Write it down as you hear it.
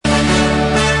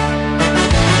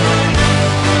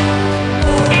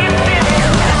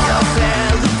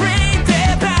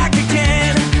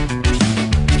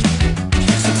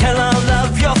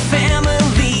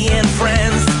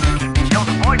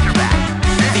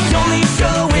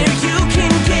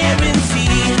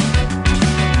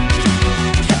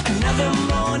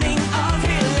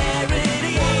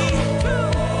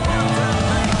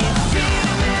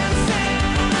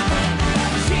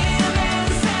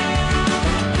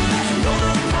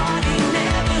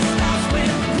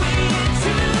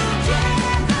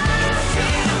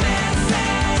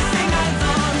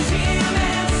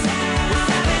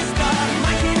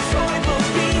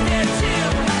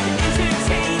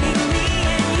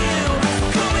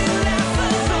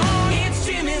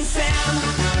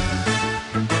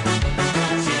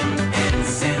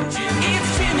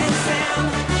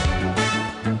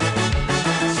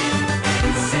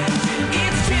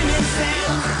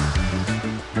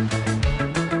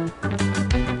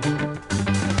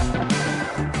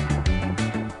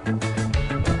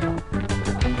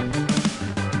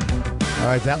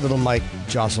right, that little Mike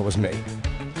Jostle was me.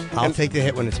 I'll take the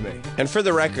hit when it's me. And for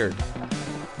the record,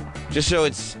 just so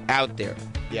it's out there,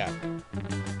 Yeah.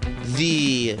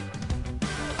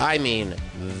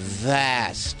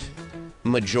 Vast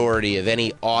majority of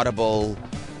any audible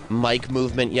mic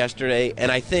movement yesterday,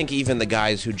 and I think even the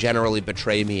guys who generally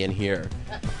betray me in here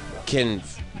can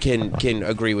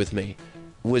agree with me,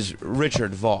 was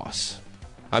Richard Voss.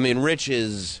 I mean,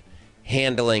 Rich's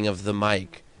handling of the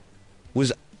mic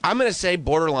was, I'm going to say,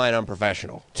 borderline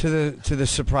unprofessional. To the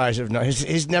surprise of no,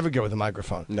 he's never good with a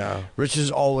microphone. No. Rich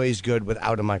is always good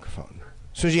without a microphone.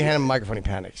 As soon as you hand him a microphone, he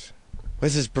panics.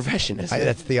 What's his profession, isn't it?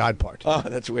 That's the odd part. Oh,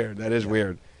 that's weird. That is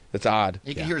weird. That's odd.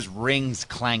 You can hear his rings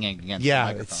clanging against Yeah,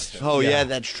 the microphone. Oh, yeah,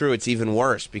 that's true. It's even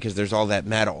worse because there's all that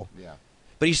metal. Yeah.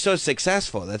 But he's so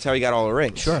successful. That's how he got all the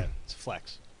rings. Sure. It's a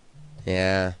flex.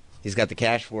 Yeah. He's got the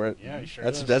cash for it. Yeah, he sure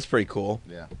That's does. That's pretty cool.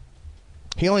 Yeah.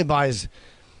 He only buys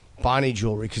Bonnie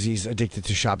jewelry because he's addicted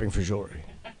to shopping for jewelry.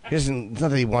 He doesn't. It's not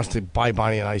that he wants to buy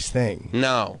Bonnie a nice thing.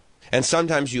 No. And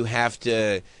sometimes you have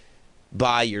to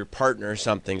buy your partner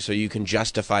something so you can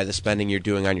justify the spending you're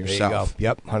doing on There you yourself. go.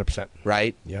 Yep, 100%.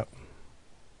 Right? Yep.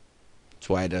 That's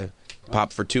why I had to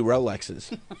pop for 2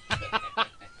 Rolexes.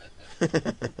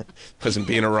 Wasn't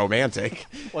being a romantic.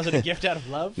 Was it a gift out of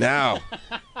love? No.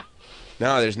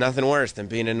 No, there's nothing worse than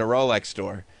being in a Rolex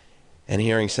store and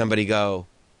hearing somebody go,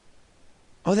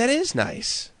 "Oh, that is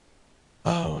nice."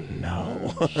 Oh,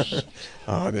 no.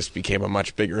 Oh, this became a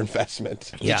much bigger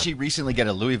investment. Yeah. Did she recently get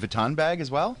a Louis Vuitton bag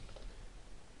as well?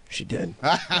 She did.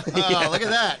 Oh, look at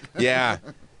that. Yeah.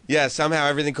 Yeah, somehow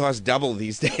everything costs double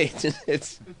these days.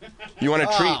 It's you want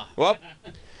to treat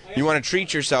you want to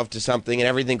treat yourself to something and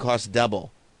everything costs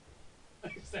double.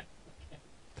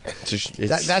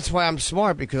 That's why I'm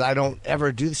smart, because I don't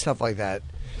ever do stuff like that.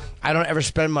 I don't ever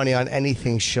spend money on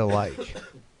anything she'll like.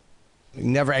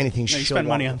 Never anything No, she'll you spend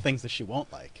money want. on things that she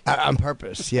won't like. On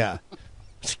purpose, yeah.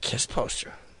 It's a Kiss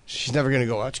poster. She's never going to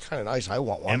go, "That's kind of nice. I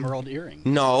want one." Emerald earring.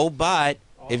 No, but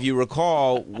if you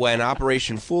recall, when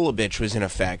Operation Fool-a-Bitch was in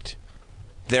effect,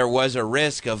 there was a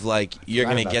risk of, like, you're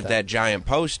Right going to about get that. that giant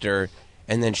poster,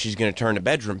 and then she's going to turn the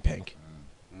bedroom pink.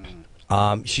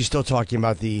 She's still talking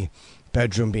about the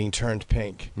bedroom being turned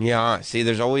pink. Yeah, see,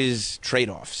 there's always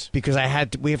trade-offs. Because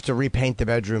we have to repaint the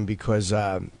bedroom because, you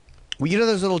know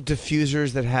those little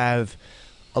diffusers that have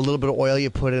a little bit of oil you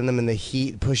put in them and the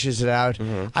heat pushes it out?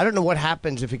 Mm-hmm. I don't know what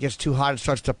happens if it gets too hot, it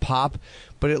starts to pop,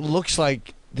 but it looks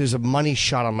like there's a money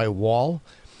shot on my wall,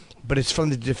 but it's from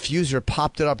the diffuser,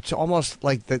 popped it up to almost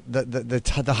like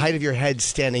the height of your head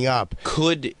standing up.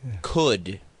 Could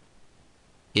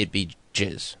it be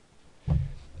jizz?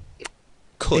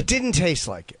 Could. It didn't taste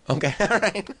like it. Okay, all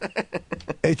right.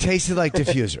 It tasted like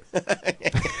diffuser.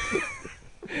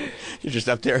 You're just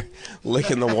up there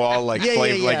licking the wall like Yeah,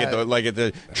 Flav, yeah. like at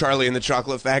the Charlie and the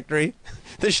Chocolate Factory.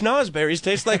 The schnozberries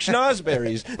taste like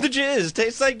schnozberries. The jizz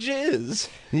tastes like jizz.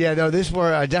 Yeah, no, this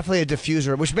were definitely a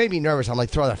diffuser, which made me nervous. I'm like,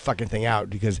 throw that fucking thing out,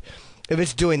 because if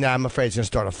it's doing that, I'm afraid it's going to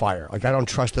start a fire. Like, I don't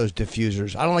trust those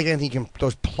diffusers. I don't like anything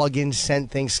those plug-in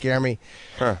scent things scare me.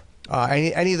 Huh.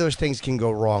 Any of those things can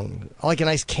go wrong. I like a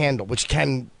nice candle, which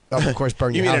can, of course,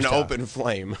 burn You your mean house an down. open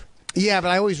flame. Yeah, but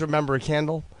I always remember a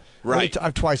candle. Right.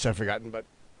 Twice I've forgotten, but...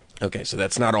 Okay, so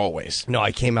that's not always. No,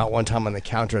 I came out one time on the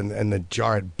counter and the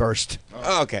jar had burst.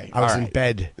 Okay, I was all in right.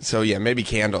 bed. So, yeah, maybe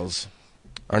candles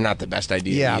are not the best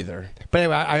idea either. But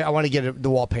anyway, I want to get the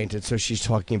wall painted, so she's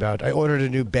talking about... I ordered a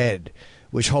new bed,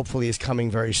 which hopefully is coming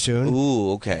very soon.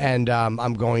 Ooh, okay. And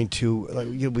I'm going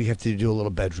to... we have to do a little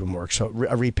bedroom work, so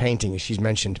a repainting. She's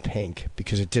mentioned pink,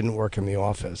 because it didn't work in the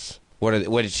office. What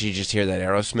did she just hear that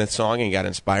Aerosmith song and got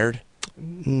inspired?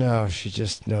 No, she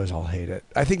just knows I'll hate it.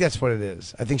 I think that's what it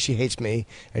is. I think she hates me,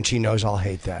 and she knows I'll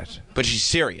hate that. But she's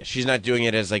serious. She's not doing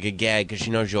it as like a gag because she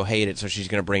knows you'll hate it, so she's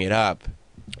going to bring it up.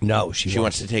 No, She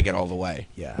wants to take it all the way.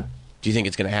 Yeah. Do you think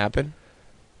it's going to happen?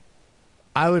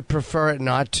 I would prefer it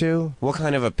not to. What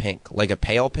kind of a pink? Like a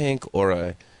pale pink or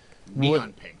a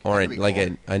Neon pink. or That'd be like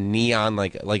cool. a neon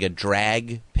like a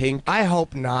drag pink? I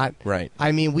hope not. Right.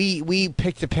 I mean, we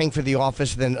picked the pink for the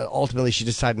office, then ultimately she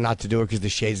decided not to do it because the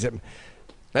shades...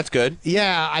 That's good.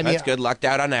 Yeah, I mean... That's good. Lucked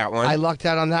out on that one. I lucked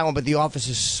out on that one, but the office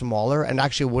is smaller and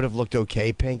actually would have looked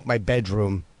okay pink. My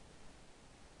bedroom,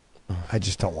 I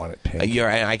just don't want it pink.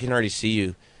 I can already see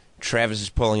you. Travis is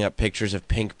pulling up pictures of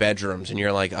pink bedrooms, and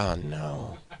you're like, oh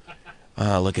no.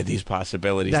 Look at these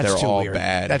possibilities. That's They're too all weird.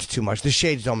 bad. That's too much. The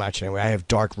shades don't match anyway. I have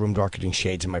room darkening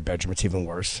shades in my bedroom. It's even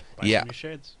worse. Buy Yeah. some new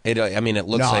shades. It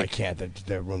looks No, I like can't.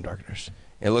 They're room darkeners.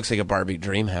 it looks like a Barbie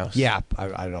dream house. Yeah,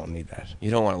 I don't need that.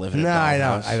 You don't want to live in a No, I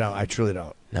don't. dollhouse. I don't. I truly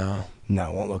don't. No, No,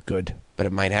 it won't look good. but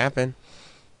it might happen.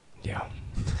 Yeah.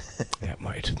 Yeah, it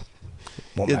might.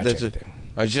 Won't Yeah, match that's anything.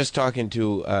 I was just talking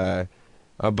to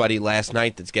a buddy last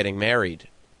night that's getting married.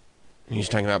 He's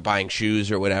talking about buying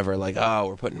shoes or whatever. Like, oh,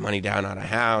 we're putting money down on a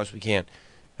house. I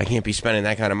can't be spending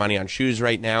that kind of money on shoes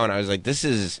right now. And I was like, this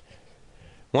is,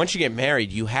 once you get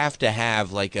married, you have to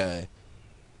have like a,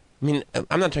 I mean,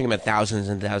 I'm not talking about thousands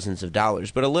and thousands of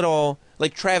dollars, but a little,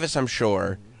 like Travis, I'm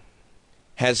sure,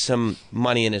 has some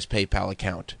money in his PayPal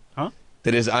account. Huh?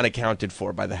 That is unaccounted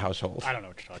for by the household. I don't know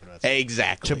what you're talking about.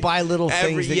 Exactly. To buy little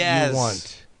things that yes. you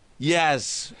want.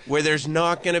 Yes, where there's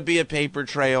not going to be a paper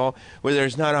trail, where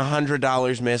there's not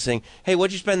 $100 missing. Hey,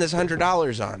 what'd you spend this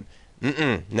 $100 on?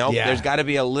 Nope. Yeah. There's got to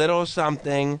be a little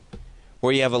something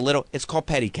where you have a little. It's called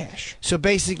petty cash. So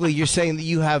basically, you're saying that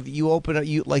you open up,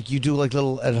 you do like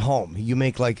little at home. You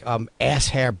make like ass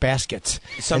hair baskets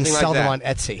Something and like sell them that.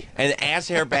 on Etsy. And ass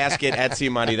hair basket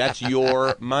Etsy money. That's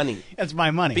your money That's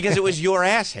my money. because it was your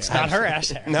ass hair. it's not her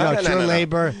ass hair. No, it's your no.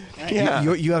 labor. Yeah.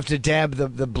 You have to dab the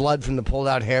blood from the pulled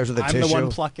out hairs with a I'm tissue. the one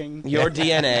plucking. Your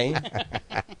DNA.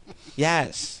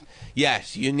 Yes.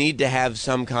 Yes, you need to have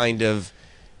some kind of.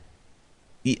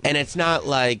 And it's not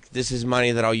like this is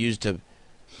money that I'll use to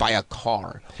buy a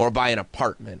car or buy an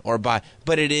apartment or buy.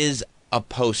 But it is a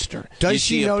poster. You Does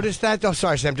she see notice that? Oh,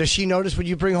 sorry, Sam. Does she notice when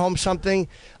you bring home something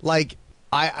like?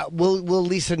 Will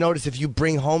Lisa notice if you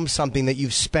bring home something that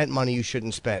you've spent money you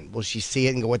shouldn't spend? Will she see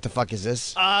it and go, "What the fuck is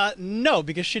this?" No,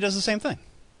 because she does the same thing.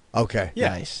 Okay. Yeah.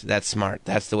 Nice. That's smart.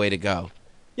 That's the way to go.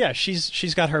 Yeah,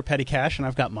 she's got her petty cash and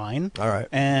I've got mine. All right.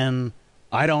 And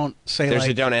I don't say There's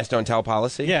like a don't ask, don't tell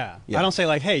policy. yeah, I don't say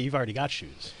like, hey, you've already got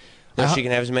shoes. No, she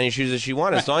can have as many shoes as she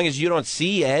wants. As Right. long as you don't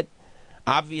see it,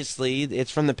 obviously,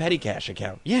 it's from the petty cash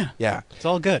account. Yeah, Yeah. it's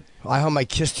all good. I hung my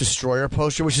Kiss Destroyer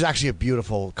poster, which is actually a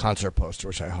beautiful concert poster,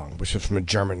 which I hung, which was from a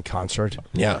German concert.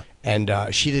 Yeah. And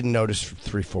she didn't notice for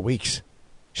 3-4 weeks.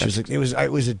 She was like, it was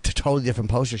a totally different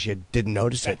poster. She didn't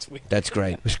notice it. That's weird. That's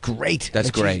great. It was great. That's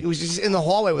And she- great. It was just in the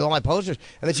hallway with all my posters,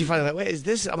 and then she finally like, "Wait, is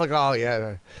this?" I'm like, "Oh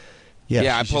yeah,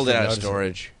 Yeah, I she pulled just it out didn't of notice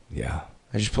storage. Yeah,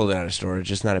 I just pulled it out of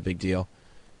storage. It's not a big deal.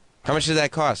 How much did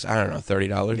that cost? I don't know,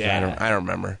 $30? Yeah. I don't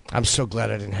remember. I'm so glad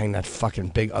I didn't hang that fucking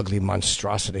big ugly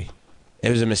monstrosity. It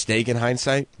was a mistake in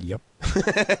hindsight. Yep.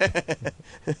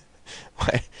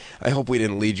 I hope we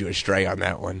didn't lead you astray on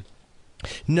that one.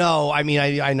 No, I mean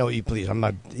I know what you please. I'm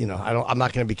not I'm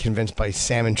not going to be convinced by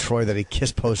Sam and Troy that a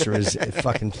Kiss poster is a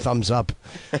fucking thumbs up,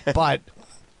 but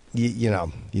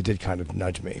you did kind of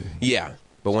nudge me. Yeah,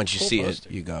 but once you Cool see poster.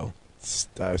 it, you go.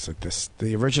 I was like this.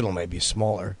 The original may be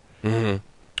smaller. Mm-hmm.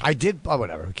 I did. Oh,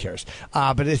 whatever. Who cares?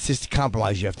 But it's just a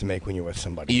compromise you have to make when you're with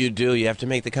somebody. You do. You have to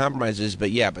make the compromises, but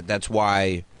that's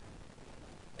why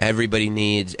everybody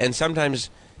needs. And sometimes,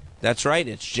 that's right.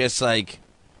 It's just like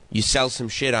you sell some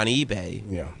shit on eBay,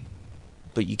 Yeah.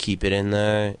 but you keep it in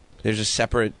the. There's a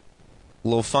separate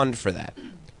little fund for that,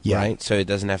 Yeah. right? So it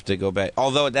doesn't have to go back.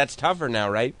 Although that's tougher now,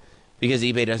 right? Because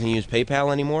eBay doesn't use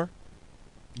PayPal anymore.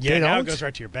 Yeah, They now don't? it goes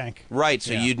right to your bank. Right.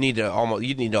 So Yeah. you'd need to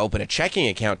open a checking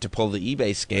account to pull the eBay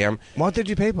scam Why don't they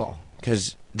do PayPal?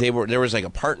 because there was like a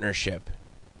partnership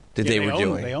that Yeah, they were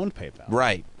doing. They own PayPal.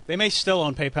 Right. They may still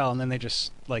own PayPal, and then they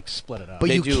just like split it up. But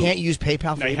They you do. can't use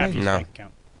PayPal for no, you have to eBay? use No. a bank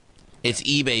account. It's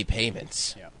eBay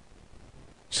payments. Yeah.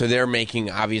 So they're making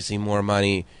obviously more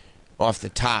money off the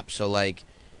top. So like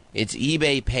it's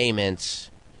eBay payments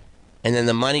and then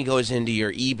the money goes into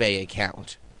your eBay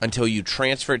account until you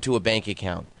transfer it to a bank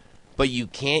account. But you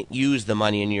can't use the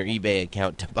money in your eBay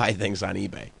account to buy things on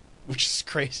eBay. Which is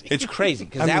crazy. It's crazy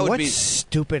because I mean, that would what be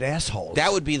stupid assholes.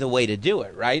 that would be the way to do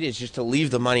it, right? It's just to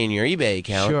leave the money in your eBay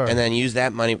account Sure. and then use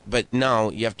that money. But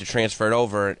no, you have to transfer it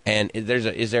over. And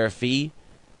is there a fee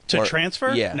to or-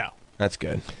 transfer? Yeah, No. that's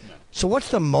good. So what's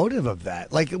the motive of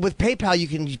that? Like with PayPal, you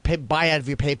can buy out of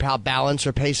your PayPal balance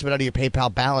or pay something out of your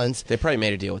PayPal balance. They probably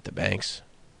made a deal with the banks,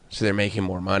 so they're making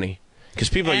more money because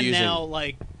people are And using. now,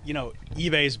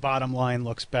 eBay's bottom line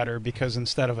looks better because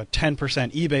instead of a 10%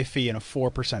 eBay fee and a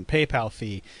 4% PayPal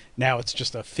fee, now it's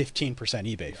just a 15%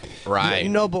 eBay fee. Right.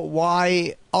 No, but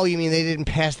why? Oh, you mean they didn't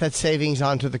pass that savings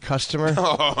on to the customer?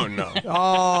 Oh no. Oh,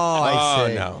 I Oh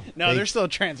see. no. No, They- there's still a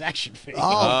transaction fee. Oh,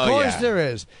 of Oh, course yeah.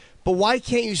 there is. But why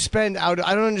can't you spend out?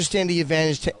 I don't understand the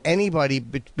advantage to anybody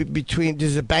between.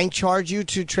 Does the bank charge you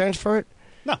to transfer it?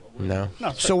 No. No.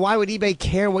 No. So why would eBay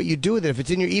care what you do with it? If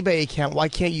it's in your eBay account, why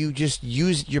can't you just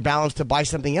use your balance to buy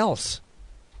something else?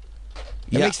 It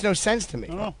Yeah. makes no sense to me.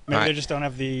 I don't know. Maybe Right. they just don't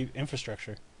have the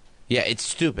infrastructure. Yeah, it's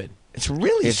stupid. It's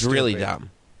really It's really stupid. dumb.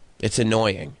 It's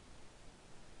annoying.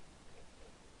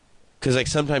 Because like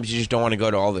sometimes you just don't want to go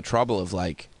to all the trouble of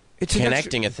like It's an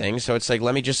connecting a thing. So it's like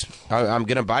let me just. I'm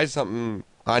gonna buy something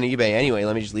on eBay anyway.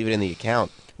 Let me just leave it in the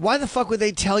account. Why the fuck would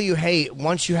they tell you, hey,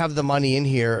 once you have the money in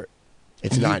here,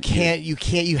 It's not. You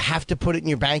can't. You have to put it in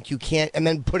your bank. You can't, and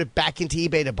then put it back into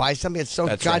eBay to buy something. It's so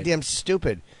That's goddamn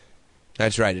stupid.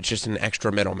 That's right. It's just an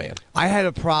extra middleman. I had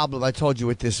a problem. I told you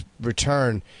with this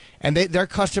return, and their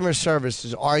customer service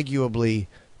is arguably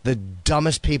the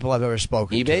dumbest people I've ever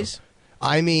spoken to. eBay's?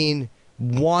 I mean,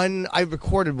 I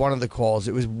recorded one of the calls.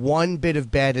 It was one bit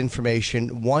of bad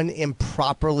information, one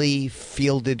improperly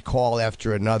fielded call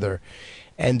after another,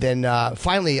 and then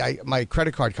finally, my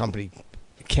credit card company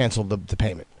canceled the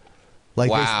payment. Like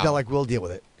Wow. they're like, we'll deal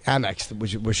with it. Amex,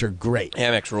 which are great.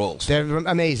 Amex rules. They're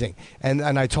amazing. And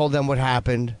I told them what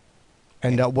happened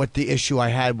and what the issue I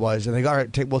had was. And they go, all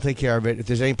right, we'll take care of it. If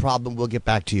there's any problem, we'll get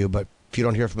back to you. But if you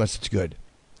don't hear from us, it's good.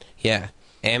 Yeah.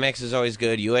 Amex is always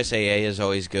good. USAA is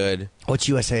always good. What's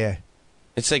USAA?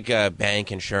 It's like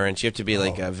bank insurance. You have to be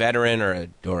like a veteran or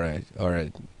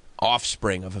a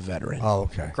offspring of a veteran. Oh,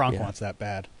 okay. Gronk Yeah. wants that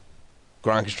bad.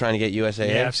 Gronk is trying to get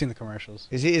USAA. Yeah, I've seen the commercials.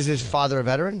 Is his father a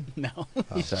veteran? No,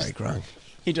 Oh, sorry, Gronk.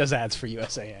 he does ads for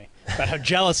USAA about how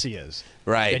jealous he is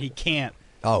Right. that he can't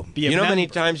Oh. be a You know how many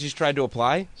member. times he's tried to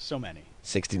apply? So many.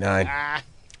 69. Ah,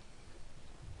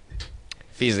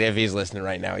 If he's listening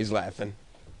right now, he's laughing.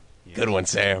 Good one,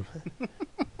 Sam.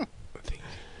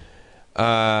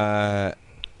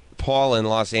 Paul in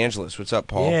Los Angeles. What's up,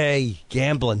 Paul? Yay,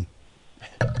 gambling.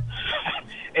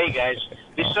 Hey guys,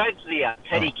 besides the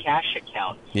petty cash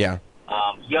account, Yeah.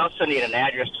 you also need an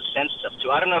address to send stuff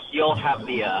to. I don't know if you'll have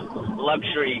the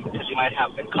luxury, because you might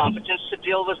have incompetence to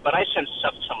deal with, but I send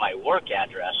stuff to my work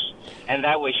address, and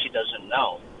that way she doesn't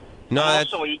know. No,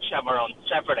 that's Also, we each have our own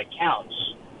separate accounts.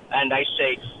 And I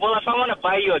say, well, if I want to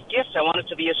buy you a gift, I want it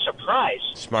to be a surprise.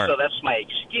 Smart. So that's my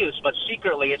excuse, but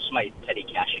secretly it's my petty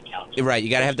cash account. right. You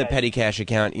got to have the petty cash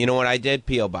account. You know what I did?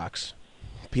 P.O. Box.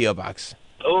 P.O. Box.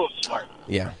 Oh, smart.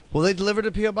 Yeah. Will they deliver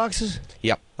to P.O. boxes?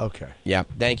 Yep. Okay. Yeah,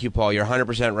 thank you, Paul. You're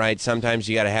 100% right. Sometimes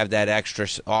you got to have that extra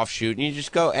offshoot, and you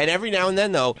just go. And every now and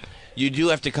then, though, you do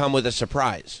have to come with a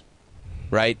surprise,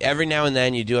 right? Every now and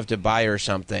then, you do have to buy her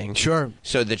something, Sure.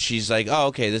 so that she's like, "Oh,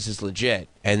 okay, this is legit."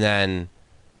 And then,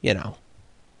 you know,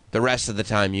 the rest of the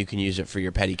time, you can use it for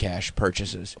your petty cash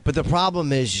purchases. But the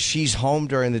problem is she's home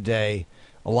during the day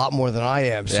a lot more than I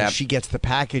am, so Yep. she gets the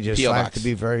packages. P.O. So I have box. to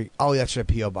be very. Oh, that's a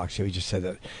P.O. box. Yeah, we just said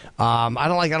that. I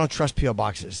don't trust P.O.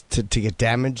 boxes to get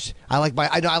damaged. I like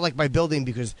my building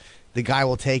because the guy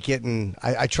will take it, and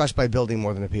I trust my building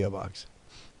more than a P.O. box.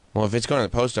 Well, if it's going to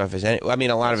the post office, I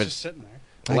mean, a lot of it's it's just sitting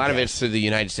there. a lot of it's through the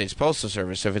United States Postal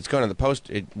Service. So if it's going to the post,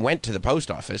 it went to the post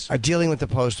office. Dealing with the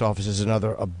post office is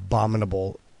another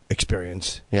abominable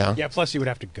experience. Yeah. Yeah, plus you would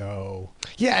have to go.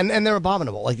 Yeah, and they're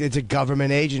abominable. Like, it's a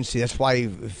government agency. That's why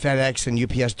FedEx and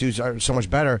UPS dudes are so much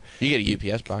better. You get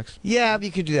a UPS box. Yeah,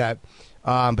 you could do that.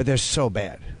 But they're so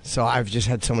bad. So I've just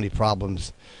had so many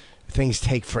problems. Things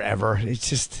take forever.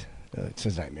 It's a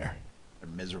nightmare. They're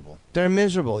miserable. They're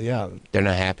miserable, yeah. They're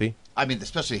not happy. I mean,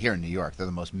 especially here in New York, they're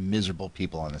the most miserable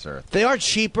people on this earth. They are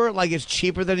cheaper. Like, it's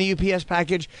cheaper than a UPS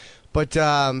package. But,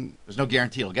 There's no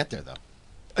guarantee it'll get there,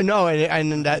 though. no,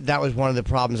 and that was one of the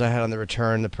problems I had on the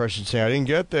return. The person saying, I didn't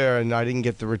get there, and I didn't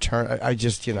get the return. I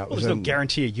just, it Well, was there's no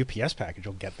guarantee a UPS package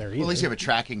will get there either. Well, at least you have a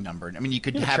tracking number. I mean, you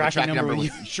could You have a have a tracking tracking number.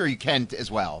 number Sure, you can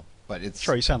as well, but it's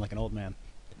Sure, you sound like an old man.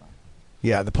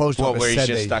 Yeah, the post Well, office where he's said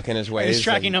just they, stuck in his ways. There's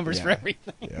tracking and- numbers yeah. for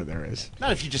everything. Yeah, there is.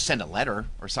 not if you just send a letter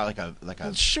or something like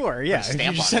a. Sure, yeah. Put a If you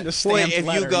stamp just on send it. a stamped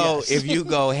Well, letter, yes. if you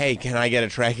go, hey, can I get a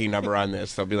tracking number on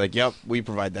this? They'll be like, yep, we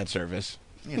provide that service.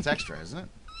 It's extra, isn't it?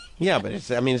 Yeah, but it's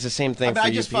the same thing I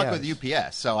for just UPS. fuck with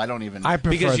UPS, so I don't even. I prefer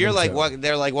Because you're them like, to. what?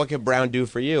 They're like, what can Brown do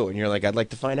for you? And you're like, I'd like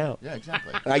to find out. Yeah,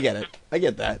 exactly. I get it. I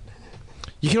get that.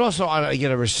 You can also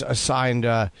get a signed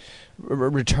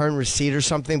return receipt or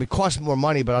something. It costs more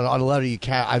money, but on a letter you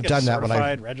can't. I've Get done that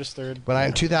certified, registered. when I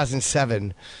in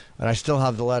 2007, and I still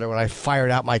have the letter when I fired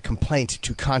out my complaint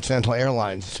to Continental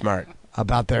Airlines Smart.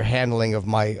 about their handling of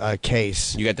my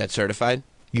case. You got that certified?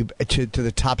 To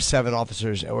the top 7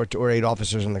 officers or 8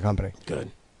 officers in the company.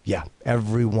 Good. Yeah,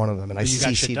 every one of them, and I You got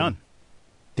CC'd shit them. done.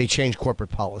 They changed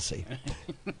corporate policy.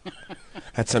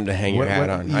 That's something to hang your What- hat what-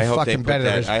 on. you I hope they fucking put bet it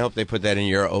that. is. I hope they put that in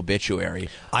your obituary.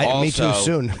 Me too Also-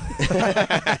 soon.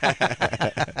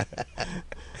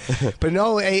 But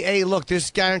no, hey, look, this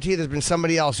guarantee. There's been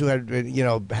somebody else who had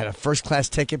a first class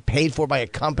ticket paid for by a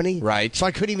company, Right. So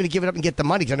I couldn't even give it up and get the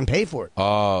money because I didn't pay for it.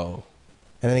 Oh,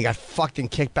 And then he got fucked and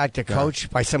kicked back to coach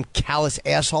by some callous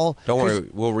asshole. don't worry.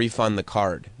 We'll refund the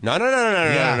card. No. Because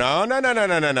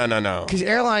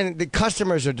the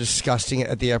customers are disgusting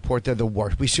at the airport. They're the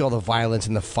worst. We see all the violence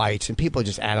and the fights, and people are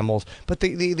just animals. But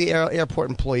the airport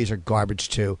employees are garbage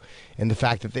too. And the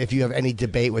fact that if you have any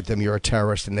debate with them, you're a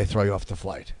terrorist, and they throw you off the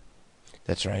flight.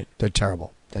 That's right. They're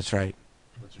terrible. That's right.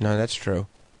 No, that's true.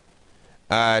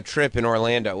 Trip in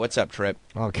Orlando. What's up, Trip?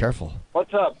 Oh, careful.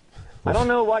 What's up? I don't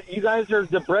know what you guys are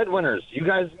the breadwinners. You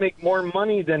guys make more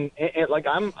money than like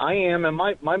I am, and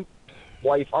my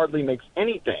wife hardly makes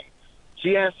anything.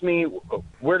 She asked me,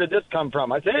 "Where did this come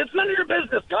from?" I said, "It's none of your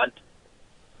business, cunt."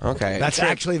 Okay. That's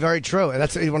actually very true. And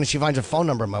that's when she finds a phone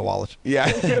number in my wallet. Yeah.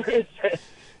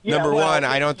 Yeah, Number well, one,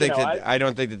 I don't think you know, that I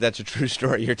don't think that that's a true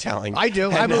story you're telling. I do.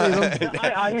 I believe him.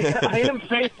 I am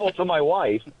faithful to my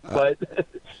wife, but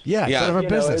Yeah, it's Yeah. none of her You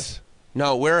know, business.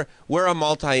 No, we're a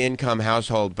multi-income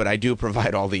household, but I do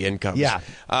provide all the incomes. Yeah.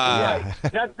 right.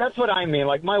 That's what I mean.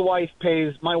 Like my wife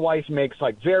makes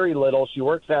like very little. She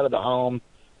works out of the home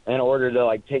in order to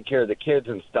like take care of the kids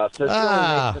and stuff. So she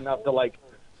only makes enough to like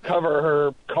cover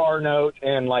her car note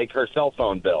and like her cell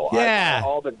phone bill. Yeah.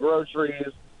 All the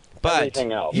groceries, But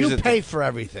everything else. here's You the pay thing. for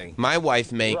everything. My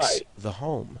wife makes Right. the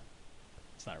home.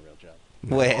 It's not a real job.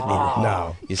 Wait,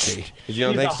 No. you see, you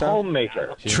don't She's think a so?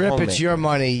 homemaker. She's a Trip, homemaker. it's your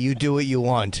money. You do what you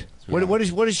want. What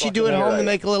does she do at Fucking home to right.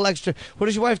 make a little extra? What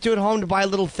does your wife do at home to buy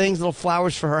little things, little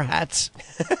flowers for her hats?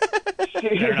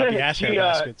 Better not be ass hair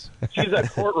baskets. She's a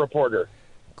court reporter.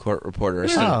 Court reporter.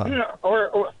 Oh.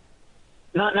 Or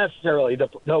not necessarily.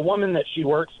 The woman that she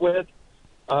works with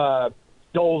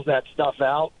doles that stuff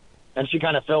out, and she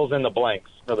kind of fills in the blanks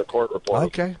for the court reporter.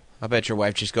 Okay. I bet your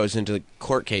wife just goes into the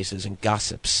court cases and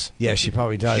gossips. Yeah, she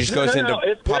probably She does. just goes No, into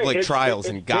it's great. public It's- trials it's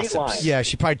and Dateline. gossips. Yeah,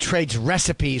 she probably trades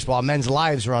recipes while men's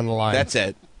lives are on the line. That's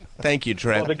it. Thank you,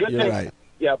 Trent. Well, the good You're thing, right.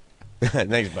 Yep.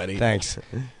 Thanks, buddy. Thanks.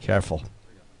 Careful.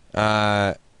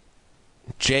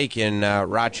 Jake in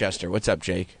Rochester. What's up,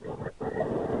 Jake?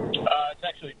 It's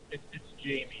actually it's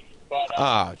Jamie. But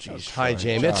Oh, jeez. Hi, Troy.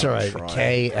 Jamie. It's all right. Troy.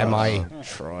 K-M-I.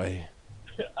 Troy.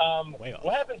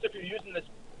 what happens if you're using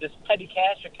this petty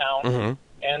cash account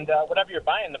and whatever you're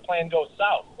buying, the plan goes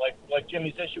south? Like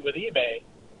Jimmy's issue with eBay.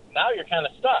 Now you're kind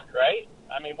of stuck, right?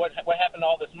 I mean, what happened to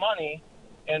all this money,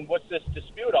 and what's this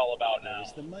dispute all about now?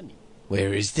 Where's the money?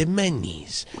 Where is the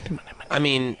monies? I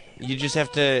mean, you just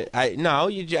have to. I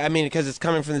mean, because it's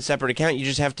coming from the separate account, you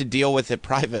just have to deal with it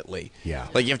privately. Yeah.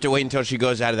 Like you have to wait until she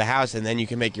goes out of the house, and then you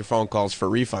can make your phone calls for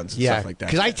refunds and Yeah, stuff like that.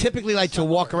 because I typically like to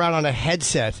walk around on a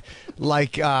headset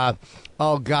like,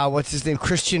 oh, God, what's his name?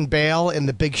 Christian Bale in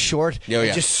The Big Short. Oh, yeah.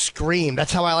 And just scream.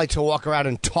 That's how I like to walk around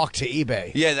and talk to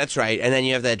eBay. Yeah, that's right. And then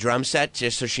you have that drum set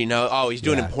just so she knows, oh, he's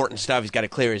doing Yeah. important stuff. He's got to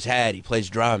clear his head. He plays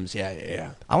drums.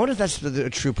 Yeah. I wonder if that's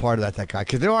the true part of that guy.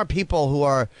 Because there are people who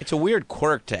are, It's a weird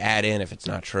quirk to add in if it's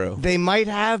not true. they might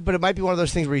have, but it might be one of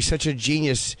those things where he's such a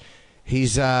genius.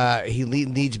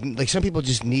 Needs, like, some people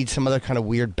just need some other kind of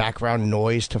weird background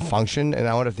noise to function. And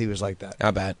I wonder if he was like that.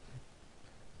 How bad?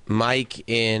 Mike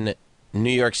in New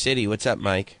York City. What's up,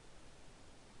 Mike?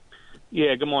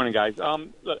 Yeah, good morning, guys.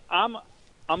 Look, I'm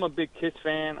a big Kiss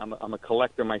fan. I'm a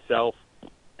collector myself,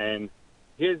 and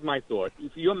here's my thought: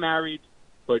 if you're married,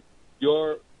 but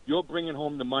you're bringing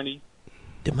home the money,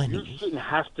 The you money. shouldn't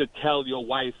have to tell your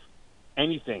wife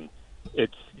anything.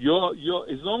 It's your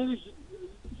as long as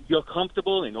you're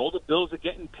comfortable and all the bills are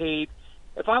getting paid.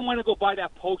 If I want to go buy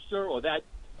that poster or that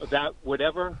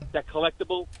whatever, that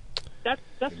collectible,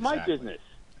 that's my business.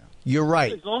 You're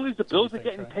right. As long as the bills are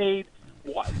getting paid,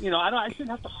 I shouldn't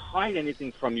have to hide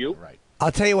anything from you. Right.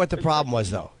 I'll tell you what the problem was,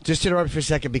 though. Just to interrupt for a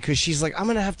second, because she's like, I'm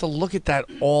going to have to look at that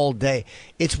all day.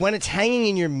 It's when it's hanging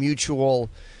in your mutual.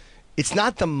 It's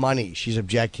not the money she's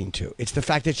objecting to. It's the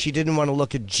fact that she didn't want to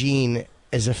look at Gene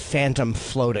as a phantom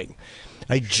floating.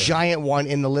 A giant one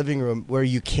in the living room where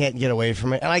you can't get away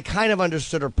from it. And I kind of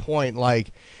understood her point,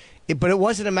 but it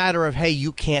wasn't a matter of, hey,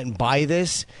 you can't buy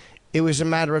this. It was a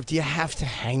matter of, do you have to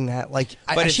hang that?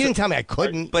 She didn't tell me I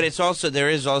couldn't. But there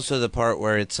is also the part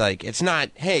where it's like, it's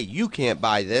not, hey, you can't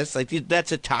buy this. Like,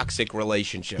 that's a toxic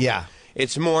relationship. Yeah.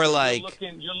 It's more like,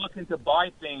 You're looking to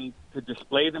buy things to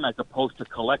display them as opposed to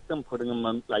collect them, putting them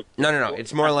on no.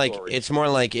 It's more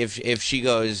like if she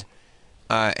goes,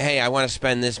 hey, I want to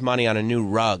spend this money on a new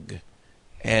rug,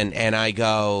 and I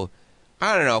go,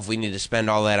 I don't know if we need to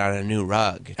spend all that on a new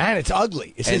rug. And it's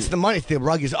ugly. It's the money. The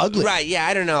rug is ugly. Right, yeah,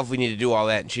 I don't know if we need to do all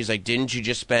that. And she's like, didn't you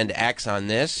just spend X on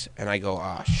this? And I go,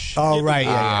 oh, shit. Oh, right.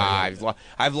 Yeah.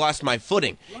 I've lost my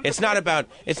footing. It's not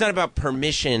about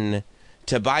permission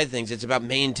to buy things. It's about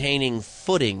maintaining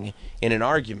footing in an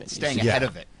argument. Staying Yeah. ahead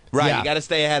of it. Right, Yeah. you got to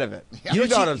stay ahead of it. You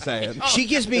know what I'm saying. She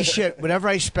gives me shit whenever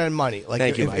I spend money. Like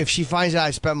Thank you, Mike. if she finds out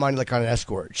I spent money on an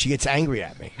escort, she gets angry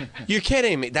at me. You're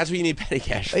kidding me. That's what you need petty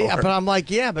cash for. Yeah, but I'm like,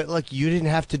 but look, you didn't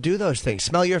have to do those things.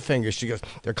 Smell your fingers. She goes,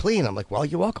 they're clean. I'm like, well,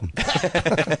 you're welcome.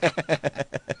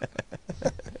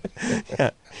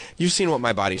 You've seen what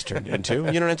my body's turned into.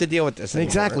 You don't have to deal with this anymore.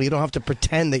 Exactly. You don't have to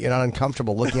pretend that you're not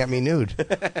uncomfortable looking at me nude.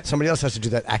 Somebody else has to do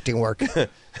that acting work.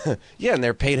 Yeah, and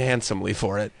they're paid handsomely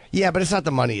for it. Yeah, but it's not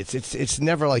the money. It's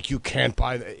never like you can't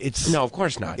buy. It's No, of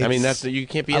course not. I mean, you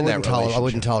can't be in that I relationship.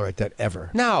 wouldn't tolerate that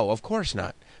ever. No, of course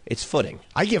not. It's footing.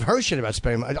 I give her shit about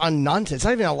spending on nonsense. It's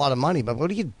not even a lot of money, but what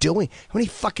are you doing? How many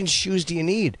fucking shoes do you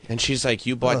need? And she's like,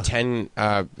 you bought 10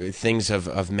 things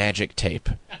of magic tape.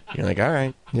 You're like, all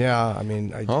right. Yeah, I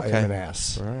mean, I Okay. am an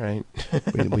ass. All right.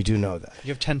 We do know that. You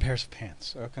have 10 pairs of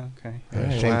pants. Okay.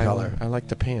 Same Well, color. I like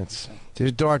the pants.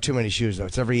 There are too many shoes, though.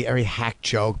 It's every hack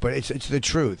joke, but it's the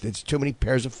truth. It's too many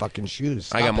pairs of fucking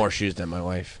shoes. I got Stop more it. shoes than my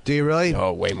wife. Do you really?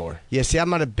 Oh, way more. Yeah, see, I'm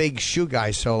not a big shoe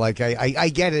guy, so like I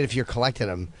get it if you're collecting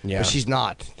them. Yeah. But she's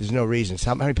not. There's no reason. So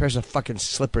how many pairs of fucking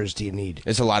slippers do you need?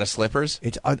 It's a lot of slippers.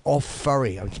 It's all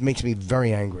furry. It makes me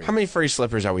very angry. How many furry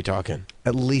slippers are we talking?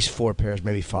 At least 4 pairs,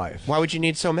 maybe 5. Why would you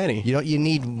need so many? You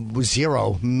need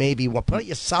 0, maybe 1. Put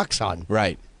your socks on.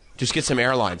 Right. Just get some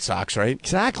airline socks, right?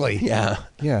 Exactly. Yeah.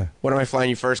 Yeah. What am I flying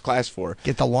you first class for?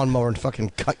 Get the lawnmower and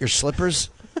fucking cut your slippers.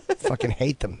 Fucking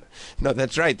hate them. No,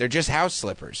 that's right. They're just house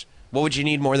slippers. What would you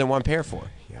need more than one pair for?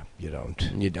 Yeah, you don't.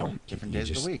 You don't. Different You days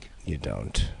of just- the week. You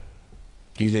don't.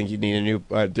 Do you think you need a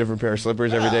new, different pair of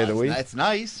slippers every day of the week? That's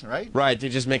nice, right? Right. To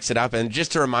just mix it up and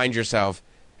just to remind yourself,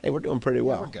 hey, we're doing pretty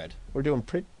well. We're good. We're doing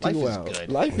pretty Life is well.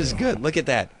 good. Life is good. Look at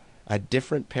that. A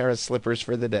different pair of slippers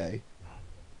for the day.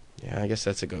 Yeah, I guess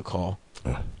that's a good call.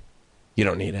 You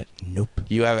don't need it. Nope.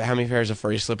 You have how many pairs of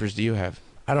furry slippers do you have?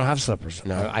 I don't have slippers.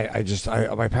 No.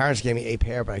 My parents gave me a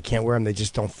pair, but I can't wear them. They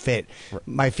just don't fit.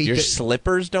 My feet. Your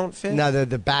slippers don't fit? No,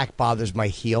 the back bothers my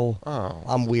heel. Oh.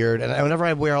 I'm weird, and whenever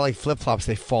I wear like flip flops,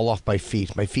 they fall off my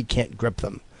feet. My feet can't grip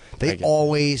them. I They get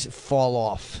always fall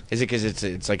off. Is it because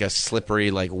it's like a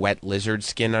slippery, like wet lizard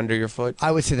skin under your foot?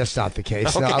 I would say that's not the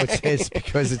case. No, I would say it's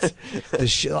because it's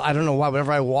I don't know why.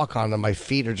 Whenever I walk on them, my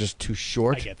feet are just too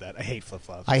short. I get that. I hate flip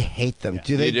flops. I hate them.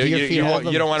 Do they? You Do your feet hold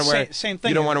them? you don't want to wear Same thing.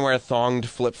 You don't want to wear a thonged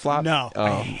flip flop. No, Oh.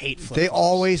 I hate flip flops. They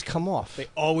always come off. They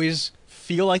always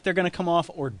feel like they're going to come off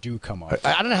or do come off.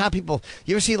 I don't know how people.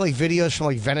 You ever see like videos from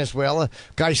like Venezuela,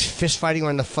 guys fist fighting or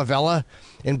in the favela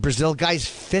in Brazil, guys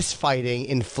fist fighting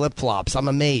in flip flops? I'm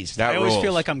amazed. That I always rules.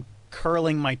 feel like I'm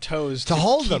curling my toes to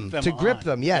hold keep them, to grip on.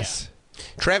 them. Yes,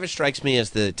 Travis strikes me as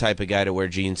the type of guy to wear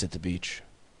jeans at the beach.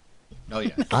 Oh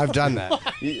yeah. I've done that.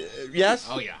 Yes.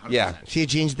 Oh yeah. 100%. Yeah. See a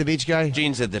jeans at the beach guy?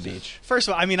 Jeans at the beach. First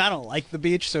of all, I mean, I don't like the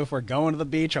beach, so if we're going to the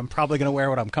beach, I'm probably going to wear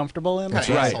what I'm comfortable in. That's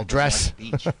What right. asshole doesn't Dress. like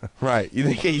the beach? Right.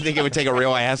 You think it would take a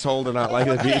real asshole to not like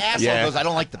the beach? Asshole goes, I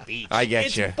don't like the beach. I get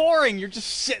It's you. boring. You're just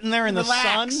sitting there in the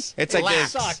sun. It's like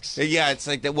Relax. this. Sucks. Yeah, it's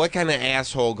like that. What kind of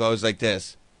asshole goes like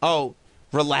this? Oh,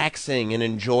 relaxing and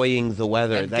enjoying the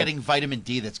weather. And getting vitamin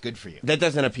D that's good for you. That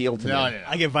doesn't appeal to me. No.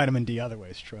 I get vitamin D other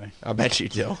ways, Troy. I bet you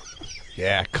do.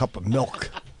 Yeah, a cup of milk.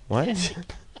 What?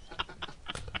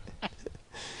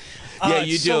 Oh, Yeah, it's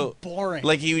you so do. boring.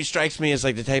 Like he strikes me as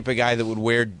like the type of guy that would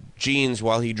wear jeans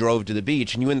while he drove to the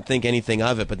beach, and you wouldn't think anything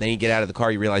of it. But then you get out of the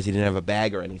car, you realize he didn't have a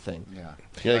bag or anything. Yeah.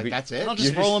 You're Like, like, that's it. I'll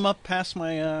just roll them up past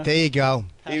my There you go.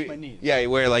 past my knees. Yeah, he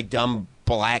wear like dumb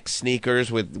black sneakers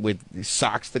with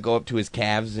socks that go up to his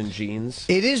calves and jeans.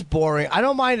 It is boring. I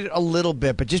don't mind it a little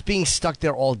bit, but just being stuck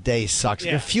there all day sucks.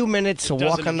 Yeah. A few minutes to It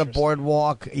walk doesn't on the interest me.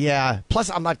 boardwalk. Yeah. Plus,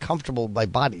 I'm not comfortable with my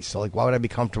body, so like, why would I be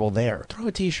comfortable there? Throw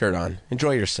a t-shirt on.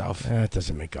 Enjoy yourself. That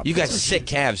doesn't make up. You for got it. sick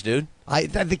calves, dude.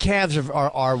 The calves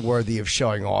are worthy of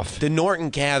showing off. The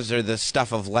Norton calves are the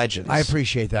stuff of legends. I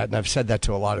appreciate that, and I've said that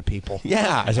to a lot of people.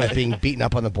 Yeah. As I was being beaten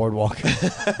up on the boardwalk.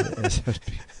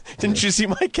 Didn't you see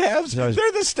my calves? I was-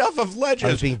 They're the stuff of I was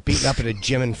legends. being beaten up at a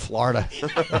gym in Florida.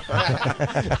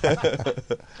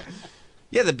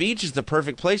 Yeah, the beach is the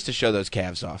perfect place to show those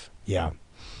calves off. Yeah.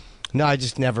 No, I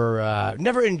just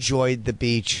never enjoyed the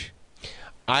beach.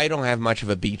 I don't have much of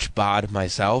a beach bod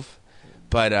myself,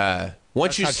 but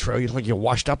once That's not true. You look like you're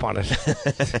washed up on it.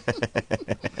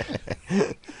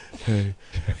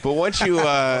 but once you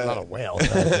Not a whale.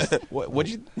 what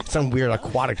you Some weird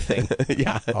aquatic thing.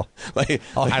 yeah like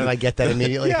Oh, how did I get that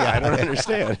immediately? yeah I don't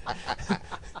understand.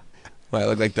 Well, I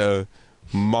look like the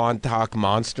Montauk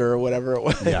Monster or whatever it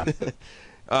was.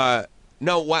 Yeah.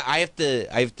 No, what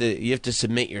you have to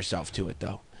submit yourself to it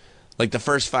though. Like the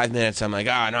first 5 minutes, I'm like,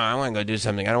 oh no, I want to go do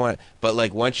something. I don't want. But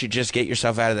like once you just get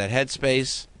yourself out of that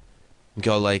headspace, and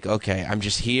go like, okay, I'm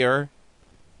just here.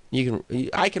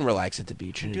 I can relax at the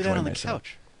beach and Do enjoy that on the myself.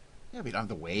 couch. Yeah, we don't have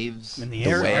the waves, In the The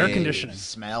air waves. conditioning.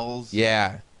 smells.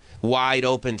 Yeah, wide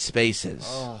open spaces,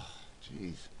 Oh,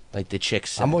 jeez. like the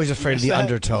chicks. I'm always afraid of the Miss that?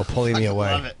 undertow pulling me I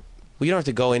love away. it. Well, you don't have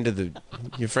to go into the.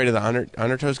 You're afraid of the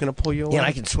undertow's going to pull you away? Yeah, and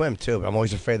I can swim, too, but I'm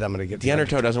always afraid that I'm going to get... The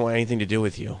undertow doesn't want anything to do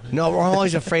with you. No, I'm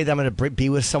always afraid that I'm going to be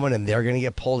with someone and they're going to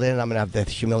get pulled in and I'm going to have the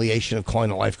humiliation of calling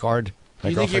the lifeguard.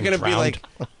 You think you're going to be like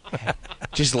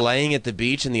just laying at the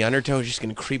beach and the undertow is just going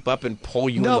to creep up and pull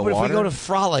you in the water? No, but if we go to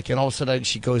Frolic and all of a sudden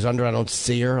she goes under, I don't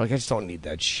see her. Like, I just don't need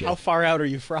that shit. How far out are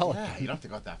you frolicking? Yeah, you don't have to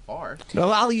go that far. No,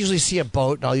 I'll usually see a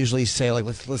boat and I'll usually say, like,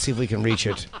 let's see if we can reach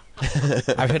it.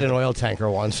 I've hit an oil tanker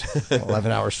once,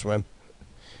 11-hour swim.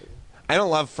 I don't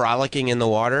love frolicking in the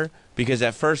water because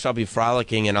at first I'll be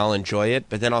frolicking and I'll enjoy it,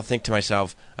 but then I'll think to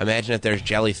myself, imagine if there's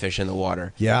jellyfish in the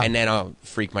water. Yeah. And then I'll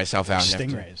freak myself out.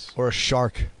 Stingrays. Or a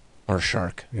shark. Or a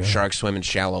shark. Yeah. Sharks swim in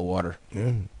shallow water.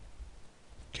 Yeah.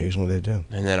 Occasionally they do.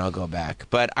 And then I'll go back.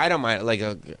 But I don't mind, like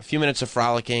a few minutes of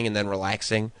frolicking and then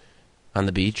relaxing on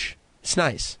the beach. It's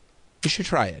nice. You should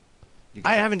try it.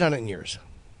 I haven't done it in years.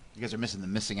 You guys are missing the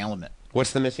missing element.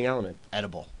 What's the missing element?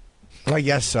 Edible. I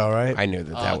guess so, right? I knew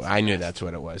I knew that's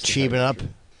what it was. Cheaping up.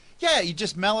 Yeah, you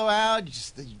just mellow out. You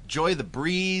just enjoy the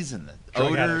breeze and the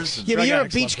Drug odors. addicts. And Yeah, but Drug you're a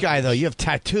addicts beach love the guy, beach. though. You have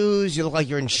tattoos. You look like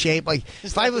you're in shape. Like,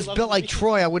 if I was built like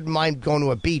Troy, I wouldn't mind going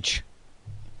to a beach.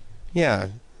 Yeah.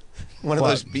 One of What?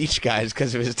 those beach guys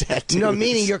because of his tattoos. No,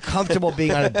 meaning you're comfortable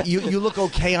being on a... You look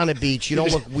okay on a beach. You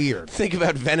don't look weird. Think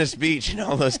about Venice Beach and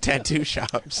all those tattoo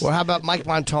shops. Well, how about Mike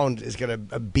Montone is got a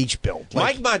beach build?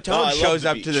 Like, Mike Oh, I Montone love shows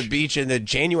the up to the beach. beach in the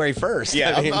January 1st.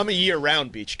 Yeah, I mean, I'm a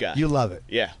year-round beach guy. you love it.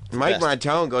 Yeah. Mike best.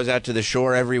 Montone goes out to the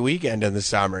shore every weekend in the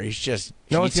summer. He's just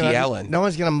No one's GTLing.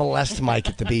 gonna molest Mike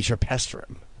at the beach or pester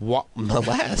him. What?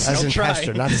 Molest? As in try.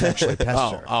 pester, not sexually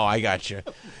pester. Oh, I got you.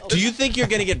 Do you think you're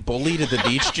going to get bullied at the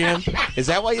beach, Jim? Is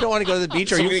that why you don't want to go to the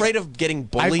beach? Are you afraid of getting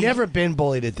bullied? I've never been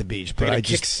bullied at the beach, They're but gonna I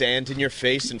kick just... sand in your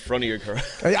face in front of your car.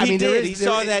 I mean, there He is-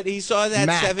 saw there- that. He saw that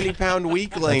Mac. 70-pound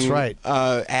weakling. That's right.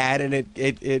 Ad, and it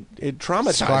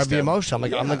traumatized scarred the him. emotion. I'm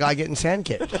like, I'm the guy getting sand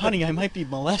kicked. Honey, I might be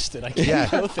molested. I can't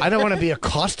Yeah, go there. I don't want to be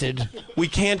accosted We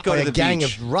can't go by to a the gang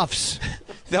beach. of roughs,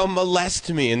 They'll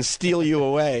molest me and steal you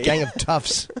away. gang of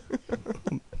toughs.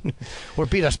 Or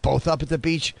beat us both up at the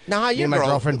beach. Nah, Me your and my girl-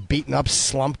 girlfriend beaten up,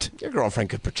 slumped, Your girlfriend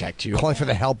could protect you. calling for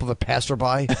the help of a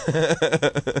passerby.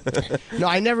 No,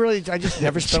 I just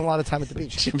never spent a lot of time at the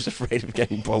beach. Jim's afraid of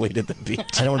getting bullied at the beach.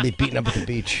 I don't want to be beaten up at the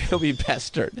beach. He'll be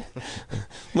pestered.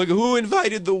 Look, who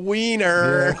invited the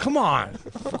wiener? Oh, come on.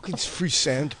 Fucking free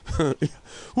sand.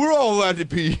 We're all allowed to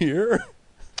be here.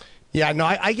 Yeah, no,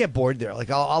 I get bored there. Like,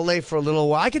 I'll lay for a little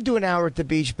while. I could do an hour at the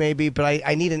beach maybe, but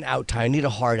I need an out time. I need a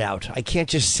hard out. I can't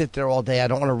just sit there all day. I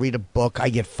don't want to read a book. I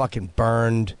get fucking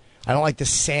burned. I don't like the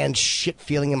sand shit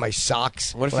feeling in my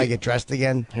socks What if when I you- get dressed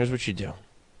again. Here's what you do.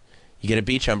 You get a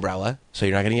beach umbrella, so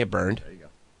you're not going to get burned.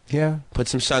 Yeah. Put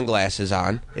some sunglasses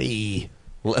on, Hey.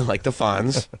 like the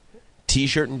Fonz.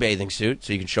 T-shirt and bathing suit,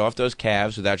 so you can show off those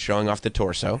calves without showing off the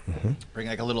torso. Bring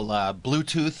like a little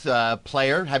Bluetooth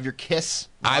player. Have your Kiss.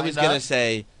 I was lined going to up.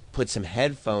 say put some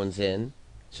headphones in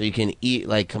so you can eat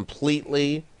like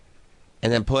completely,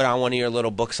 and then put on one of your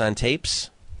little books on tapes.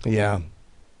 Yeah.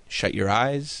 Shut your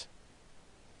eyes.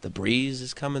 The breeze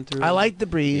is coming through. I like the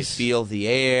You breeze. feel the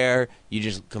air. You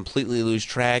just completely lose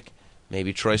track.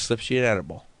 Maybe Troy slips you an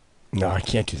edible. No, I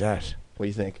can't do that. What do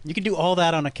you think? You can do all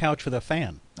that on a couch with a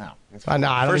fan. No. No,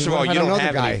 I don't First of even- all, I you don't don't know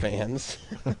have the guy. any fans.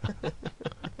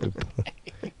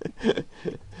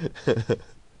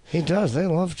 He does. They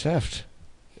love Teft.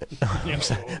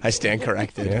 I stand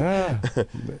corrected. Yeah.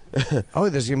 Oh,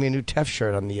 there's going to be a new Teft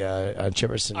shirt on the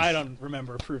Chiverson. I don't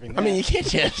remember approving that. I mean, you can't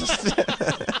just.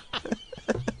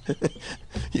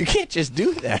 You can't just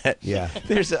do that. Yeah.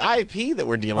 There's an IP that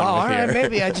we're Oh, dealing all with right. here.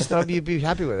 Maybe. I just thought you'd be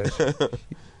happy with it.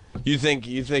 You think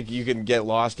you can get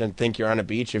lost and think you're on a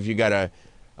beach if you got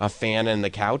a fan in the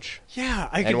couch? yeah,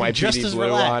 I could be NYPD just as Blue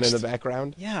relaxed. on in the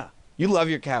background? Yeah, You love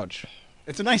your couch.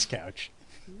 it's a nice couch.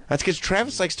 That's because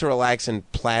Travis likes to relax in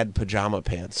plaid pajama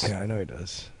pants. Yeah, I know he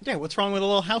does. Yeah, what's wrong with a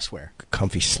little houseware?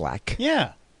 Comfy slack.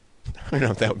 Yeah, I don't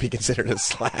know if that would be considered a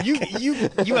slack.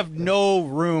 you have no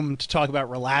room to talk about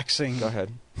relaxing Go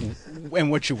ahead.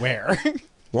 and what you wear.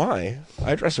 Why?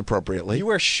 I dress appropriately. You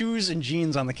wear shoes and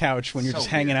jeans on the couch when you're just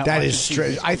hanging out. That watching is TV.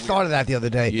 strange. I thought of that the other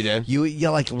day. You did?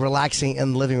 You're like relaxing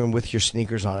in the living room with your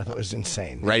sneakers on. I thought it was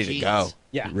insane. Ready to go. Jeans.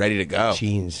 Yeah. Ready to go.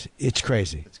 Jeans. It's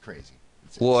crazy. It's crazy.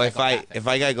 It's Well, if I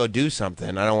psychopathic. gotta go do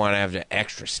something, I don't want to have the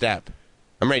extra step.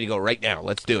 I'm ready to go right now.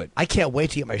 Let's do it. I can't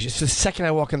wait to get my shoes. The second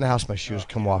I walk in the house, my shoes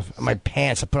come off. And my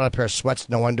pants. I put on a pair of sweats,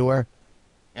 no underwear.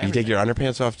 You take your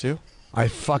underpants off too? I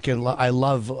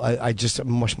just am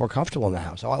much more comfortable in the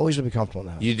house. I always will be comfortable in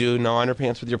the house. You do no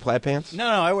underpants with your plaid pants? No,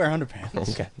 I wear underpants.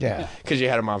 Okay. Yeah. Because you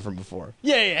had them on from before.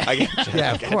 Yeah. I get you.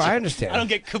 Yeah, of course. I understand. I don't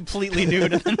get completely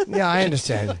nude. Yeah, I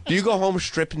understand. Do you go home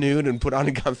strip nude and put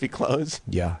on comfy clothes?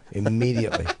 Yeah,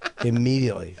 immediately.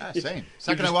 Immediately. Yeah, same.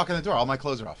 Second I walk in the door, all my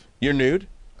clothes are off. You're nude?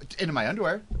 Into my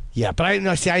underwear. Yeah, but I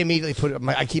immediately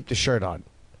I keep the shirt on.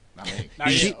 Not me.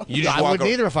 You just I walk wouldn't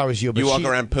either if I was you. But You walk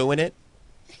around pooing it?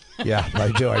 Yeah,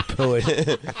 I do. I poo it.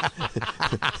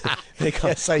 They call,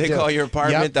 Yes, I they do. call your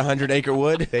apartment Yep. the 100-acre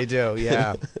wood? They do.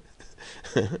 Yeah.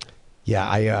 Yeah,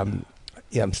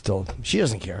 I'm still. She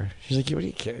doesn't care. She's like, what do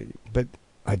you care? But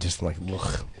I just like,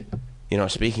 ugh. You know,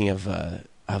 speaking of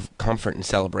comfort and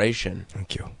celebration,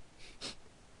 Thank you.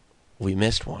 we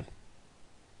missed one.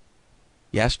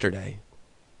 Yesterday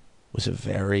was a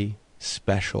very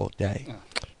special day.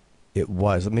 It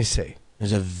was. Let me see. It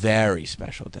was a very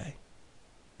special day.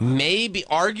 Maybe,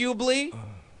 arguably,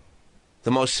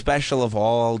 the most special of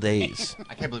all days.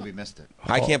 I can't believe we missed it.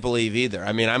 I can't believe either.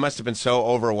 I mean, I must have been so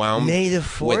overwhelmed. May the with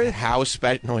 4th? how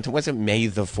special. No, it wasn't May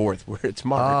the 4th. It's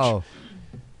March. Oh,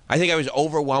 I think I was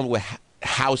overwhelmed with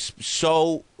how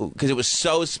because it was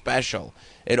so special.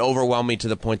 It overwhelmed me to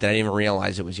the point that I didn't even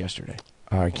realize it was yesterday.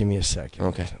 all right. Give me a second.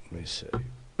 Okay. Let me see.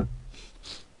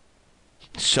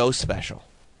 So special.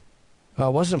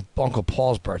 It wasn't Uncle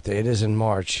Paul's birthday. It is in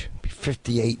March.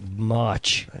 58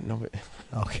 March. I know it.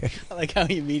 Okay. I like how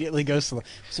he immediately goes to was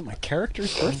it my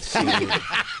character's birthday?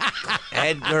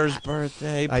 Edgar's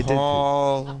birthday, I did-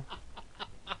 Paul.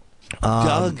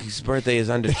 Doug's birthday is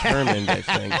undetermined, I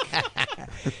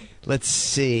think. Let's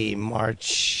see.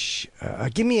 March.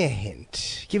 Give me a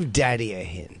hint. Give Daddy a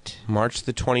hint. March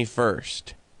the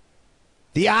 21st.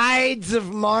 The Ides of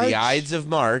March. The Ides of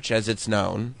March, as it's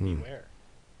known, Beware.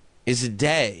 is a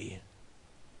day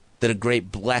that a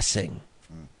great blessing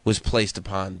was placed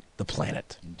upon the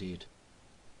planet. Indeed.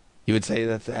 You would say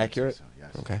that's accurate? So,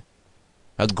 yes. Okay.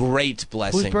 A great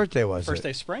blessing. Whose birthday was First it? day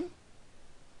of spring?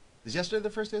 Is yesterday the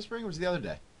first day of spring or was it the other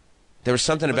day? There was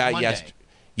something It was about Monday.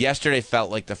 yesterday felt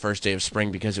like the first day of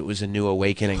spring because it was a new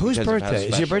awakening. Whose because of how birthday?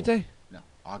 Is your special- birthday? No.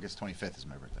 August 25th is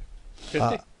my birthday.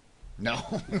 50? No.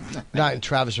 Not in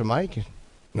Travis or Mike.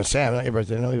 No, Sam. Not your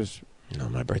birthday. No, he was No,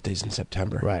 my birthday's in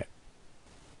September. right.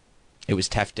 It was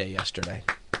Tef Day yesterday.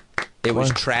 It was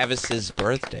What? Travis's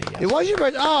birthday yesterday. It was your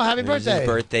birthday. Oh, happy It was birthday! his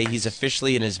birthday. He's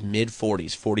officially in his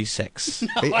mid-40s, 46.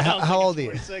 Hey, how old are you?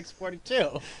 46, 42.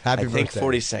 Happy I think birthday.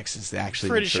 46 is actually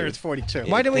Pretty the sure truth. it's 42.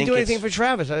 Why didn't we think do anything it's- for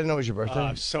Travis? I didn't know it was your birthday.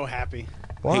 I'm so happy.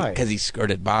 Why? Because he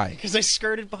skirted by. Because I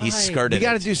skirted by. He skirted. You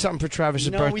got to it. do something for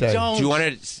Travis's No, birthday. we don't. Do you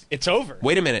want to? It's over.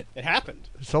 Wait a minute. It happened.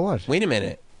 So what? Wait a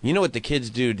minute. You know what the kids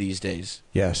do these days?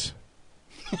 Yes.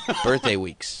 Birthday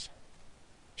weeks.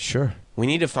 Sure. We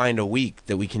need to find a week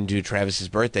that we can do Travis's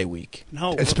birthday week.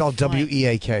 No. It's spelled we're fine.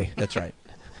 WEAK. That's right.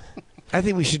 I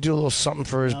think we should do a little something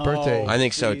for his No. birthday. I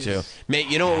think so Please. too. Mate,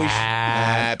 you know what we should?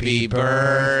 Happy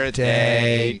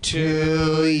birthday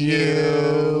to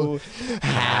you.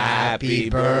 Happy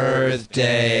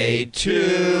birthday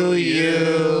to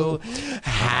you.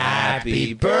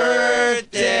 Happy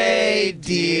birthday,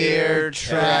 dear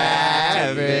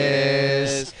Travis.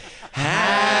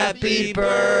 Happy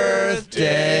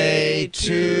birthday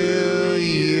to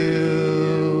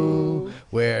you.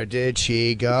 Where did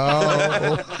she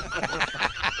go?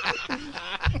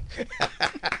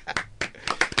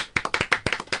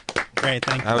 Great,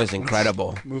 thank you. That was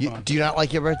incredible. Move on. Do you not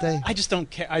like your birthday? I just don't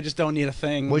care. I just don't need a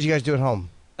thing. What'd you guys do at home?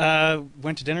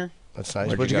 Went to dinner. That's nice.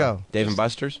 Where'd Where'd you go? Dave and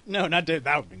Buster's? No, not that would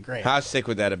have been great. How sick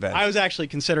would that have been? I was actually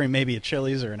considering maybe a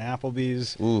Chili's or an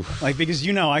Applebee's. Oof. Like, because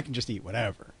I can just eat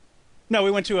whatever. No,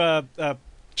 we went to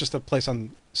just a place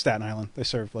on Staten Island. They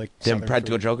serve like Them Southern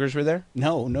Practical food. Jokers were there?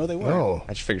 No, they weren't. Oh.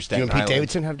 I just figured You Staten and Pete Island.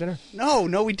 Davidson have dinner?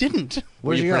 No, we didn't.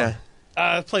 Where'd you go?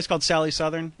 A place called Sally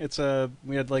Southern.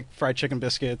 We had like fried chicken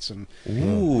biscuits and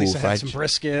Ooh, Lisa had fried some chi-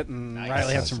 brisket and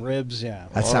Riley had some ribs. Yeah,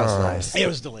 That sounds Oh. nice. it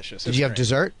was delicious. It Did was you have great.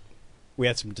 dessert? We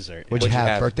had some dessert. What'd you What'd you have?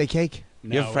 have? Birthday cake?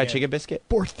 You have No, fried we had- chicken biscuit?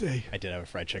 Birthday. I did have a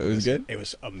fried chicken. It was biscuit. good? It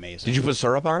was amazing. Did you put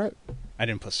syrup on it? I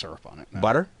didn't put syrup on it. No.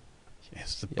 Butter?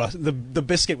 Yes, the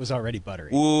biscuit was already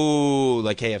buttery. Ooh,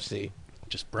 like KFC.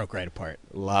 Just broke right apart.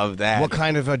 Love that. What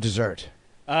kind of a dessert?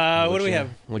 What do we have?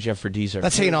 What'd you have for dessert?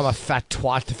 That's how you know I'm a fat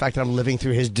twat, the fact that I'm living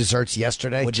through his desserts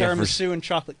yesterday. What'd you have for- Tiramisu and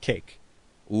chocolate cake.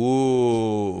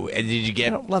 Ooh. And did you I get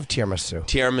don't love tiramisu.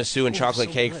 tiramisu and chocolate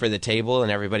so cake good. for the table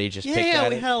and everybody just Yeah, picked yeah, at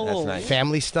we it? had a That's little- nice.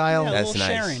 Family style? Yeah, a That's little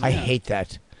nice. sharing, I yeah. hate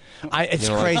that. It's You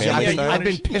don't like crazy. family style? I've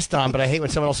been pissed on, but I hate when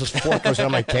someone else's fork goes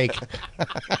on my cake.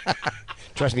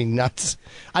 Drives me nuts.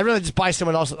 I'd rather just buy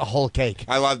someone else a whole cake.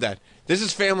 I love that. This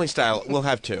is family style. We'll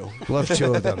have two. We'll have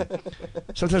two of them.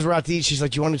 Sometimes we're out to eat. She's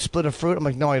like, "Do you want to split a fruit?" I'm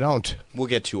like, "No, I don't." We'll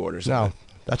get 2 orders. No. Of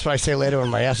That's what I say later when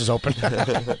my ass is open.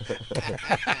 it.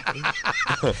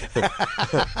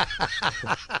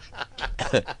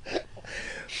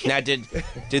 Now, did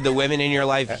the women in your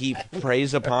life heap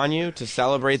praise upon you to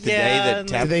celebrate the day that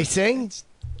Do Tap? they sing?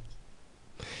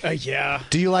 Yeah.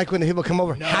 Do you like when the people come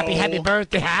over? No. Happy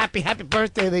birthday, happy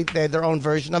birthday. They have their own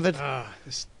version of it.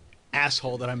 This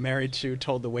asshole that I'm married to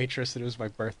told the waitress that it was my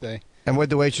birthday. And what'd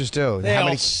the waitress do? They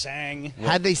all sang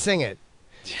How'd they sing it?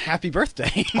 "Happy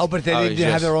Birthday." Oh, but they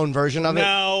didn't have their own version of it?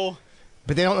 No.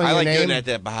 But they don't know I your like name? doing it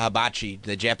at the hibachi,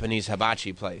 the Japanese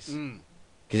hibachi place.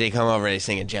 Because they come over and they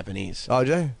sing in Japanese. Oh,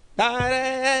 do they?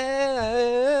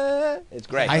 It's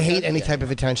great. I hate any type of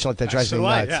attention like that. Drives So me do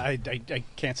I. nuts. Yeah, I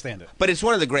can't stand it. But it's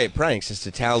one of the great pranks is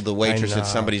to tell the waitress I know.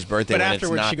 it's somebody's birthday But when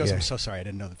afterwards, it's not. she goes, Yeah. "I'm so sorry. I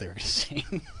didn't know that they were going to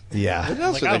sing." Yeah. I'm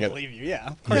like, I don't believe you. Yeah,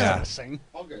 of course Yeah. I'm going to sing.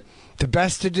 The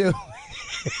best to do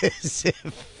is if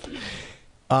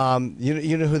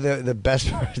you know who the best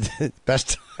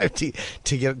best time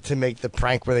to make the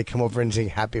prank where they come over and sing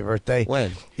happy birthday.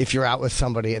 When? If you're out with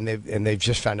somebody and they've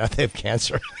just found out they have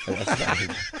cancer.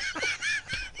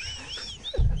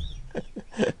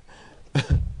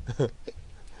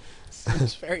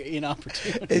 It's very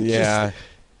inopportune. It Yeah. just-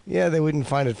 yeah, they wouldn't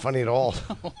find it funny at all.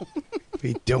 What are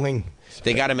you doing?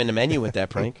 They got him in the menu with that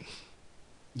prank.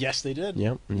 Yes, they did.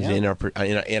 Yep. It was Yep.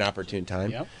 an inopportune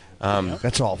time. Yep.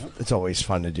 That's all. It's always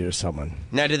fun to do to someone.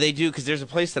 Now, do they do? Because there's a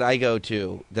place that I go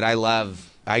to that I love.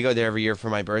 I go there every year for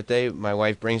my birthday. My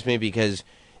wife brings me because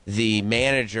the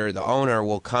manager, the owner,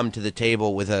 will come to the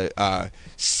table with a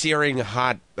searing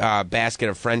hot basket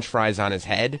of French fries on his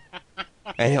head,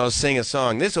 and he'll sing a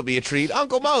song. This will be a treat,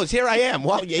 Uncle Mose. Here I am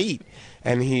while you eat.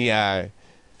 And he, and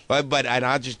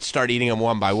I'll just start eating them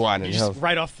one by one, and Just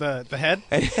right off the head.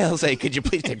 and he'll say, "Could you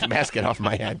please take the basket off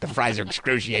my head? The fries are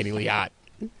excruciatingly hot."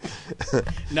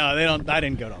 No, they don't. I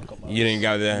didn't go to Uncle Mo's. You didn't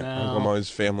go to the No. Uncle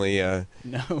Mo's family.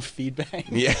 No feedback.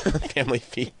 Yeah, family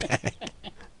feedback.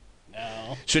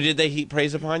 No. So did they heap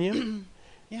praise upon you?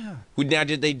 Yeah. Now,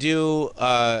 did they do,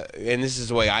 and this is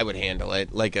the way I would handle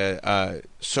it, like a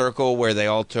circle where they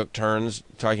all took turns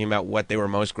talking about what they were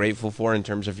most grateful for in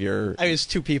terms of your... I was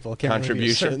 2 people. Can't really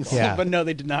be a Contributions. circle. Yeah. But no,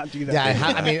 they did not do that.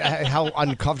 Yeah, I mean, how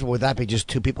uncomfortable would that be? Just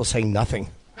two people saying nothing.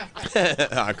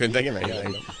 I couldn't think of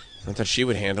anything. I thought she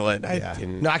would handle it. I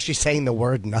didn't. No, actually saying the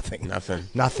word nothing. Nothing.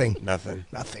 Nothing. Nothing.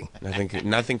 Nothing.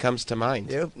 Nothing comes to mind.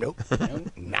 Nope.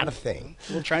 Not a thing.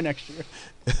 We'll try next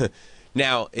year.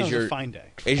 Now, That was a fine day.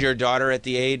 is your daughter at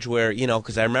the age where,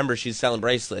 because I remember she's selling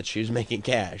bracelets. She was making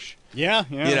cash. Yeah.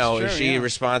 Is that's she true,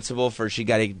 responsible for she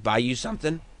got to buy you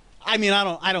something? I mean,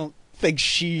 I don't think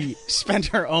she spent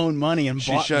her own money and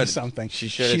She bought me should. something. She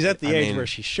should. She's at the I age mean- where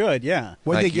she should. Yeah.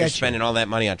 What did Like they you're get you? spending all that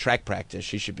money on track practice.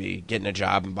 She should be getting a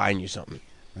job and buying you something.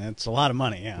 That's a lot of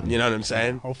money. Yeah. You know what I'm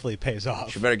saying? Hopefully, it pays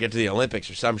off. She better get to the Olympics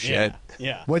or some shit.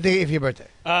 Yeah. What did they give you for your birthday?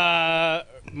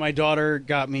 My daughter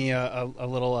got me a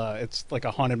little. It's like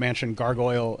a Haunted Mansion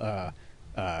gargoyle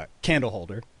candle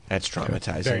holder. That's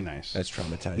traumatizing. Very nice. That's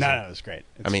traumatizing. No, it was great.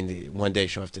 I mean, one day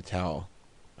she'll have to tell.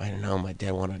 I don't know. My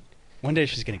dad wanted One day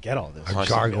she's gonna get all this. A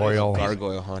gargoyle.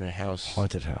 gargoyle haunted house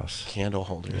Haunted house. candle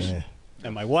holders. Yeah.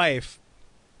 And my wife,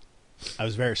 I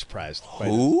was very surprised. by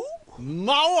Who?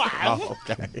 My wife. Oh,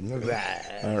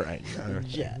 okay. All right.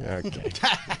 Yeah. Okay.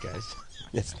 Guys,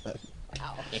 it's not.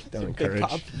 Don't Big encourage.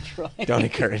 Pop and Troy. Don't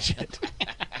encourage it.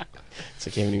 It's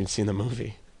like you haven't even seen the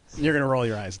movie. You're gonna roll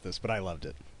your eyes at this, but I loved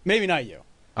it. Maybe not you.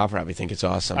 I'll probably think it's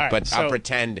awesome, All right, but I'll so-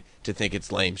 pretend to think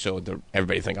it's lame so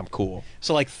everybody think I'm cool.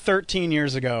 So like 13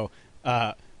 years ago,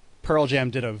 Pearl Jam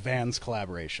did a Vans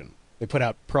collaboration. They put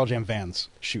out Pearl Jam Vans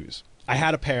shoes. I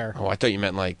had a pair. Oh, I thought you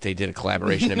meant like they did a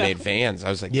collaboration and made Vans. I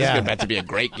was like, this Yeah. is about to be a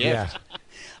great gift. Yeah.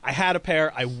 I had a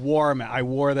pair. I wore them. I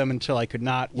wore them until I could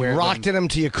not wear Rocked them them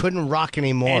till you couldn't rock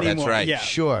anymore. anymore. That's right. Yeah.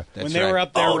 Sure. That's when they right. were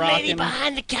up there Old rocking, lady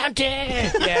behind the counter.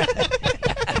 yeah,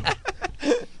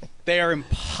 they are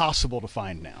impossible to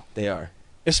find now, They are.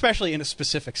 especially in a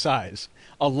specific size,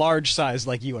 a large size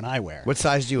like you and I wear. What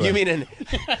size do you You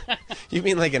wear?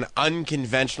 mean like an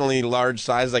unconventionally large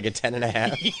size, like a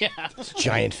 10.5? Yeah,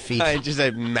 Giant feet. Just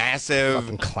a massive,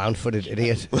 Fucking clown-footed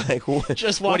idiot. like what?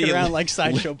 just what do walking you around like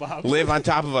Sideshow Bob. live on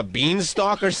top of a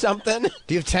beanstalk or something?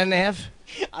 Do you have 10 and a half?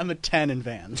 I'm a 10 in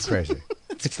Vans. Crazy.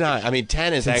 It's not. I mean,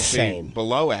 10 is actually insane.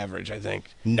 below average, I think.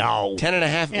 No.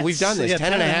 10.5. Yeah, We've done this. yeah,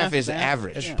 10.5 is is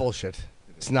average. It's bullshit.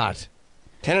 It's not.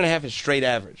 10.5 is straight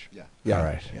average. Yeah. All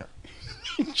right. Yeah.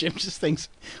 Jim just thinks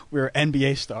we're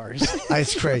NBA stars.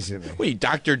 It's crazy to me. Wait,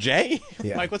 Dr. J?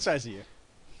 Yeah. Mike, what size are you?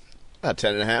 About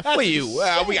 10.5. What are you?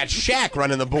 We got Shaq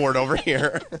running the board over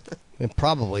here. And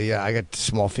probably, yeah, I got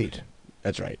small feet.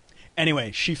 That's right.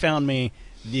 Anyway, she found me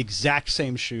the exact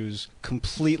same shoes,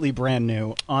 completely brand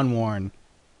new, unworn,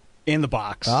 in the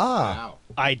box. Ah.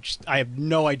 Wow. I have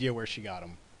no idea where she got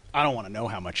them. I don't want to know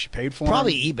how much she paid for them.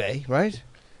 Probably eBay, right?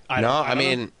 I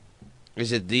mean,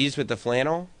 is it these with the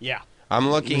flannel? Yeah. I'm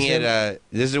looking at,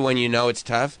 this is when you know it's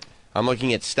tough. I'm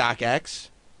looking at StockX.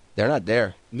 They're not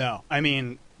there. No. I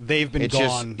mean, they've been It's just-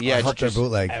 gone yeah, I it's hope they're just-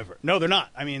 bootleg. ever. No, they're not.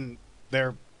 I mean,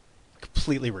 they're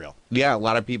completely real. Yeah, a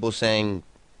lot of people saying,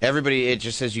 everybody, it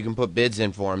just says you can put bids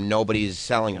in for them. Nobody's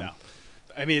selling them. No.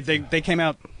 I mean, they came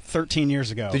out 13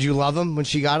 years ago. Did you love them when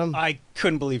she got them? I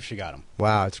couldn't believe she got them.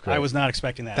 Wow, it's great. I was not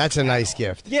expecting that. That's a nice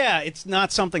gift. Yeah, it's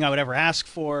not something I would ever ask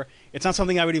for. It's not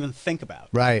something I would even think about.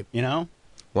 Right. You know?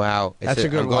 Wow. That's a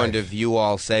good I'm going wife. to view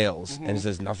all sales, and it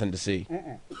says nothing to see.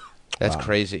 That's Wow.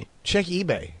 crazy. Check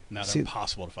eBay. No, they're See-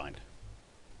 impossible to find.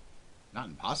 Not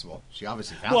impossible. She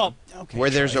obviously found Well, them. okay. Where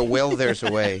there's a will, there's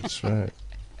a way. That's right.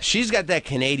 She's got that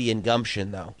Canadian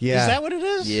gumption, though. Yeah. Is that what it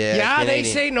is? Yeah, Yeah, they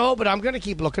Canadian- say no, but I'm going to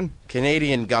keep looking.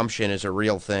 Canadian gumption is a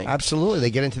real thing. Absolutely, they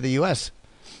get into the U.S.,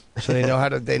 so they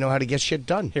know how to get shit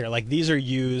done. Here, like these are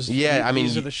used. Yeah, I mean,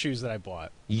 these are the shoes that I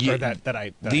bought. You- or that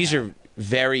I. These I are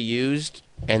very used,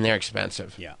 and they're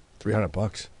expensive. Yeah.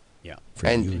 $300. Yeah. For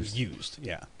And- used.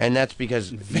 Yeah. And that's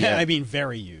because, yeah, I mean,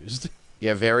 very used.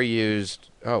 yeah, very used.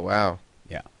 Oh, wow.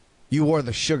 Yeah. You wore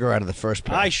the sugar out of the first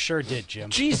pair. I sure did, Jim.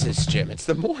 Jesus, Jim, it's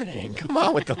the morning. Come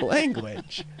on with the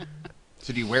language.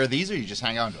 So do you wear these or you just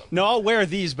hang on to them? No, I'll wear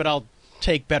these, but I'll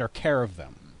take better care of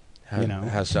them. You know?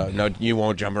 How so? No, you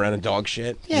won't jump around in dog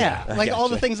shit? Yeah, I like all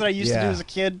the gotcha. things that I used to do Yeah. as a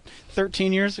kid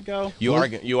 13 years ago. You are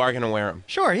going to wear them.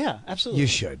 Sure, yeah, absolutely. You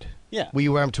should. Yeah. Will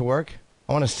you wear them to work?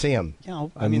 I want to see them. Yeah,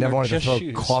 I mean, never they're wanted to just throw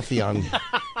shoes. coffee on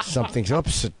something.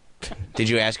 Oops. Did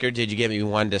you ask her? Did you get me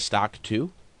one to stock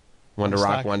too? One to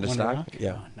rock, one to stock?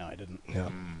 Yeah. Oh, no, I didn't. Yeah.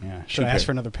 Yeah. Should I ask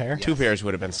for another pair? Two pairs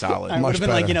would have been solid. I would Much have been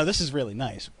like, better. this is really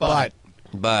nice, But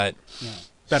But, better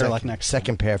second, luck next time.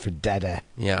 second pair for Dada.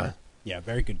 yeah, Yeah,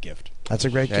 very good gift. That's a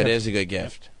great that gift. is a good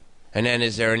gift. And then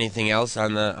is there anything else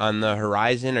on the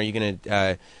horizon? Are you going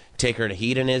to take her to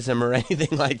hedonism or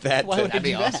anything like that? Why would I That'd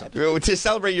be do awesome. that? To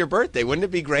celebrate your birthday. Wouldn't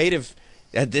it be great if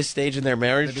at this stage in their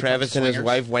marriage, They become Travis and his swingers?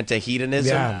 wife went to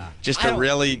hedonism Yeah. just I to don't-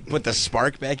 really put the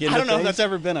spark back into I don't know if things? that's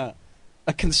ever been a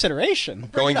consideration.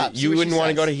 Going it up, see you what she wouldn't want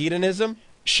to says. go to hedonism?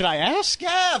 Should I ask?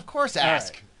 Yeah, of course.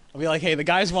 Ask. right. I'll be like, hey, the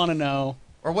guys want to know.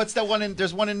 Or what's that one in?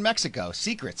 There's one in Mexico.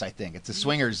 Secrets, I think. It's a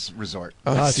swingers resort.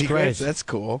 Oh, that's secrets? great. That's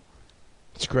cool.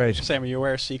 It's great. Sam, are you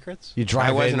aware of secrets? You I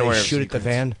drive wasn't in, aware they of shoot at the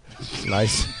van.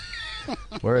 Nice.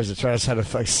 Where is it? Try to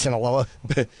of like Sinaloa.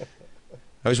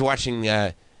 I was watching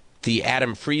the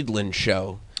Adam Friedland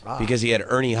show because he had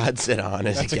Ernie Hudson on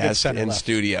as That's a a good guest center in left.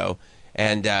 studio.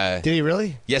 And Did he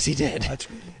really? yes, he did.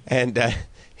 And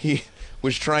he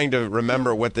was trying to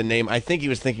remember what the name. I think he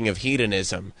was thinking of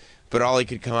hedonism, but all he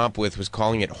could come up with was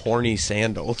calling it horny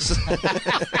sandals.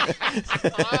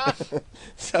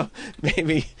 So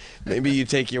maybe you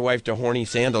take your wife to horny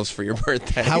sandals for your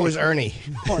birthday. How was Ernie?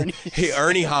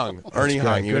 Ernie hung? Ernie good.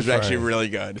 hung. He Good was for actually Ernie. really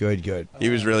good. Good. He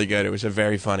was really good. It was a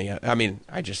very funny. I mean,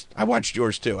 I watched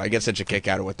yours too. I get such a kick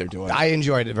out of what they're doing. I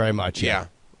enjoyed it very much. yeah.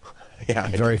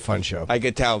 Very fun show. I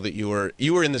could tell that you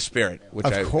were in the spirit, which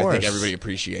Of I course. think everybody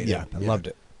appreciated. Yeah, I loved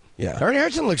it. Yeah, Ernie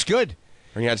Hudson looks good.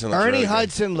 Ernie Hudson. looks Ernie really good.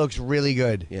 Hudson looks really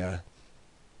good. Yeah,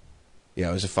 yeah,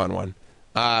 it was a fun one.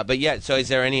 But yeah, so is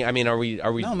there any? I mean, are we?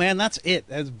 No, man, that's it.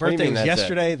 His do you birthday mean was that's it?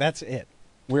 yesterday. That's it.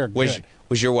 We're good.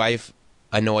 Was your wife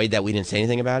annoyed that we didn't say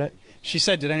anything about it? She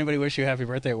said, did anybody wish you a happy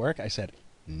birthday at work? I said,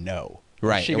 no.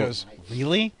 Right. She goes,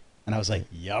 really? And I was like,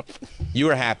 yup. You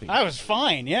were happy, I was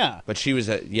fine, yeah. but she was.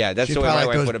 Yeah, that's She's the way my probably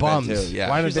wife like would have those been bums. too. Yeah,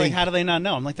 Why She did was they? like, how do they not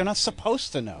know? I'm like, they're not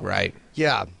supposed to know. right.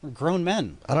 Yeah, We're grown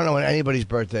men. I don't know when anybody's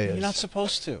birthday is. You're not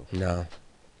supposed to. No,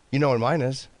 You know when mine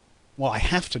is. Well, I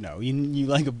have to know. You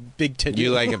like a big tit. you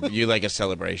like a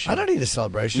celebration. I don't need a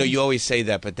celebration. No, you always say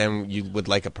that, but then you would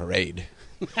like a parade.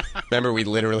 Remember, we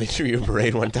literally threw you a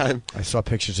parade one time. I saw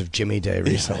pictures of Jimmy Day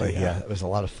recently. Yeah, it was a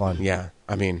lot of fun. Yeah,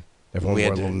 I mean, Everyone we wore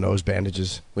had to- little nose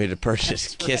bandages. we had to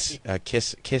purchase kiss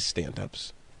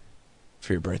stand-ups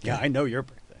for your birthday. Yeah, I know your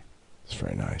birthday. It's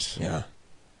very nice. Yeah.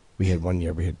 We had one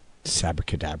year. We had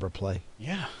Sabracadabra play.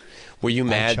 Yeah. Were you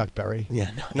mad? Chuck Berry.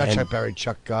 Yeah, no. Not And- Chuck Berry.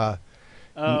 Chuck.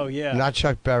 Oh, yeah. Not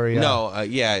Chuck Berry. No,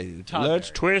 yeah. Todd Let's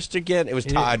Berry. twist again. It was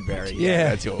Todd Berry. Yeah,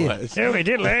 that's who it was. Yeah, we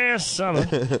did last summer.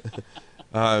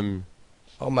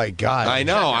 Oh my God. I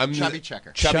know. I'm Chubby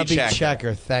checker. Chubby Checker.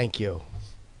 Checker. Thank you.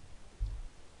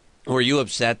 Were you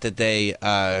upset that they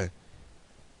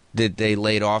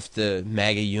laid off the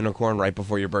MAGA unicorn right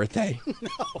before your birthday?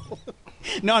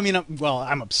 No, I mean,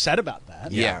 I'm upset about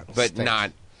that. Yeah, but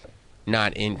not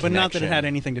in. But not that it had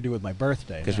anything to do with my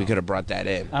birthday. Because we could have brought that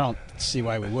in. I don't see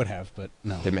why we would have, but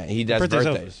no. He does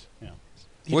birthdays. Yeah.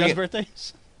 He does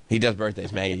birthdays? He does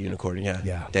birthdays. MAGA unicorn. Yeah.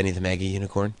 Yeah. Denny the MAGA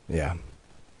unicorn. Yeah.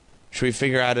 Should we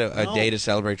figure out a day to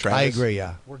celebrate Travis? I agree,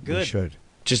 yeah. We're good. We should.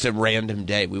 Just a random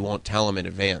day. We won't tell him in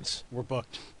advance. We're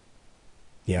booked.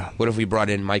 Yeah. What if we brought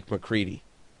in Mike McCready?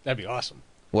 That'd be awesome.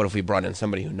 What if we brought in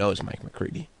somebody who knows Mike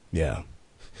McCready? Yeah.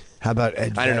 How about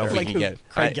Ed Vedder? I don't know if we can get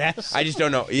Craig Gass? I just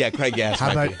don't know. Yeah, Craig Gass.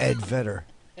 How about Ed Vedder?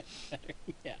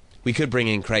 Yeah. We could bring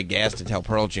in Craig Gass to tell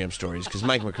Pearl Jam stories because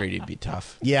Mike McCready would be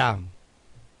tough. Yeah.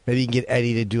 Maybe you can get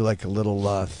Eddie to do like a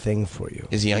little thing for you.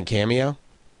 Is he on Cameo?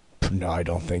 No, I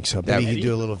don't think so. Maybe you could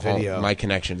do a little video. Oh, my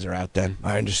connections are out then.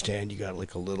 I understand you got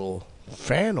like a little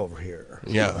fan over here.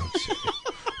 Yeah.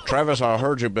 Travis, I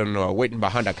heard you've been waiting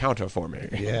behind a counter for me.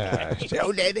 Yeah.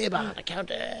 Oh, Daddy, behind the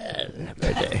counter.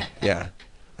 Yeah.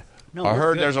 No, I we're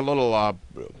heard good. there's a little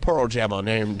Pearl Jammer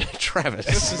named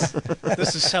Travis.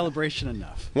 This is celebration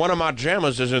enough. One of my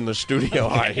jammers is in the studio,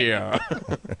 I hear.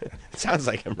 Sounds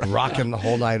like him. Rocking the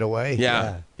whole night away.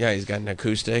 Yeah. Yeah, he's got an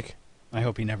acoustic. I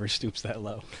hope he never stoops that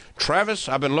low. Travis,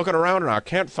 I've been looking around and I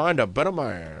can't find a better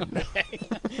man.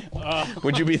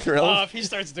 Would you be thrilled? Oh, if he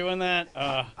starts doing that,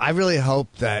 I really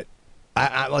hope that,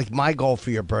 I like my goal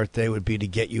for your birthday would be to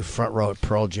get you front row at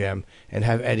Pearl Jam and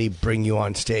have Eddie bring you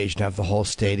on stage and have the whole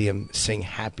stadium sing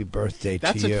happy birthday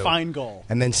that's to you. a fine goal.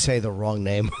 And then say the wrong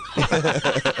name.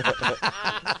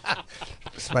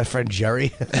 It's my friend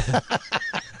Jerry.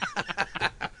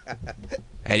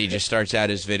 Eddie just starts out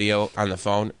his video on the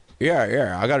phone.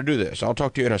 Yeah, I got to do this. I'll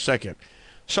talk to you in a second.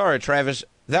 Sorry, Travis,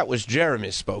 that was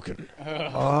Jeremy spoken.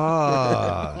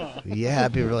 Oh, yeah,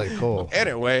 that'd be really cool.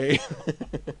 Anyway,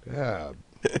 Yeah.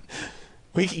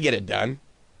 we could get it done.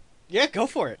 Yeah, go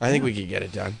for it. I think we could get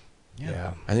it done.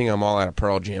 Yeah. I think I'm all out of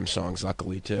Pearl Jam songs,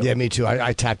 luckily, too. Yeah, me too.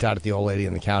 I tapped out at the old lady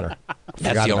in the counter. That's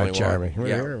Forgot the about only Jeremy. one.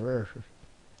 Yeah.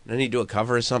 Didn't he do a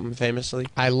cover of something famously?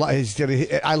 I love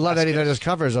that he does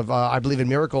covers of I Believe in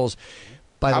Miracles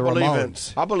by the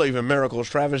Ramones. I believe in miracles,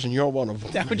 Travis, and you're one of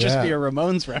them. That would just be a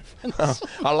Ramones reference.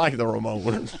 I like the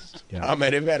Ramones. Yeah. I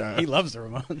made it better. He loves the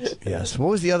Ramones. Yes. What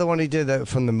was the other one he did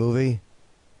from the movie?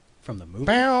 From the movie?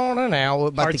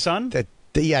 Hard Sun?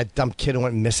 Yeah, dumb kid who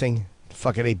went missing.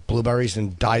 Fucking ate blueberries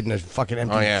and died in a fucking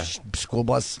empty school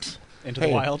bus. Into the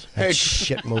Wild? That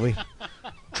shit movie.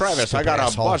 Travis, I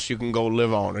got a bus you can go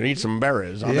live on and eat some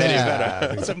berries. I made it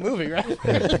better. It's a movie, right?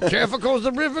 Be careful, cause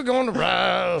the river gonna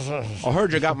rise. I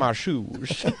heard you got my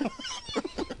shoes.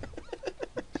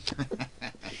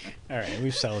 All right,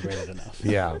 we've celebrated enough.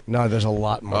 Yeah. No, there's a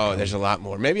lot more. Oh, there's a lot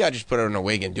more. Maybe I just put it in a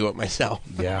wig and do it myself.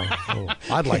 Yeah. Oh,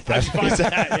 I'd like that.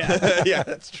 Yeah, Yeah,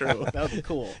 that's true. that would be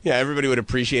cool. Yeah, everybody would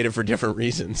appreciate it for different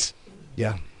reasons.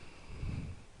 Yeah.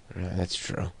 Yeah, that's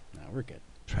true. No, we're good.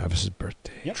 Travis's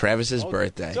birthday. Yep. Travis's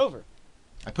birthday. It's over.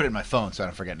 I put it in my phone so I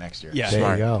don't forget next year. Yeah, There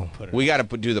Smart. you go. Put it We got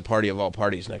to do the party of all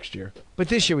parties next year. But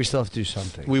this year we still have to do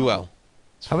something. We will.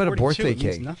 How about a 42, birthday it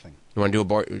means cake? Nothing. You want to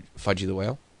do a Fudgy the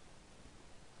Whale?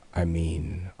 I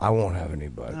mean, I won't have any,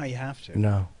 but No, you have to.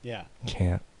 no, Yeah,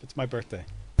 can't. it's my birthday.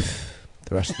 The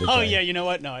rest of the day. Oh, yeah, you know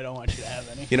what? No, I don't want you to have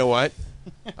any. You know what?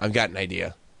 I've got an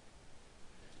idea.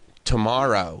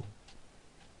 Tomorrow,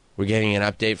 we're getting an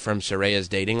update from Soraya's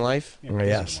dating life. Yeah, Oh, we'll do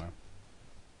yes. tomorrow.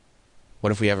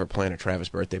 What if we ever plan a Travis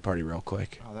birthday party real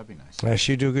quick? Oh, that'd be nice. Yeah,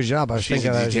 she do a good job. I was She's thinking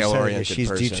a that as you said it. detail-oriented She's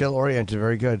person. detail-oriented.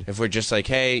 Very good. If we're just like,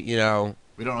 hey, We don't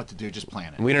know what to do. Just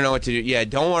plan it. we don't know what to do. Yeah,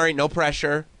 don't worry. No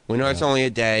pressure. We know it's only a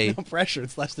day. No pressure.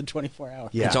 It's less than 24 hours.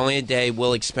 Yeah. It's only a day.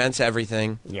 We'll expense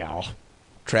everything. Yeah.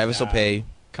 Travis will pay.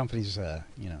 Companies, really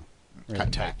Cut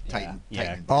tight. back, tighten. Yeah.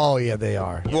 tighten. Oh, yeah, they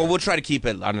are. Well, we'll try to keep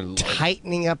it on a.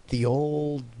 Tightening up the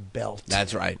old belt.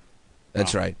 That's right.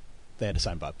 That's right. They had to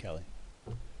sign Bob Kelly.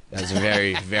 That's a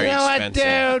very, very You know what,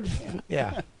 expensive. dude?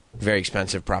 Yeah. Very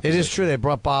expensive It proposition. is true. They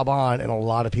brought Bob on, and a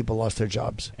lot of people lost their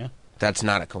jobs. That's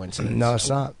not a coincidence. No, it's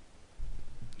not.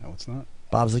 No, it's not.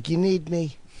 Bob's like, you need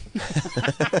me.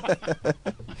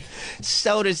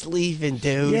 Soda's leaving,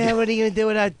 dude. Yeah, what are you going to do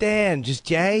without Dan? Just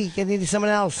Jay? You need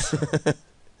someone else.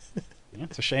 Yeah,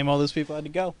 it's a shame all those people had to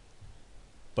go.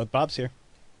 But Bob's here.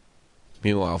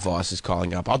 Meanwhile, Voss is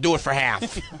calling up. I'll do it for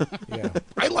half. Yeah.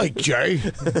 I like Jay.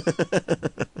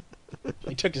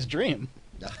 He took his dream.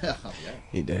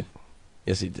 He did.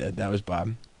 Yes, he did. That was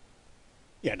Bob.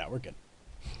 Yeah, no, we're good.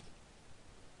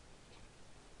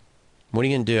 What are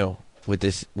you gonna do with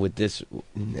this?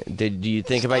 Do you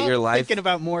think about your life Thinking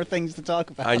about more things to talk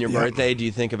about. on your birthday? Do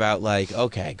you think about like,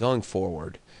 okay, going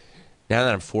forward, Now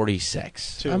that I'm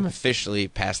 46, 2. I'm officially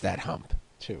past that hump.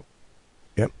 2.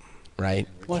 Yep. Right?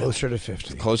 Closer to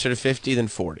 50. Closer to 50 than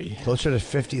 40. Closer to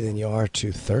 50 than you are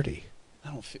to 30. I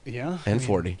don't. Yeah. And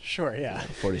 40. Sure. Yeah.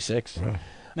 46.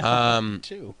 No,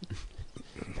 2.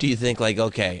 Do you think, like,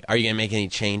 okay, are you going to make any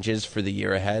changes for the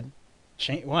year ahead?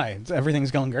 Why?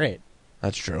 Everything's going great.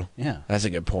 That's true. Yeah. That's a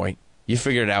good point. You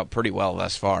figured it out pretty well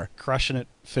thus far. Crushing it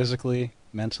physically,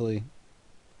 mentally.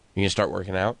 You going to start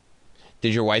working out?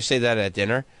 Did your wife say that at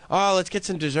dinner? Oh, let's get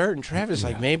some dessert. And Travis,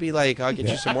 like, maybe, like, I'll get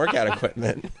you some workout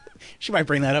equipment. She might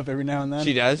bring that up every now and then.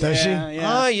 She does? Does she?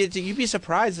 Yeah. Oh, you'd be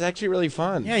surprised. It's actually really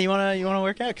fun. Yeah, you wanna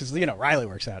work out because Riley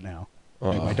works out now.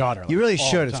 Like my daughter. You really all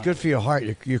should. the It's time. good for your heart.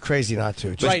 You're crazy not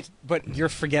to. Just- Right, but you're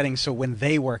forgetting. So when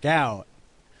they work out,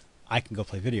 I can go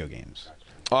play video games.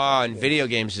 Oh, and video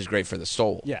games is great for the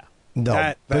soul. Yeah.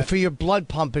 No, but for your blood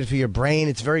pump and for your brain,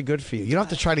 it's very good for you. You don't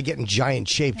have to try to get in giant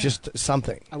shape, just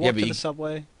something. I walk to the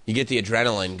subway. You get the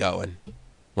adrenaline going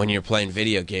when you're playing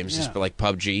video games, Yeah. just like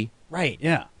PUBG. Right,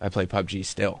 yeah. I play PUBG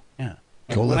still. Yeah.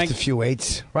 Go lift a few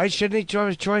weights. Right, shouldn't he,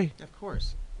 Troy? Of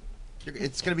course.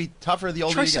 It's going to be tougher the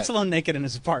older Troy you sits get. alone naked in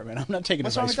his apartment. I'm not taking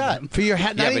What's advice wrong with from him. For your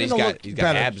head, Yeah, not but even he's to got- look he's got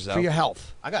better, abs, though. for your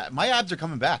health. My abs are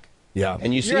coming back. Yeah.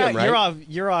 And you see him, right?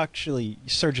 You're actually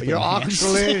surgically You're enhanced.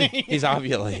 actually. He's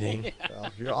ovulating.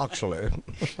 You're actually.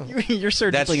 You're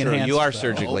surgically That's true. enhanced. You are though.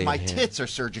 surgically My enhanced. tits are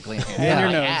surgically enhanced. And your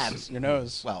My nose. abs. Your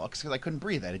nose. Well, because I couldn't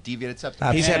breathe. I had a deviated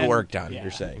septum. He's had And- work done, yeah.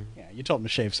 you're saying. Yeah, you told him to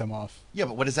shave some off. Yeah,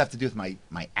 but what does that have to do with my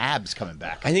abs coming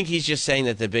back? I think he's just saying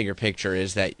that the bigger picture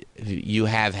is that you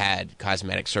have had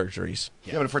cosmetic surgeries.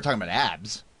 Yeah, but if we're talking about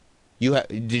abs,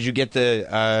 Did you get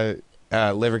the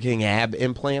Liver King ab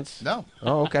implants? no.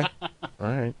 Oh, okay. All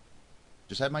right.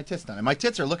 Just had my tits done. And my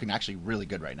tits are looking actually really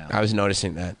good right now. I was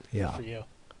noticing that. Yeah. For you.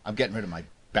 I'm getting rid of my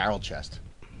barrel chest.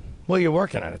 Well, you're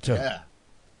working on it, too. Yeah.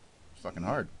 It's fucking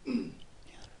hard.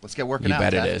 Let's get working You out.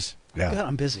 bet it Ted. is. Yeah.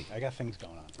 I'm busy. I got things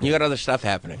going on. You got other stuff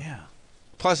happening. Yeah.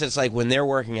 Plus, it's like when they're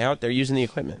working out, they're using the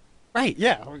equipment. Right.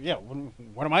 Yeah. Yeah.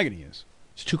 What am I going to use?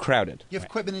 It's too crowded. You have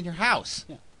equipment in your house.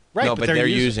 Yeah. Right. No, but they're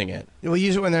using it. We'll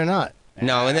use it when they're not.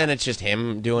 No, and then it's just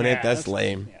him doing it. Yeah, That's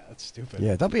lame. Yeah, that's stupid.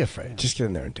 Yeah, don't be afraid. Just get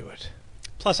in there and do it.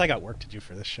 Plus, I got work to do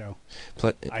for this show.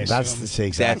 I That's assume. the say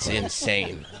That's exactly.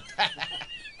 insane.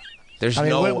 There's I mean,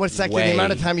 no what's that? way. The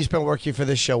amount of time you spent working for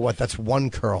this show? What? That's one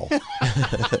curl.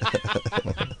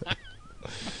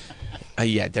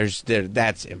 Yeah,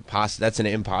 that's impossible. That's an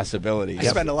impossibility. I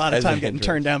spend a lot of As a time getting hindrance.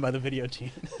 turned down by the video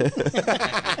team.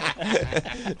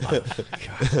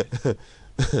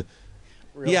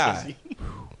 Real Yeah. busy.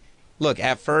 Look,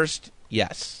 at first,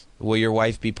 yes. Will your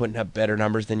wife be putting up better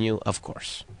numbers than you? Of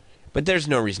course. But there's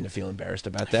no reason to feel embarrassed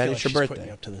about I that. feel It's like your she's putting birthday.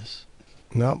 you up to this.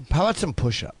 No. How about some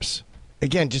push-ups?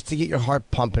 Again, just to get your heart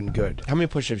pumping good. How many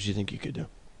push-ups do you think you could do?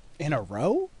 In a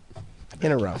row?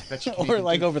 In a row. Bet you can't Or even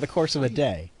like do- over the course of a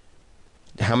day?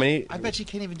 How many? I bet you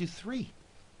can't even do 3.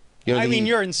 You don't I think mean,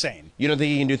 you- you're insane. You don't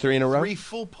think you can do 3 in a row? 3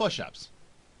 full push-ups.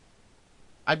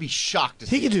 I'd be shocked to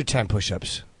He see could it. do 10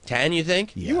 push-ups. 10, you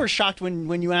think? You were shocked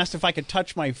when you asked if I could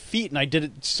touch my feet, and I did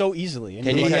it so easily. And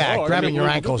Can you were you- like, Yeah, "Oh, grabbing okay, your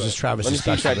we'll do ankles it." is Travis' Let me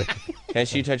see you touch. specialty. Can I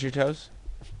see you touch your toes?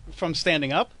 From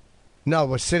standing up? No,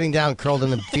 we're sitting down, curled in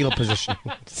the fetal position.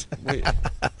 Wait,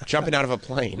 jumping out of a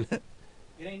plane. It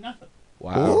ain't nothing.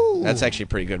 Wow, Ooh. that's actually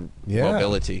pretty good Yeah.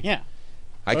 mobility. Yeah.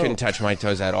 I couldn't touch my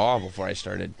toes at all before I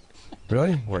started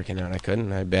Really? working out. I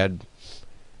couldn't. I had bad.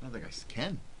 I don't think I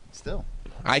can. Still.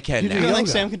 I can You do You don't now. think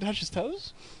Yoga. Sam can touch his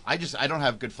toes? I don't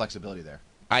have good flexibility there.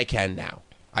 I can now.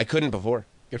 I couldn't before.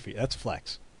 Good for you. That's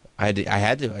flex. I've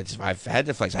had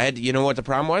to flex. I had to, you know what the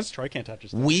problem was? Troy can't touch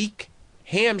his toes. Weak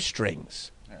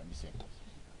hamstrings. All right, let me see.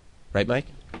 Right, Mike?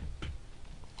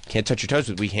 Can't touch your toes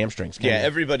with weak hamstrings. Can Yeah, you?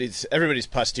 everybody's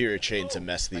posterior chain's a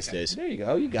mess these days. There you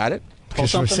go. You got it. Because we're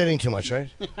something? sitting too much, right?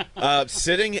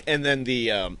 Sitting and then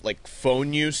the like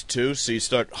phone use too. So you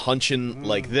start hunching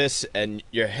like this, and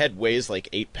your head weighs like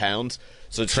 8 pounds.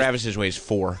 So it's Travis's weighs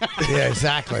 4. Yeah,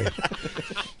 exactly.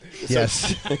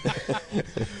 Yes.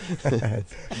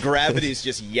 gravity's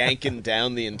just yanking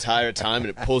down the entire time, and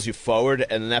it pulls you forward,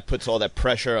 and then that puts all that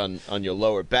pressure on your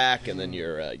lower back, and then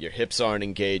your hips aren't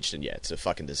engaged, and yeah, it's a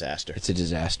fucking disaster. It's a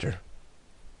disaster.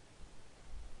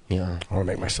 Yeah. I want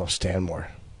to make myself stand more.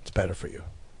 It's better for you.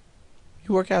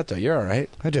 You work out, though. You're all right.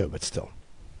 I do, but still.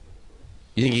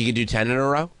 You think you could do 10 in a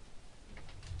row?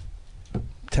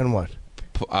 10 what?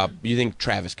 You think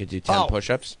Travis could do 10 Oh.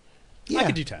 push-ups? I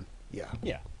could do 10. Yeah,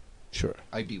 Yeah. sure.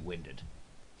 I'd be winded.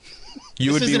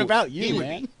 You This would isn't be. about you, He would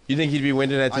man. be. You think he'd be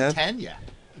winded at 10? On 10, yeah.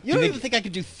 You don't even think I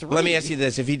could do 3. Let me ask you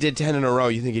this: if he did 10 in a row,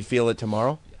 you think he'd feel it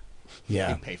tomorrow? Yeah.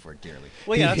 He'd pay for it dearly.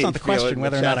 Well, yeah, that's not He'd the feel it in question, the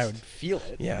whether or not I chest. would feel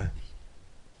it. Yeah.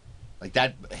 Like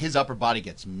that, his upper body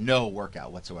gets no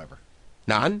workout whatsoever.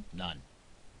 None? None.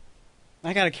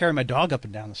 I got to carry my dog up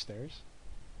and down the stairs.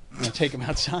 I'm going to take him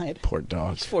outside. Poor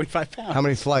dog. It's 45 pounds. How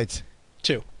many flights?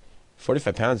 2.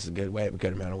 45 pounds is a good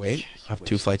amount of weight. Up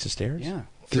 2 flights of stairs? Yeah.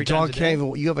 The 3 dog times a day. can't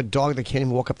even. You have a dog that can't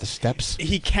even walk up the steps.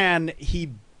 He can. He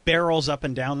barrels up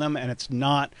and down them, and it's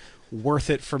not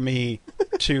worth it for me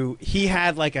to. He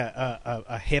had like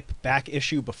a hip back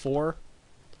issue before,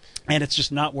 and it's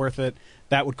just not worth it.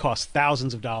 That would cost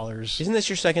thousands of dollars. Isn't this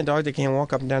your second dog that can't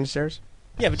walk up and down the stairs?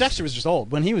 Yeah, but Dexter was just old.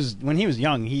 When he was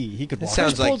young, he could walk.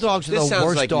 sounds like- Bulldogs are this the sounds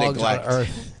worst like dogs neglect. on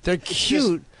earth. They're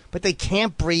cute, but they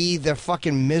can't breathe. They're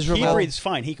fucking miserable. He breathes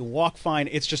fine. He can walk fine.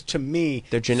 It's just, to me,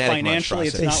 They're genetic financially,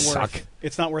 it's monstrosities. not They worth. suck.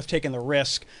 It's not worth taking the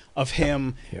risk of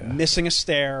him missing a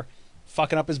stair,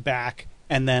 fucking up his back,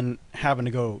 and then having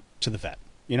to go to the vet.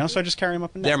 You know, so I just carry him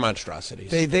up and down. They're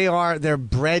monstrosities. They're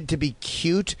bred to be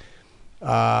cute.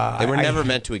 They were never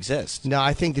meant to exist. No,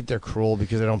 I think that they're cruel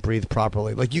because they don't breathe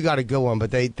properly. Like, you got a good one,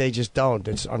 but they just don't.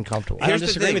 It's uncomfortable. I don't Here's the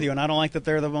disagree thing. with you, and I don't like that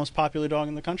they're the most popular dog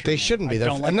in the country. They shouldn't be. I They're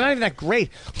don't like not even that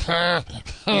great. No,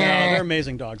 they're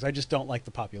amazing dogs. I just don't like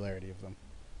the popularity of them.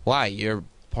 Why? You're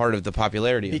part of the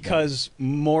popularity of them. Because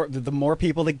the more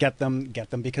people that get them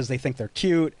because they think they're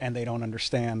cute and they don't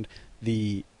understand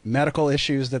the medical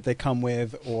issues that they come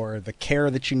with or the care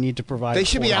that you need to provide. They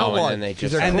should be for them. outlawed. and then they 'cause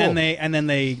just- they're And cruel. then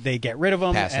they get rid of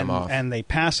them Pass them off. and they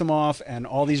pass them off, and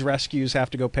all these rescues have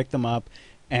to go pick them up,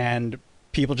 and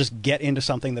people just get into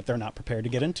something that they're not prepared to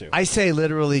get into. I say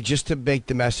literally, just to make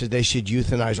the message, they should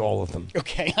euthanize all of them.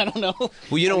 Okay, I don't know.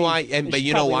 Well, you know why? They But should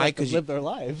you know probably why? let them Because live their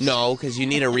lives. no, because you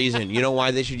need a reason. You know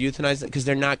why they should euthanize them? Because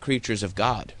they're not creatures of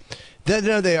God.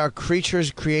 They are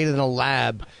creatures created in a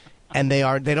lab, and they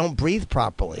don't breathe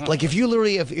properly. Like, if you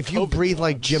literally, if you breathe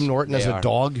like Jim Norton as They a are.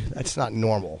 dog, that's not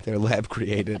normal. They're lab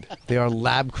created. They are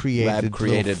lab created,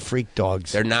 little freak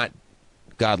dogs. They're not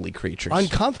godly creatures.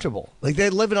 uncomfortable. Like, they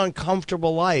live an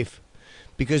uncomfortable life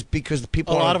because the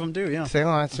people. A lot of them do, yeah. Say,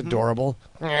 oh, that's adorable.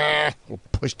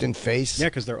 Pushed in face. Yeah,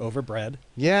 because they're overbred,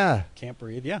 Yeah. can't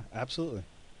breathe. Yeah, absolutely.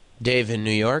 Dave in New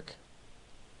York.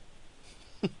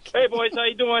 Hey, boys, how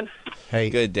you doing? Hey.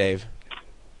 Good, Dave.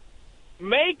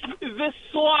 Make this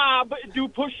slob do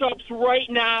push-ups right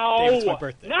now. Dave, it's my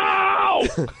birthday. Now!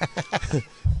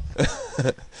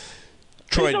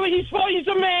 Troy. He's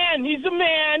a man. He's a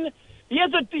man.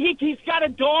 He's got a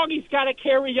dog. He's got to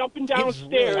carry up and down He's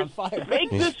really on stairs. fire. Make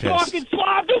He's this pissed. fucking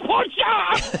slob do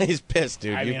push-ups. He's pissed,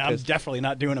 dude. I You're mean, I'm pissed. definitely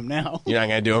not doing them now. You're not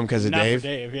gonna do him because of Not Dave. for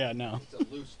Dave, yeah, no. It's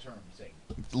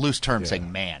a loose term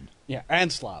saying man. Yeah,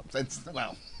 and slob.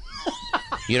 Well,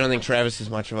 You don't think Travis is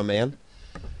much of a man?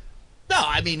 no,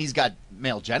 I mean he's got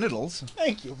male genitals.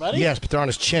 Thank you, buddy. Yes, but they're on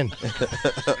his chin.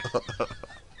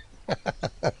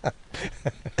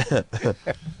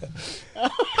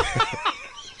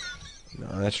 No,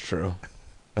 that's true.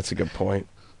 That's a good point.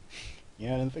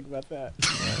 Yeah, I didn't think about that.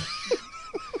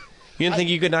 You didn't think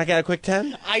you could knock out a quick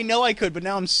 10? I know I could, but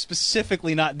now I'm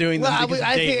specifically not doing them Well, because of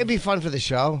I Dave. think it'd be fun for the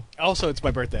show. Also, it's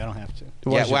my birthday. I don't have to. It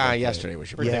was Yeah, your wow, birthday. yesterday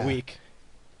was your Birthday Yeah. week.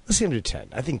 Let's see him do 10.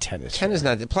 I think 10 is 10 is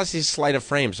not. Plus, he's slight of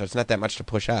frame, so it's not that much to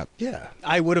push up. Yeah.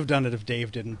 I would have done it if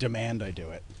Dave didn't demand I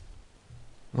do it.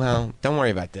 Well, don't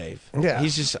worry about Dave. Yeah.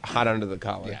 He's just hot under the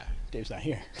collar. Yeah, Dave's not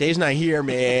here. Dave's not here,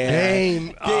 man.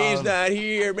 Dave, Dave's not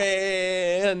here,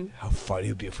 man. How funny it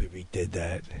would be if we redid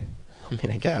that. I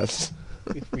mean, I guess.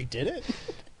 We did it?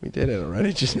 We did it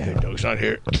already just now. Dog's not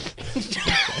here.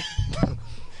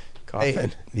 Coffin.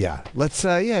 Hey, yeah. Let's,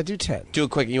 do 10. Do a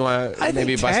quick, you want to I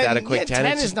maybe think bust 10, out a quick 10? 10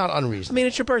 It's- is not I unreasonable. mean,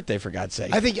 it's your birthday, for God's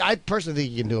sake. I personally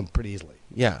think you can do them pretty easily.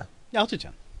 Yeah. Yeah, I'll do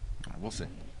 10. We'll see.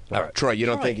 All right. Troy, you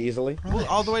don't think easily?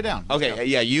 All the way down. Okay,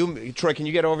 yeah, Troy, can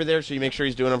you get over there so you make sure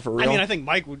he's doing them for real? I mean, I think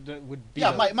Mike would be.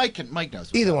 Yeah, the- Mike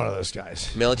knows. Either one of those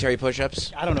guys. Military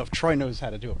push-ups? I don't know if Troy knows how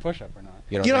to do a push-up or not.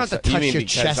 You don't have to think so? You touch mean your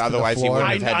because chest to the otherwise he floor.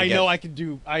 wouldn't have had to I get- know I could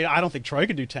do. I don't think Troy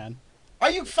could do 10. Are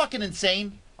you fucking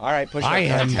insane? All right, push-up I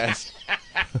am. contest.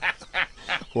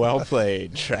 Well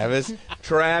played, Travis.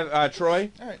 Troy, All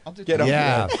right, I'll do. get over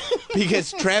Yeah. there.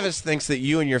 Because Travis thinks that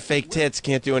you and your fake tits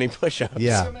can't do any push-ups.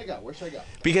 Yeah. Where should I go? Where should I go?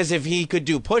 Because if he could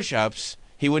do push-ups,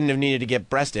 he wouldn't have needed to get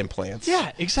breast implants.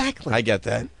 Yeah, exactly. I get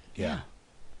that. Yeah.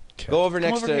 Go over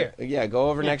next over to here. go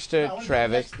over next to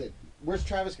Travis. Where's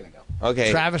Travis gonna go?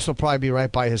 Okay. Travis will probably be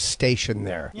right by his station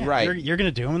there. Yeah, Right. You're going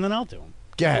to do them, and then I'll do them.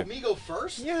 Go ahead. Me go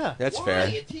first? Yeah. That's Why? fair.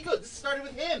 This started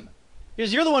with him.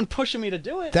 Because you're the one pushing me to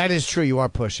do it. That is true. You are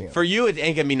pushing him. For you, it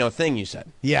ain't gonna be no thing. You said.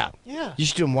 Yeah. Yeah. You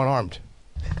should do him one-armed.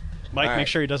 Mike, All make right.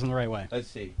 sure he does them the right way. Let's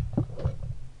see.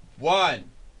 1,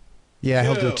 Yeah,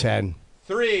 he'll do 2. 10.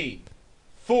 3,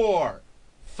 4,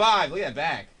 5. Look at that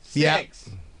back. 6,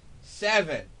 Yeah.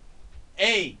 7,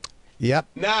 8, Yep.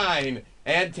 9,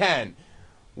 and 10.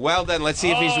 Well done. Let's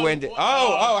see if he's winded.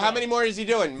 Oh, how many more is he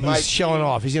doing? He's showing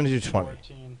off. He's going to do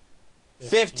 20.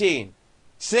 15,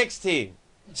 16,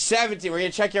 17. We're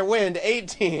going to check your wind.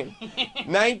 18,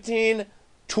 19,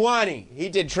 20. He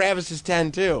did Travis's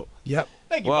 10, too. Yep.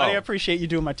 Thank you, buddy. I appreciate you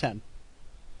doing my 10.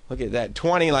 Look at that.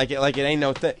 20 like it ain't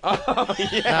no thing. Oh,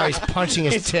 yeah. Now he's punching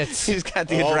his tits. He's got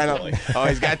the adrenaline. Oh,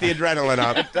 he's got the adrenaline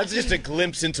up. That's just a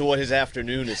glimpse into what his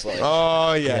afternoon is like.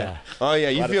 Oh, yeah. Oh, yeah.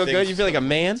 You feel good? You feel like a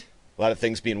man? A lot of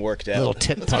things being worked out. Little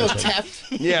tit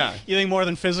punching. Yeah. You think more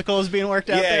than physical is being worked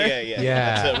out there?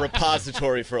 Yeah. It's a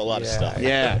repository for a lot of stuff.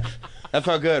 Yeah. That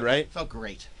felt good, right? Felt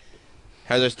great.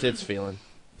 How are those tits feeling?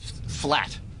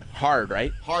 Flat. Hard,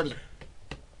 right? Hard.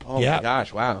 Oh, my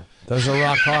gosh. Wow. Those are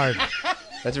rock hard.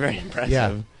 That's very impressive.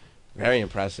 Yeah. Very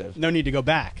impressive. No need to go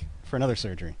back for another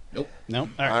surgery. Nope. Nope.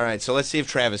 All right, so let's see if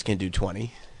Travis can do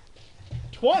 20.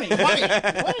 20?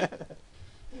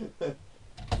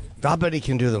 I bet he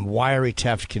can do them. Wiry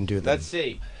Teft can do them. Let's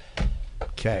see.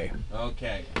 Okay.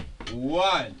 Okay.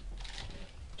 1,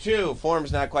 2.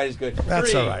 Form's not quite as good.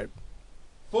 That's 3, all right.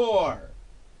 4,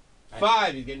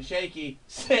 5. He's getting shaky.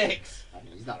 6,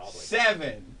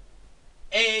 7,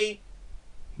 8,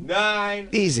 9.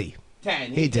 Easy.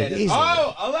 10. He did it. easily.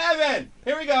 Oh, 11.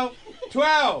 Here we go.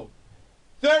 12,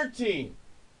 13,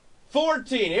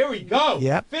 14. Here we go.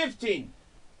 Yep. 15,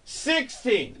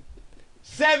 16,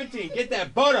 17. Get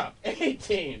that butt up.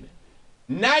 18,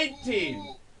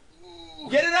 19.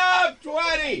 Get it up.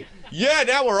 20. Yeah,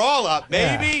 now we're all up,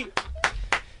 baby.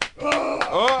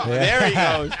 Oh, there he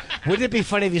goes. Wouldn't it be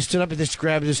funny if you stood up and just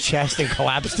grabbed his chest and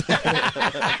collapsed?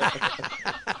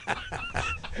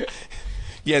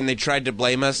 Yeah, and they tried to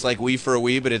blame us like we for a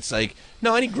we, but it's like,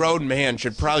 no, any grown man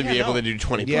should probably be able to do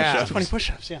 20 push-ups. 20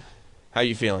 push-ups, yeah. How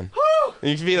you feeling?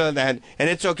 You feeling that? And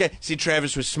it's okay. See,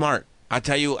 Travis was smart. I'll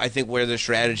tell you, I think where the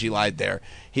strategy lied there.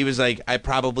 He was like, I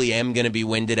probably am going to be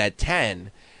winded at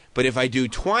 10, but if I do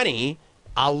 20...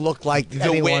 I'll look like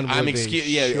anyone would be.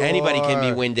 Yeah, anybody can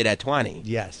be winded at 20.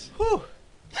 Yes.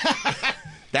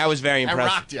 That was very impressive.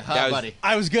 I rocked you, huh, buddy?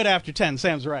 I was good after 10.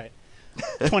 Sam's right.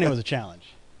 20 was a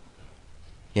challenge.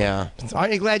 Yeah.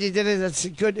 Aren't you glad you did it? That's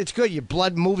good. It's good. Your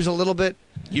blood moves a little bit.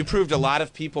 You proved a lot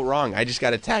of people wrong. I just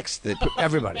got a text that...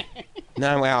 Everybody.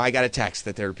 No, well, I got a text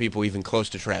that there are people even close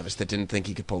to Travis that didn't think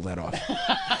he could pull that off.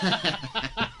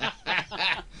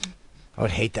 I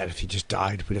would hate that if he just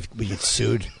died. We'd get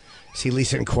sued. See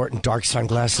Lisa in court in dark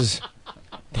sunglasses.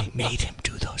 They made him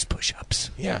do those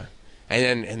push-ups. Yeah.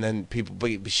 And then people...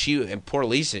 But she... And poor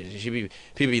Lisa,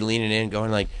 people be leaning in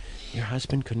going like, your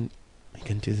husband couldn't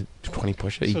do the 20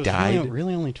 push-ups. He died.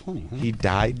 Really only 20. Huh? He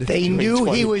died. They knew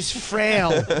he was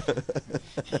frail.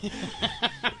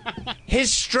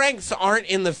 His strengths aren't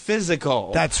in the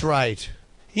physical. That's right.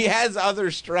 He has other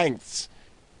strengths.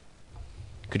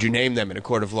 Could you name them in a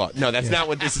court of law? No, that's not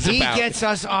what this is He about. gets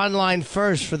us online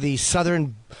first for the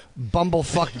Southern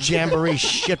Bumblefuck Jamboree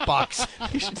shitbox.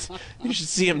 You should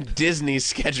see him Disney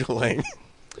scheduling.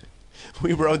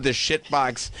 We rode the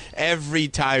shitbox every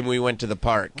time we went to the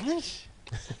park. What?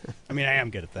 I mean, I am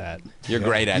good at that. You're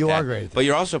great at that. You are great at that. But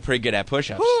you're also pretty good at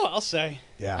push-ups. Ooh, I'll say.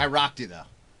 Yeah. I rocked you, though.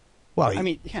 Well, I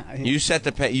mean, yeah. You set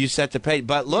the pace. You set the pace.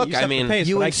 But look, You set I the mean, pace,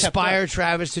 you but I kept inspire up.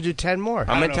 Travis to do 10 more. I'm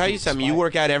don't going know to tell if you it's something. You inspired.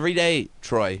 work out every day,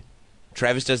 Troy.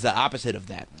 Travis does the opposite of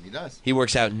that. He does. He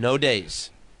works out no days.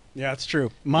 Yeah, that's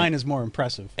true. Mine is more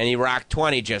impressive. And he rocked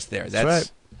 20 just there. That's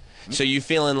right. So you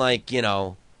feeling like,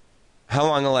 how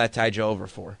long will that tide you over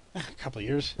for? A couple of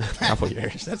years. A couple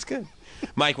years. That's good.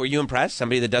 Mike, were you impressed?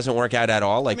 Somebody that doesn't work out at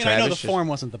all, like I mean, Travis? I know the form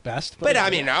wasn't the best. But I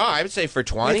mean, no, I would say for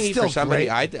 20, It's still for somebody,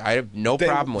 great. I have no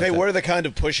problem with They it. were the kind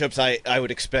of push-ups I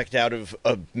would expect out of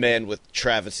a man with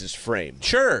Travis's frame.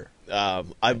 Sure.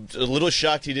 I'm a little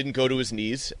shocked he didn't go to his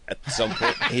knees at some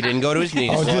point. He didn't go to his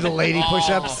knees. Oh, do the lady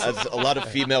push-ups? As a lot of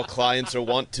female clients are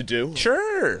wont to do.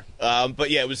 Sure. But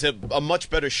yeah, it was a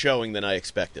much better showing than I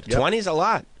expected. 20's a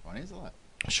lot. 20 is a lot.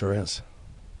 Sure is.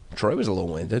 Troy was a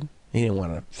little winded. He didn't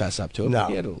want to fess up to it. No.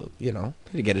 But he had a little, he had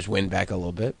to get his wind back a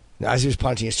little bit. As he was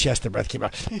punching his chest, the breath came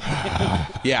out.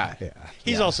 Yeah.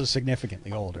 He's also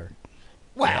significantly older.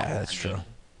 Wow. Yeah, that's true.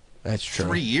 That's true.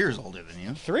 3 years older than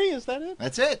you. 3, is that it?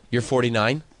 That's it. You're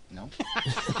 49? No.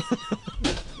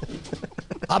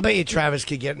 I'll bet you Travis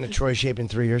could get into Troy shape in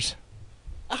 3 years.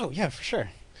 Oh, yeah, for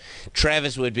sure.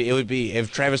 Travis would be,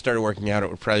 if Travis started working out, it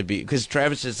would probably be, because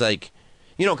Travis is like,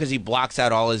 because he blocks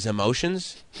out all his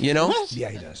emotions, Yeah,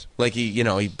 he does. Like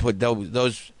he put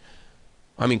those,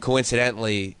 I mean,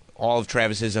 coincidentally, all of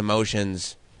Travis's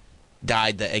emotions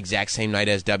died the exact same night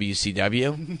as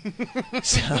WCW.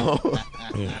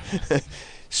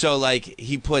 So, like,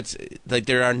 he puts, like,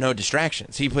 there are no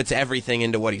distractions. He puts everything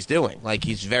into what he's doing. Like,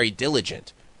 he's very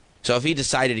diligent. So if he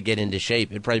decided to get into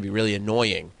shape, it'd probably be really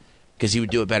annoying because he would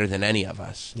do it better than any of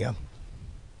us. Yeah.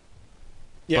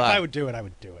 Yeah, But- if I would do it, I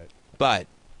would do it. But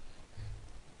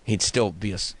he'd still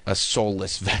be a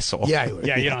soulless vessel. Yeah, he would.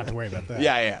 Yeah, you don't have to worry about that.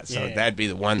 Yeah. So Yeah. that'd be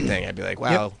the one thing. I'd be like,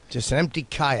 well, Yep. Just an empty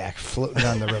kayak floating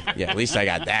down the river. yeah, at least I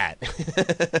got that.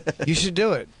 You should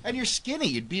do it. And you're skinny.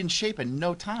 You'd be in shape in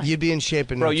no time. You'd be in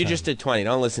shape in Bro, no you time. just did 20.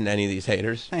 Don't listen to any of these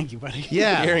haters. Thank you, buddy.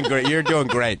 Yeah. You're in great. You're doing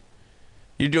great.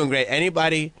 You're doing great.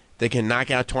 Anybody that can knock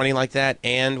out 20 like that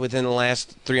and within the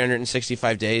last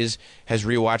 365 days has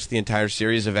rewatched the entire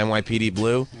series of NYPD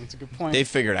Blue, That's a good point. they've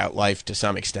figured out life to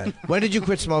some extent. When did you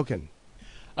quit smoking?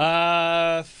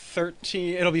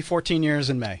 13. It'll be 14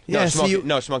 years in May. Yeah, so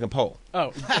smoking pole.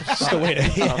 Oh, still waiting.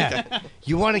 Yeah.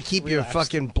 You want to keep your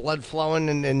fucking blood flowing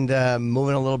and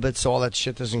moving a little bit so all that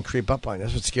shit doesn't creep up on you.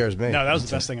 That's what scares me. No, that was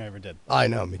the best thing I ever did. I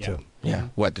know, me Yeah. too. Yeah.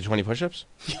 What, the 20 push-ups?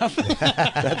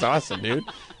 That's awesome, dude.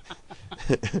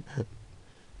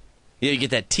 Yeah, you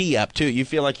get that T up, too. You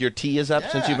feel like your T is up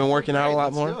since you've been working out a lot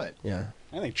let's more? do it. Yeah.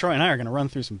 I think Troy and I are going to run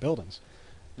through some buildings.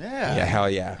 Yeah. Yeah, hell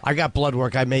yeah. I got blood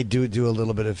work. I may do a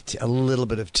little bit of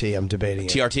tea. I'm debating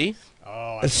it. TRT?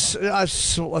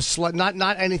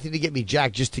 Not anything to get me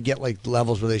jacked, just to get like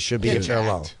levels where they should be Get if they're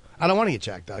low. jacked. I don't want to get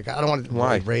jacked. Like, I don't want to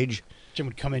Why? rage. Jim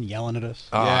would come in yelling at us.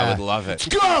 Oh, Yeah. I would love it.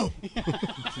 Go.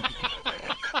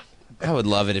 I would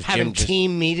love it if Having Jim just,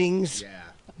 team meetings.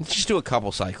 just do a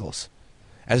couple cycles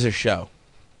as a show.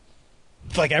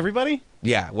 Like everybody?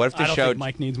 Yeah, what if the I don't show... think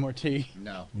Mike needs more tea.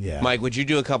 No. Yeah. Mike, would you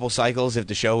do a couple cycles if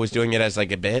the show was doing it as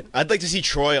like a bit? I'd like to see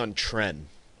Troy on Tren.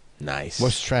 Nice.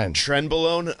 What's trend?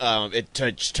 Trenbolone,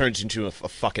 just turns into a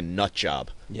fucking nut job.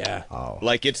 Yeah. Oh.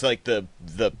 Like it's like the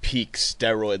peak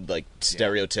steroid, like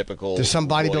stereotypical. Do some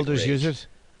roid bodybuilders rage. use it?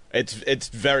 It's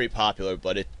very popular,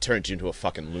 but it turns you into a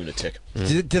fucking lunatic.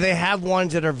 Do they have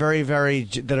ones that are very, very,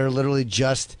 that are literally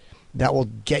just, that will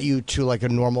get you to like a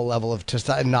normal level of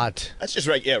testosterone, not, That's just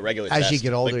regular. As you test.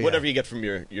 get older, like yeah. whatever you get from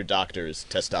your doctor is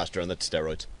testosterone. That's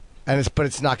steroids. but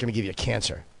it's not going to give you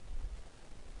cancer.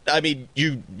 I mean,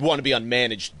 you want to be on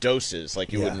managed doses,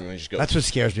 like you Yeah. wouldn't really just go. That's what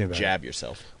scares me about it. jab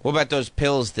yourself. What about those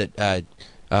pills that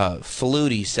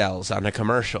Flutie sells on the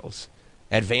commercials?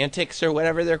 Advantix or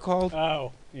whatever they're called?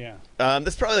 Oh, yeah.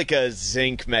 That's probably like a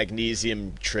zinc,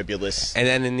 magnesium, tribulus. And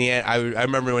then in the end, I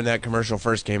remember when that commercial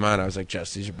first came on, I was like,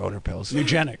 Jess, these are boner pills.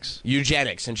 Eugenics.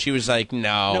 Eugenics. And she was like,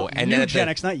 no. No, And then at the-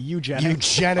 eugenics, not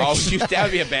eugenics. Eugenics. Oh, that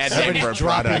would be a bad name for a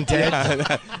dropping product. dead. Yeah,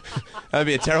 that would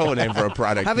be a terrible name for a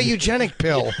product. Have a eugenic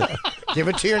pill. Give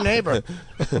it to your neighbor.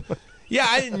 Yeah,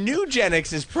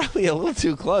 Nugenics is probably a little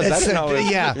too close. I It's don't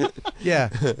know.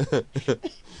 yeah.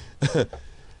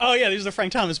 Oh, yeah, these are the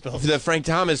Frank Thomas pills. The Frank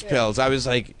Thomas pills. I was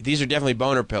like, these are definitely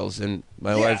boner pills. And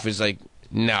my wife was like,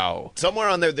 no. Somewhere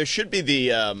on there should be the.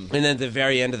 And then at the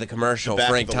very end of the commercial, The back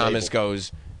Frank of the Thomas label.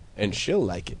 goes, and she'll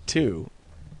like it too.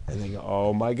 And they go,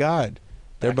 oh my God.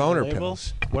 They're Back of the boner label?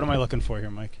 pills. What am I looking for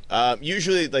here, Mike?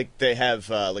 Usually, like they have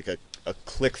like a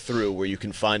click through where you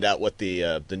can find out what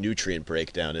the nutrient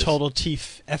breakdown is. Total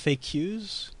Teeth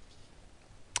FAQs?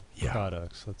 Yeah.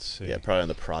 Products, let's see. Yeah, probably on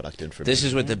the product information. This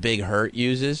is what the Big Hurt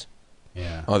uses.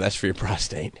 Yeah. Oh, that's for your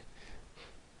prostate.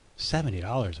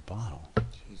 $70 a bottle.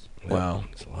 Wow.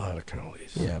 It's a lot of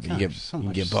cannolis. Yeah, but God, you so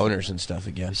get much boners and stuff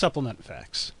again. Supplement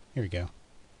facts. Here we go.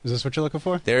 Is this what you're looking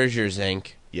for? There's your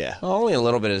zinc. Yeah. Only a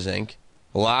little bit of zinc.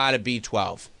 A lot of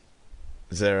B12.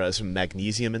 Is there some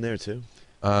magnesium in there too?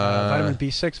 Vitamin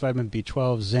B6, vitamin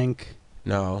B12, zinc.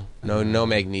 No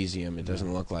magnesium. It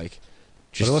doesn't look like.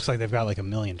 But it looks like they've got like a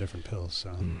million different pills.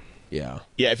 So. Yeah.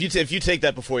 Yeah. If you take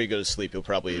that before you go to sleep, you'll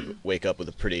probably wake up with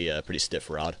a pretty stiff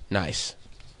rod. Nice.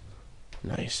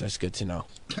 That's good to know.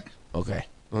 Okay.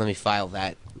 Well, let me file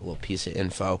that little piece of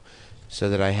info so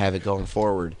that I have it going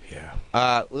forward.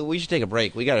 Yeah. We should take a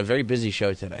break. We got a very busy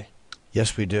show today.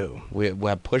 Yes, we do. We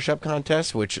have push-up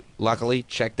contests, which luckily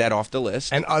checked that off the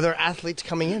list. And other athletes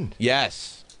coming in.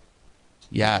 Yes.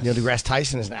 Yes. Neil deGrasse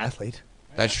Tyson is an athlete.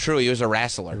 That's true. He was a The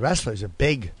wrestler. wrestlers are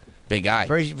big. Big guy.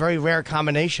 Very, very rare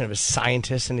combination of a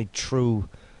scientist and a true,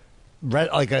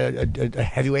 like a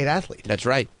heavyweight athlete. That's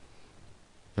right.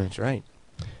 That's right.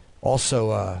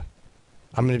 Also,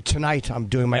 tonight I'm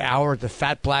doing my hour at the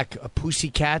Fat Black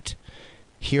Pussycat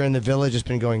here in the Village. It's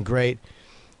been going great.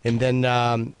 And then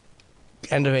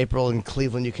end of April in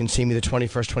Cleveland, you can see me the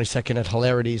 21st, 22nd at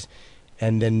Hilarities.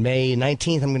 And then May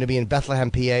 19th, I'm going to be in Bethlehem,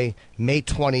 PA. May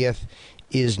 20th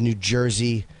is New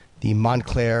Jersey, the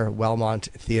Montclair Wellmont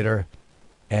Theater,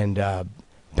 and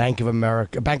Bank of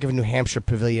New Hampshire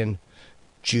Pavilion,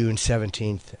 June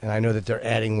 17th. And I know that they're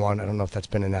adding one. I don't know if that's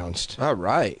been announced. All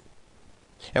right.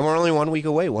 And we're only 1 week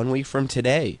away. 1 week from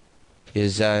today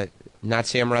is Not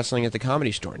Sam Wrestling at the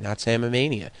Comedy Store, Not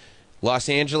Sam-a-Mania. Los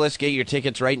Angeles, get your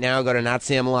tickets right now. Go to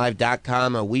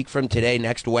NotSamLive.com. A week from today,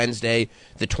 next Wednesday,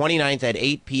 the 29th at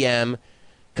 8 p.m.,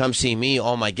 come see me,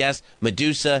 all my guests,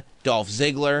 Medusa, Dolph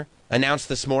Ziggler, announced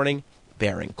this morning,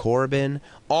 Baron Corbin,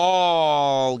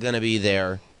 all going to be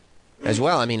there as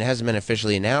well. I mean, it hasn't been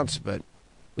officially announced, but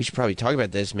we should probably talk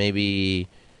about this maybe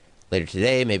later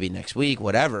today, maybe next week,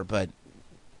 whatever, but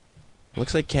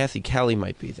looks like Kathy Kelly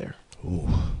might be there. Ooh.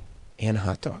 And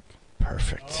Hot Dog.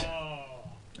 Perfect.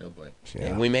 Oh, boy. Yeah.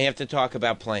 And we may have to talk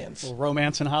about plans. A little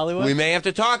romance in Hollywood? We may have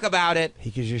to talk about it.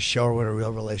 He could just show her what a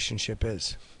real relationship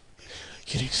is.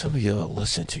 Getting somebody to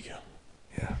listen to you.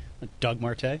 Yeah. Doug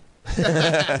Marte?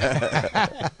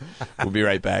 We'll be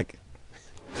right back.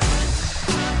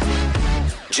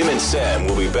 Jim and Sam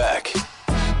will be back.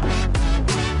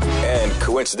 And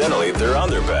coincidentally, they're on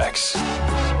their backs.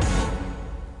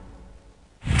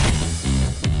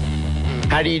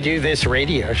 How do you do this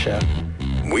radio show?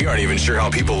 We aren't even sure how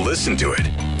people listen to it.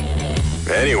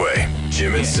 Anyway,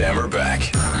 Jim and Sam are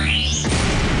back.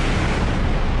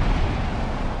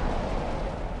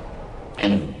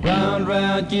 Round,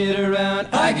 round, get around,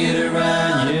 I get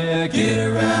around, yeah, get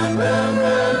around, round,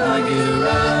 round, I get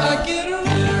around, I get around,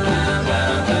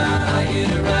 round, round, I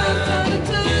get around,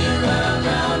 get around,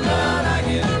 round, round, I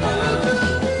get around,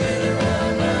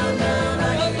 round,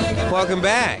 I get around. Welcome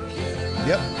back.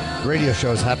 Yep. Radio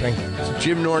show's happening. It's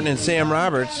Jim Norton and Sam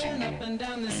Roberts.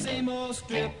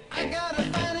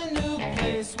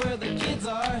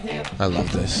 I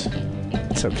love this.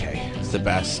 It's okay. It's the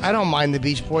best. I don't mind the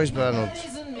Beach Boys, but I don't.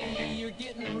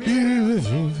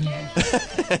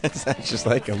 It's not just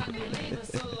like them.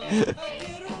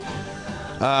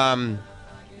 A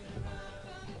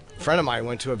friend of mine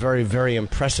went to a very, very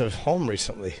impressive home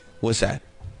recently. What's that?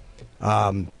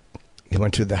 He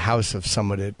went to the house of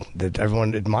someone that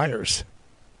everyone admires.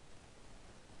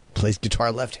 Plays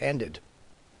guitar left-handed.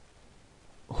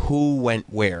 Who went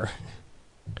where?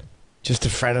 Just a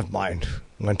friend of mine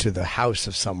went to the house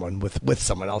of someone with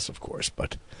someone else, of course,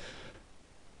 but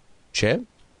Chip?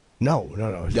 No.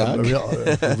 Doug?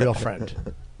 A real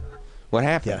friend. What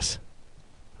happened? Yes,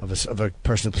 of a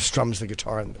person who strums the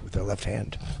guitar with their left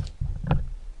hand.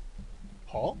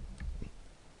 Paul?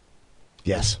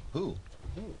 Yes. Who?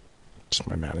 Just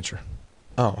my manager.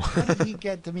 Oh. How did he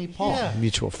get to meet Paul? Yeah.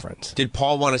 Mutual friends. Did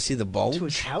Paul want to see the bulge? To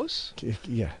his house?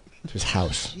 Yeah. To his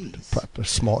house. A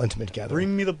small, intimate gathering.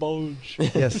 Bring me the bulge.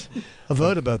 Yes. I've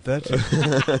heard about that.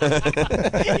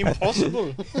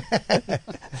 Impossible.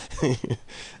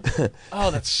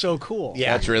 Oh, that's so cool.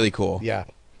 Yeah. That's really cool. Yeah.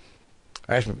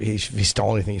 I asked him if he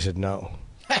stole anything. He said no.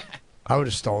 I would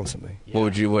have stolen something. Yeah. What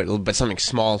would you? But something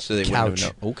small so they wouldn't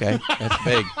Couch. know. Okay, that's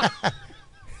big.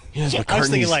 Yeah, that's I was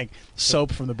thinking McCartney's- like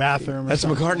soap from the bathroom. Or That's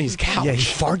something. McCartney's couch. Yeah, he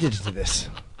farted into this.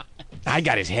 I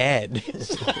got his head.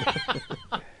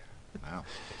 Wow.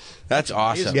 That's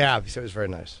awesome. Yeah, so it was very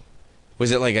nice.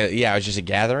 Was it like a? Yeah, it was just a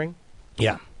gathering.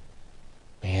 Yeah.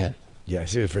 Man, Yeah,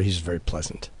 he's very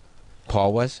pleasant.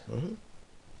 Paul was.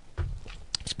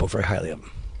 Spoke very highly of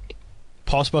him.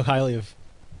 Paul spoke highly of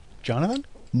Jonathan?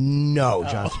 No,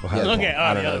 John spoke highly of Okay, Paul.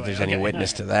 I don't know if there's any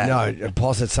witness to that. No,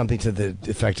 Paul said something to the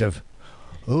effect of,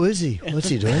 "Who is he? What's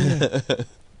he doing?"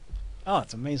 Oh,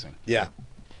 it's amazing. Yeah,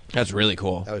 That's really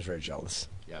cool. I was very jealous.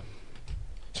 Yeah.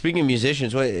 Speaking of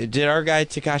musicians, did our guy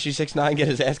Tekashi 6ix9ine get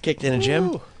his ass kicked in a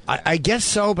gym? I guess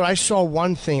so, but I saw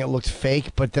one thing. It looked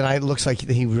fake, but then it looks like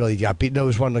he really got beat. There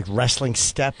was one like wrestling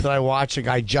step that I watched. A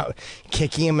guy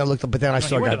kicking him. It looked, but then I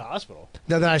saw He a went guy. to the hospital.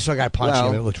 No, then I saw a guy punching Well-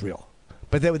 him. And it looked real.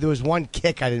 But there was one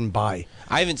kick I didn't buy.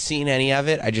 I haven't seen any of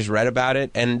it. I just read about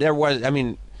it, and there was. I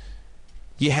mean,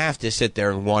 you have to sit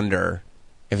there and wonder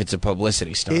if it's a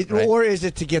publicity stunt, right? Or is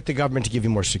it to get the government to give you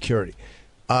more security?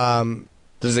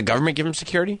 Does the government give him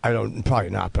security? I don't.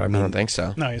 Probably not. But I I mean, don't think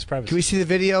so. No, he's private. Can we see the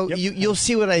video? Yep. You'll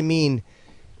see what I mean.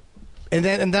 And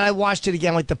then I watched it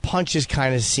again. Like the punches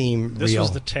kind of seem This real.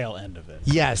 was the tail end of it.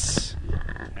 Yes.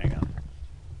 Hang on.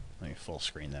 Let me full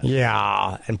screen that.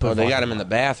 Yeah. And put Oh, they got volume him in the on.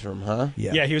 bathroom, huh?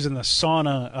 Yeah. Yeah, he was in the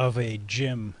sauna of a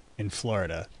gym in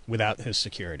Florida without his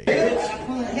security. Yo,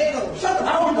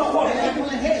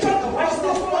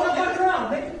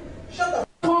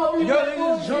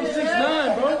 nigga, Jump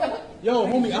 6ix9ine, bro. Yo,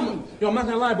 homie, I'm not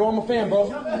gonna lie, bro. I'm a fan, bro.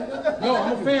 Yo,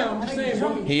 I'm a fan. I'm just saying,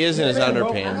 bro. He is in his I'm a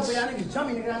fan, bro. underpants.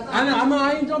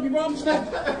 I ain't jumpy, bro. I'm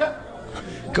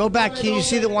just Go back. Can you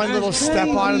see the one little step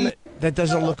on him that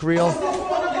doesn't look real?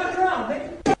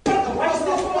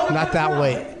 Not that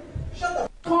way.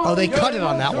 Oh, they cut it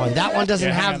on that one. That one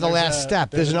doesn't have the last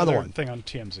step. There's another one. Thing on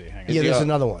TMZ. Hang on. Yeah, there's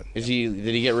another one. Did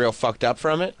he get real fucked up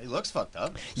from it? He looks fucked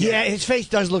up. Yeah, his face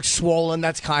does look swollen.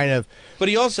 That's kind of. But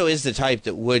he also is the type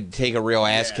that would take a real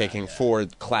ass kicking for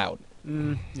clout.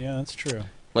 Yeah, that's true.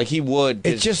 Like he would.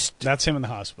 It just. That's him in the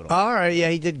hospital. All right, yeah,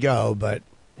 he did go, but.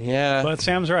 Yeah. But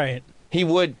Sam's right. He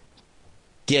would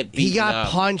get beaten He got up.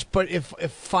 punched, but if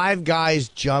 5 guys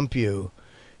jump you,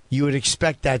 you would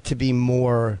expect that to be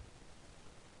more.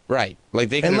 Right. Like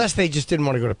they unless they just didn't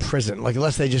want to go to prison. Like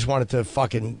unless they just wanted to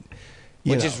fucking.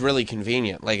 Which is really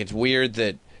convenient. Like it's weird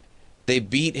that they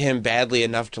beat him badly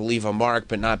enough to leave a mark,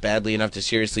 but not badly enough to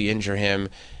seriously injure him.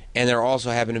 And there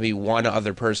also happened to be one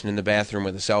other person in the bathroom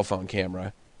with a cell phone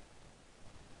camera.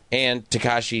 And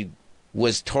Tekashi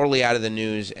was totally out of the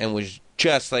news and was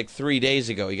just like 3 days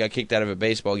ago. He got kicked out of a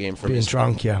baseball game for being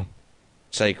drunk. Yeah.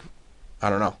 It's like, I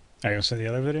don't know. Are you going to say the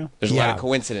other video? There's a lot of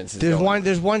coincidences. There's going one. on.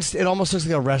 There's one. It almost looks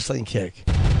like a wrestling kick.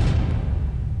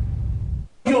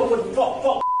 Yo, what the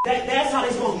fuck? That's how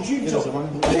they supposed to treat you.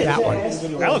 That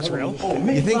one. That looks real.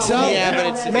 You think so? Yeah,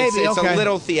 but it's okay. a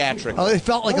little theatrical. Oh, it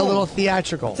felt like a little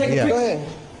theatrical. Take a Yeah. picture.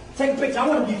 Take a picture. I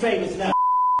want to be famous now.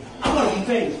 I want to be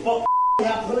famous. Fuck. Yo,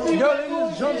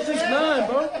 this is Jump 6ix9ine,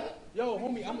 bro. Yo,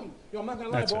 homie, I'm not gonna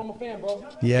lie, bro. I'm a fan, bro.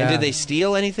 Yeah. And did they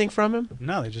steal anything from him?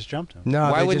 No, they just jumped him. No,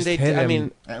 Why they wouldn't just they? hit I him.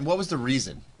 mean, And what was the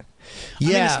reason? Yeah.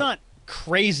 I mean, it's not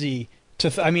crazy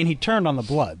to. I mean, he turned on the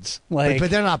Bloods. Like,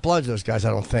 but they're not Bloods. Those guys, I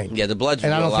don't think. Yeah, the Bloods.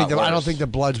 And would I do don't a think lot I don't worse. think the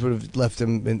Bloods would have left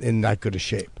him in that good a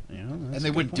shape. And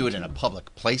they wouldn't do it in a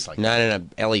public place like Not that. in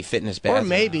a LA Fitness Or bathroom.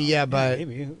 maybe, yeah, but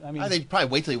maybe. I mean, They'd probably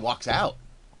wait till he walks out.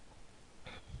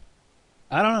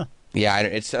 I don't know. Yeah,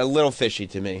 it's a little fishy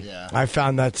to me. Yeah. I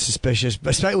found that suspicious.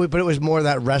 But it was more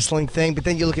that wrestling thing. But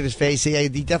then you look at his face. He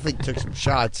definitely took some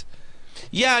shots.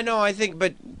 Yeah, no, I think,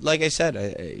 but like I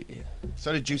said,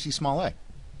 So did Juicy Smollett.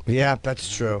 Yeah,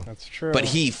 that's true. That's true. but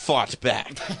he fought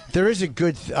back. There is a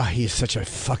good. He's such a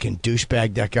fucking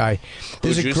douchebag. That guy.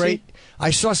 There's a Juicy? great. I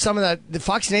saw some of that. The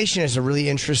Fox Nation has a really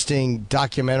interesting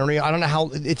documentary. I don't know how.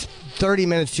 It's 30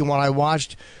 minutes to one I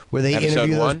watched where they Episode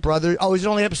interview those 1? brothers. Oh, is it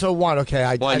only episode 1?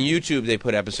 Okay, Well, on YouTube, they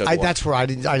put episode 1. That's where I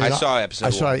didn't. I saw episode I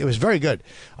saw 1. it. It was very good.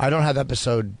 I don't have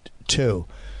episode 2.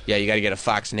 Yeah, you got to get a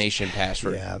Fox Nation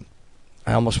password. Yeah,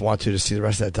 I almost want to see the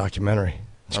rest of that documentary.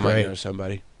 It's I might great. know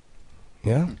somebody.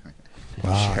 Yeah.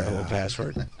 Wow. Share a little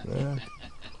password. Yeah.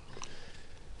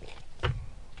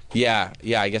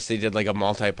 Yeah, I guess they did like a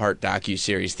multi-part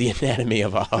docu-series, The Anatomy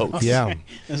of a Hoax. Yeah.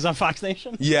 Is it on Fox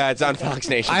Nation? Yeah, it's on Fox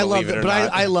Nation, I love believe it it, or but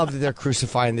not. I love that they're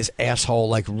crucifying this asshole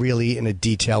like really in a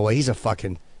detailed way. He's a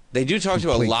fucking. They do talk to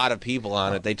Complete. a lot of people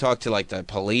on it. They talk to like the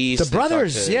police. The they talk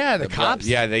brothers, to yeah, the cops.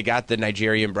 Yeah, they got the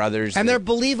Nigerian brothers. And they're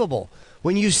believable.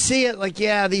 When you see it, like,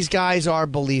 yeah, these guys are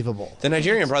believable. The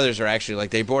Nigerian brothers are actually like,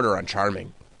 they border on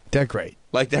charming. They're great.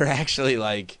 Like, they're actually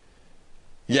like,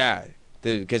 yeah,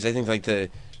 because I think like the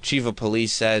chief of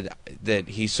police said that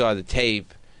he saw the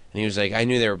tape and he was like, I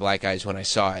knew they were black guys when I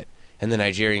saw it. And the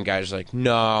Nigerian guy was like,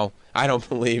 no, I don't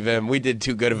believe him. We did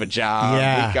too good of a job.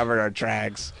 Yeah. We covered our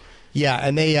tracks. Yeah,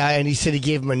 and they and he said he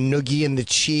gave him a noogie in the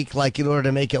cheek, like in order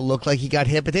to make it look like he got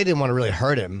hit, but they didn't want to really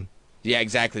hurt him. Yeah,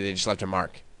 exactly. They just left a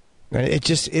mark. And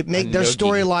it make A their noogie.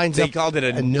 storylines They up. called it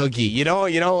a noogie. You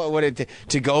know what it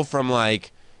to go from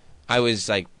like I was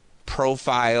like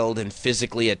profiled and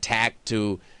physically attacked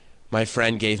to my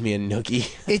friend gave me a noogie.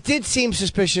 It did seem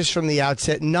suspicious from the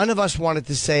outset. None of us wanted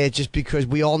to say it just because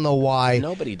we all know why.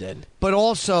 Nobody did. But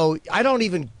also, I don't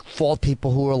even fault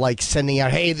people who are like sending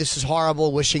out, hey, this is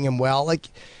horrible, wishing him well. Like,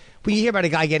 when you hear about a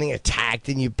guy getting attacked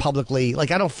and you publicly, like,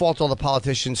 I don't fault all the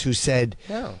politicians who said,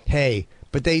 No. hey,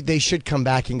 but they should come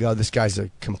back and go, this guy's a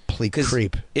complete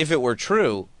creep. If it were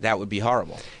true, that would be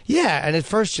horrible. Yeah, and at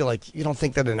first you're like, you don't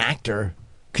think that an actor,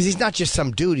 because he's not just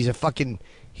some dude, he's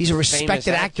a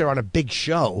respected actor on a big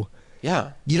show.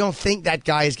 Yeah. You don't think that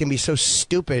guy is going to be so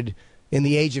stupid in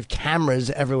the age of cameras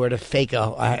everywhere to fake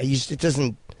it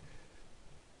doesn't.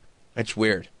 It's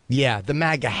weird. Yeah, the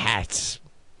MAGA hats.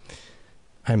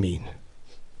 I mean,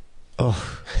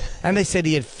 oh, and they said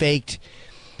he had faked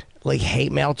like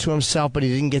hate mail to himself, but he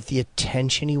didn't get the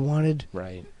attention he wanted.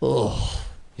 Right. Oh,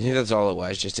 You think that's all it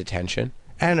was? Just attention?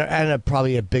 and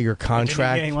probably a bigger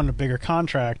contract. He wanted a bigger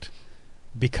contract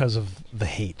because of the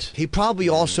hate. He probably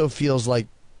also feels like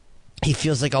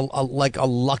a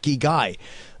lucky guy.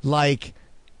 Like,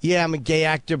 yeah, I'm a gay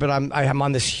actor, but I'm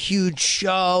on this huge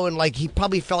show, and like he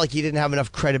probably felt like he didn't have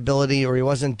enough credibility or he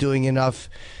wasn't doing enough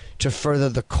to further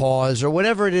the cause or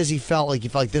whatever it is. He felt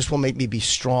like this will make me be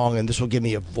strong and this will give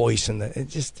me a voice, and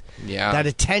that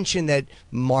attention that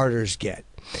martyrs get,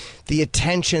 the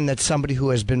attention that somebody who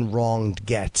has been wronged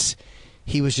gets.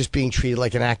 he was just being treated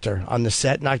like an actor on the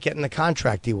set, not getting the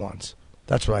contract he wants.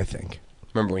 That's what I think.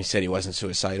 Remember when he said he wasn't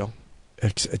suicidal?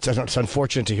 It's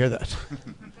unfortunate to hear that.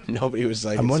 Nobody was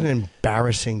like... What an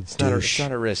embarrassing douche. It's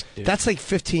not a risk, dude. That's like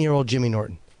 15-year-old Jimmy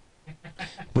Norton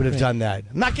would have done that.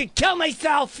 I'm not going to kill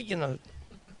myself, you know.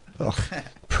 Ugh.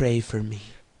 Pray for me.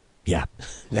 Yeah.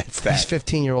 That's that. He's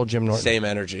 15-year-old Jim Norton. Same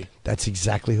energy. That's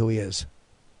exactly who he is.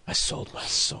 I sold my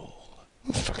soul.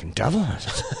 The fucking devil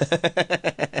has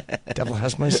it. Devil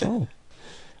has my soul.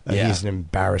 Yeah. He's an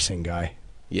embarrassing guy.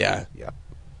 Yeah.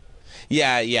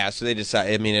 Yeah. So they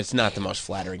decide. I mean, it's not the most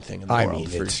flattering thing in the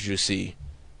world for Juicy.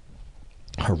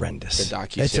 Horrendous. The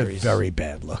docuseries. It's a very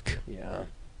bad look. Yeah.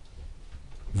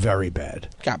 Very bad.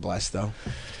 God bless, though.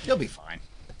 He'll be fine.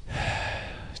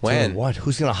 When? Doing what?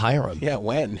 Who's going to hire him? Yeah,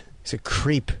 when? He's a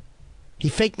creep. He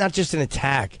faked not just an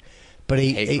attack, but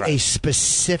a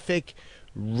specific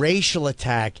racial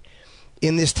attack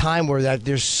in this time where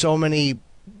there's so many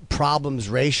problems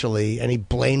racially, and he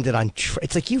blamed it on...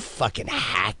 It's like, you fucking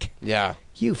hack. Yeah.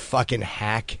 You fucking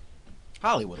hack.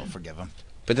 Hollywood will forgive him.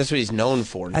 But that's what he's known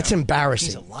for now. That's embarrassing.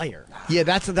 He's a liar. Yeah,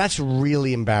 that's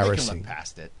really They embarrassing. can look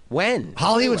past it. When?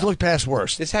 Hollywood's looked past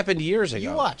worse. This happened years ago.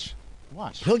 You watch.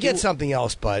 He'll get something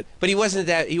else, but he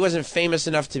wasn't famous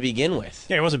enough to begin with.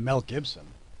 Yeah, it wasn't Mel Gibson.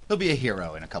 He'll be a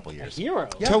hero in a couple years. A hero?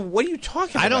 So what are you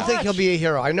talking about? I don't think he'll be a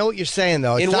hero. I know what you're saying,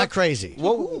 though. It's not crazy.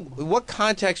 What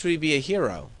context would he be a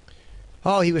hero?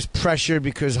 Oh, he was pressured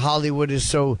because Hollywood is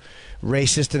so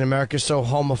racist and America's so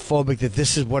homophobic that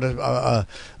this is what a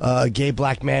gay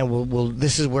black man will.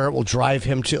 This is where it will drive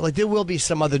him to. Like, there will be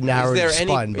some other narrative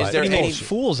spun. Is there he any made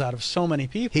fools out of so many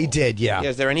people? He did, yeah.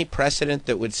 Is there any precedent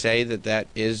that would say that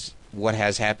is what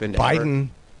has happened? Biden.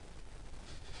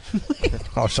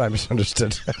 Oh, sorry, I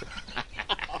misunderstood.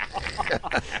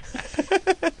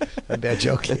 A bad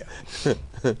joke. Yeah.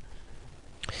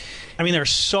 I mean, there are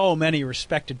so many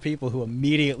respected people who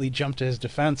immediately jumped to his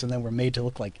defense and then were made to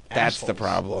look like That's assholes. the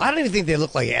problem. I don't even think they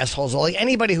look like assholes. Like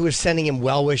anybody who is sending him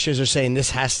well wishes or saying this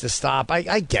has to stop.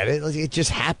 I get it. It just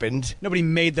happened. Nobody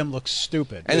made them look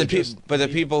stupid. And the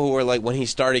people who were like, when he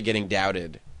started getting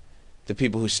doubted, the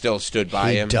people who still stood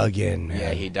by him. He dug in. Man.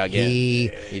 Yeah, he dug in.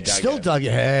 He still dug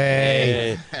in.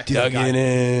 Hey. Dude, dug it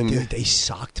in. Dude, they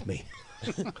socked me.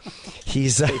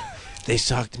 He's... They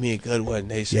socked me a good one.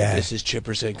 They said, this is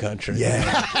Chipperson country.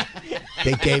 Yeah.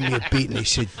 They gave me a beat and they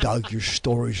said, Doug, your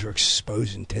stories are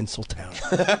exposing Tinseltown.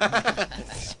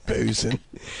 Exposing.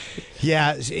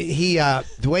 Yeah, he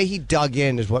the way he dug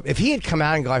in is what... If he had come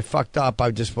out and go, I fucked up, I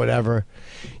just whatever,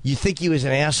 you think he was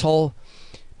an asshole,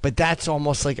 but that's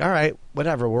almost like, all right,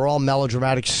 whatever. We're all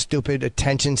melodramatic, stupid,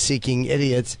 attention-seeking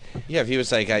idiots. Yeah, if he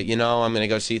was like, I'm going to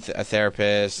go see a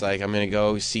therapist, like, I'm going to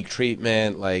go seek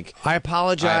treatment, like... I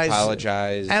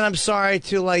apologize. And I'm sorry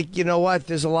to, like, you know what,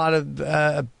 there's a lot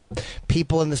of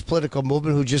people in this political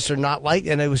movement who just are not like,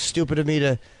 and it was stupid of me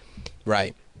to...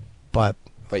 Right. But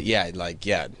yeah,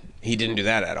 he didn't do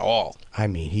that at all. I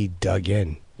mean, he dug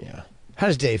in. Yeah. How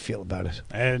does Dave feel about it?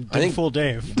 I think full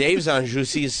Dave. Dave's on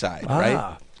Juicy's side,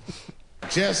 right?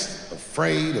 Just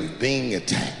afraid of being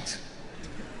attacked.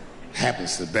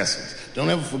 Happens to the best of us. Don't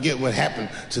ever forget what happened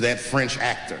to that French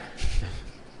actor.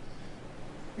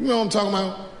 You know what I'm talking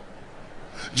about?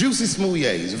 Juicy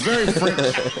Smouillet. He's a very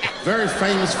French, very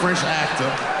famous French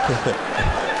actor.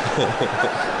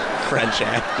 French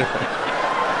actor.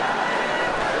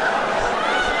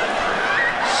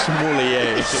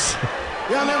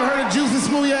 Smouillet. Y'all never heard of Juicy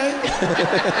Smouillet?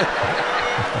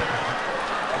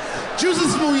 Juicy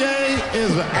Smouillet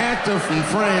is an actor from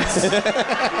France.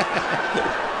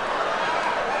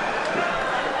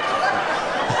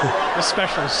 This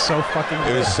special is so fucking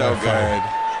good. It was so good.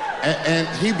 And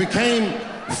he became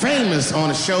famous on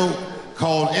a show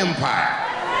called Empire.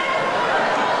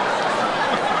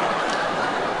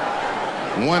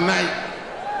 One night,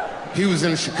 he was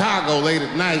in Chicago late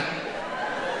at night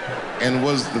and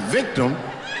was the victim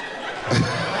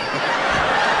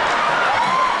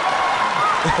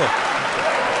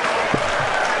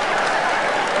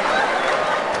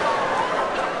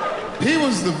he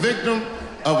was the victim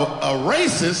of a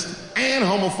racist and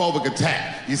homophobic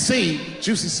attack. You see,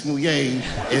 Juicy Smouillet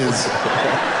is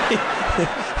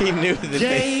he knew that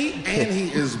gay and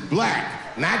he is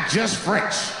black, not just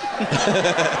French.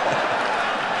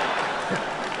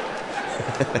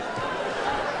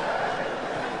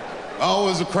 Oh, it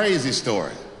was a crazy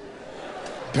story.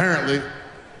 Apparently,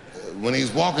 when he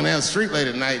was walking down the street late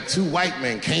at night, two white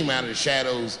men came out of the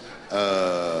shadows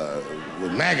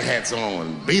with MAGA hats on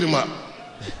and beat him up.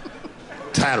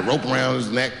 Tied a rope around his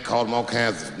neck, called him all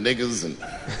kinds of niggas,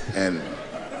 and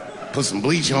put some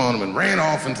bleach on him and ran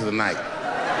off into the night.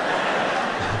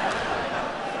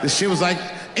 This shit was like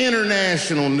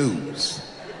international news.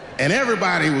 And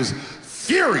everybody was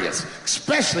furious,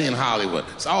 especially in Hollywood.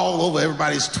 It's all over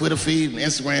everybody's Twitter feed and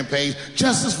Instagram page.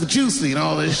 Justice for Juicy and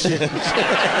all this shit.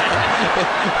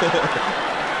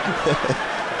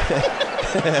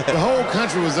 The whole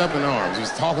country was up in arms. It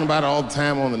was talking about it all the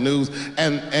time on the news.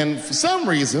 And for some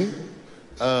reason,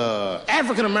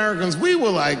 African Americans, we were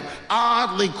like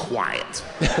oddly quiet.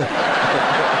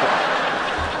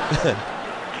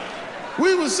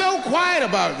 We were so quiet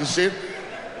about this shit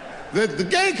that the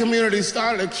gay community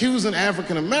started accusing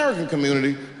African American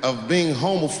community of being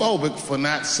homophobic for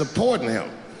not supporting him.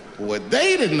 What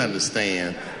they didn't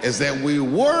understand is that we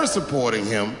were supporting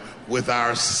him with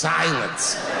our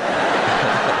silence.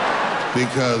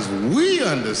 Because we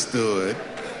understood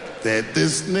that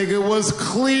this nigga was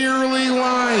clearly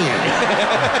lying.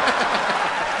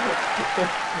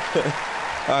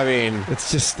 I mean,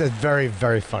 it's just very,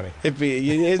 very funny.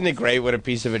 Isn't it great when a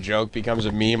piece of a joke becomes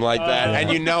a meme like that?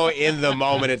 And you know in the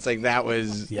moment it's like that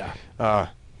was... Yeah.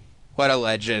 What a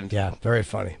legend. Yeah, very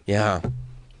funny. Yeah.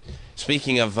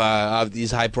 Speaking of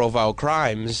these high-profile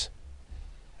crimes,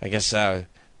 I guess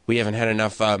we haven't had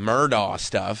enough Murdaugh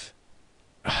stuff.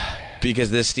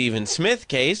 Because this Stephen Smith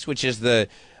case, which is the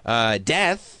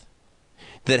death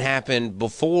that happened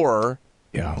before...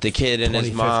 Yeah, the kid and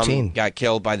his mom got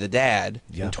killed by the dad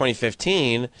in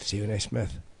 2015. Stephen A.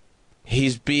 Smith.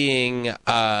 He's being,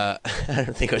 I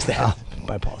don't think it was that.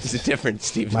 My apologies. It's a different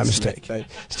Stephen My Smith. mistake.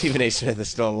 Stephen A. Smith is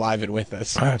still alive and with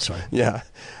us. Oh, that's right. Yeah.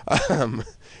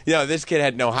 This kid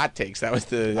had no hot takes. That was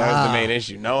the main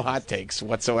issue. No hot takes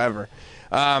whatsoever.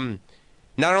 Not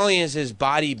only is his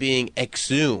body being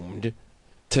exhumed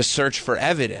to search for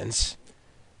evidence,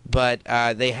 but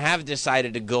they have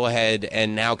decided to go ahead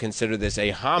and now consider this a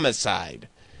homicide.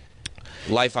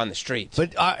 Life on the streets.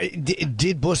 But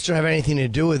did Booster have anything to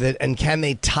do with it, and can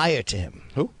they tie it to him?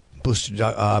 Who? Booster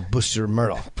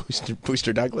Murdaugh.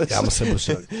 Booster Douglas? Yeah, I'm going to say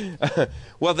Booster Douglas.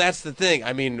 Well, that's the thing.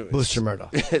 I mean... Booster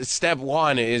Murdaugh. Step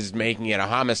one is making it a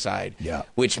homicide. Yeah.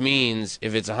 Which means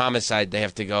if it's a homicide, they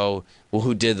have to go, well,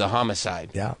 who did the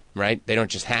homicide? Yeah. Right? They don't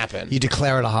just happen. You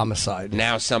declare it a homicide.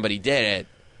 Now somebody did it.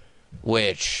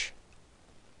 Which,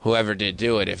 whoever did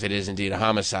do it, if it is indeed a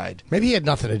homicide. Maybe he had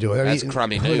nothing to do with it. That's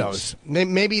crummy who news. Knows?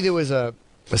 Maybe there was a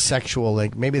sexual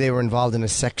link. Maybe they were involved in a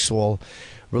sexual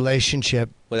relationship.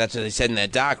 Well, that's what they said in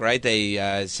that doc, right?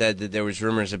 They said that there was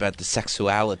rumors about the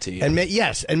sexuality. And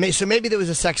so maybe there was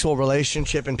a sexual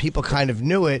relationship and people kind of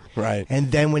knew it. Right.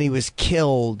 And then when he was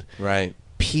killed... Right.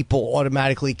 People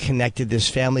automatically connected this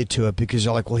family to it because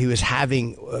they're like, well, he was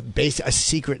having a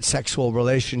secret sexual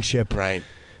relationship. Right.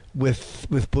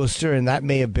 With Booster, and that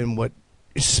may have been what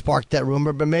sparked that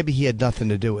rumor, but maybe he had nothing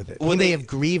to do with it. Well, he may have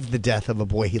grieved the death of a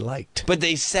boy he liked. But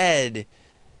they said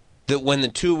that when the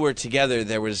two were together,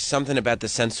 there was something about the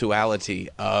sensuality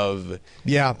of the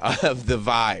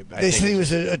vibe. They said he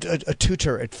was a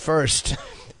tutor at first,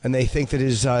 and they think that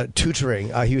his tutoring,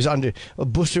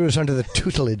 Booster was under the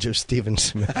tutelage of Stephen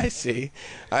Smith. I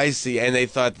see. And they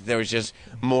thought that there was just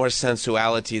more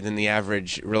sensuality than the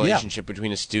average relationship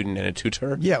between a student and a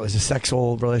tutor? Yeah, it was a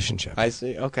sexual relationship. I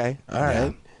see. Okay. All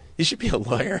right. You should be a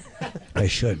lawyer. I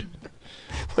should.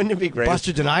 Wouldn't it be great?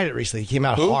 Buster denied it recently. He came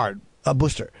out hard.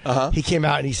 Booster. He came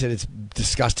out and he said it's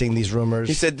disgusting, these rumors.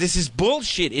 He said this is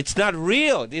bullshit. It's not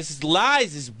real. This is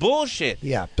lies. It's bullshit.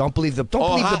 Yeah, don't believe the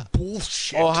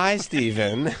bullshit. Oh, hi,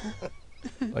 Stephen.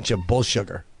 Bunch of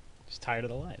bullsugar. Just tired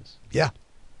of the lies. Yeah.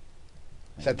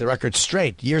 Set the record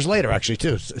straight. Years later, actually,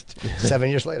 too. 7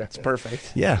 years later. It's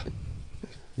perfect. Yeah.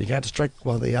 You got to strike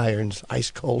while the iron's ice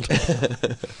cold.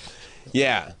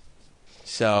 Yeah.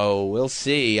 So we'll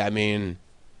see. I mean,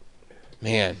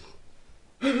 man.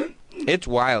 It's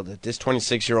wild that this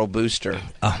 26-year-old Booster.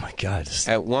 Oh, my God.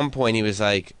 At one point, he was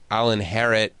like, I'll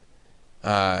inherit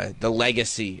the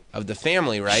legacy of the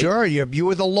family, right? Sure. You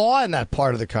were the law in that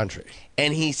part of the country.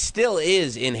 And he still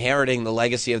is inheriting the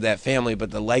legacy of that family,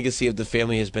 but the legacy of the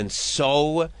family has been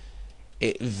so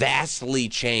vastly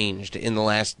changed in the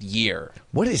last year.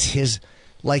 What is his...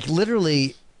 Like,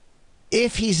 literally,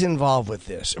 if he's involved with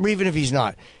this, or even if he's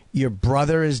not... Your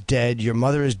brother is dead. Your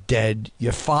mother is dead.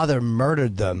 Your father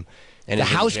murdered them. And the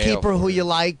housekeeper who you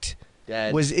liked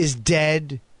is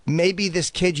dead. Maybe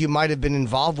this kid you might have been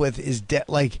involved with is dead.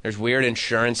 Like, there's weird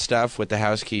insurance stuff with the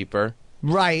housekeeper,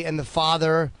 right? And the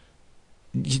father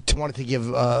wanted to give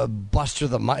Buster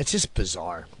the money. It's just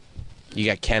bizarre. You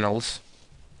got kennels.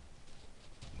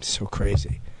 So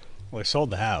crazy. Well, they sold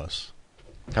the house.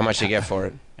 How much they get for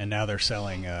it? And now they're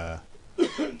selling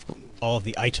all of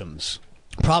the items.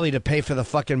 Probably to pay for the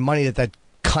fucking money that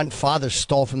cunt father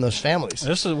stole from those families.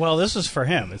 This is for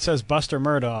him. It says Buster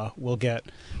Murdaugh will get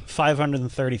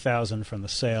 $530,000 from the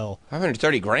sale.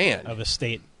 $530,000 of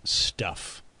estate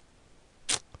stuff.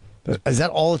 Is that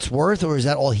all it's worth, or is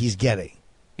that all he's getting?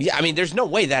 Yeah, I mean, there's no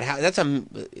way that house. That's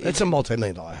a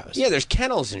multi-million-dollar house. Yeah, there's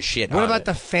kennels and shit. What on about it.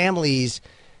 the families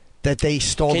that they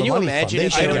stole Can the you money imagine from?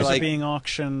 if they were Items like are being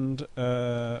auctioned.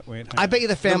 I bet you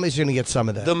the families are going to get some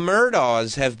of that. The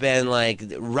Murdaughs have been like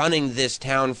running this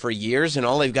town for years, and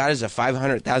all they've got is a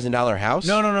 $500,000 house.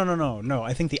 No.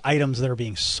 I think the items that are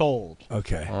being sold.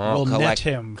 Okay. Will net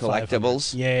him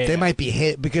collectibles. Yeah. They might be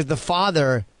hit because the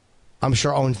father, I'm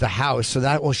sure, owns the house, so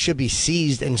that should be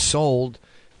seized and sold,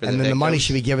 and then the money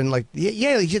should be given. Like, he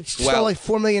stole like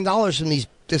 $4 million from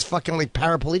this fucking like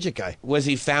paraplegic guy. Was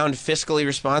he found fiscally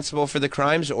responsible for the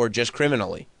crimes or just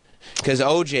criminally? Because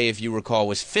OJ, if you recall,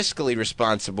 was fiscally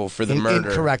responsible for the murder.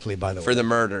 Incorrectly, by the way. For the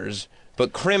murders.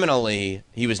 But criminally,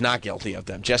 he was not guilty of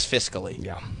them, just fiscally.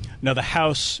 Yeah. No, the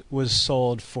house was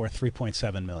sold for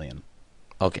 $3.7 million.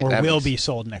 Okay. Or will be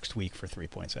sold next week for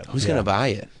 $3.7. Who's going to buy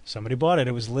it? Somebody bought it.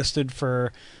 It was listed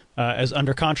for as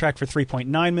under contract for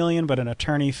 $3.9 million, but an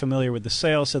attorney familiar with the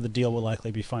sale said the deal will likely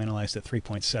be finalized at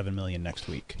 $3.7 million next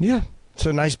week. Yeah. It's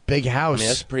a nice big house. I mean,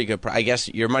 that's a pretty good. I guess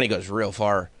your money goes real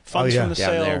far. Funds from the down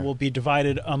sale there. will be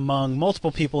divided among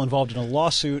multiple people involved in a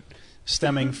lawsuit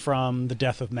stemming from the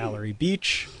death of Mallory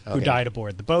Beach, who Okay. died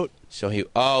aboard the boat. So he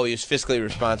was fiscally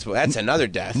responsible. That's another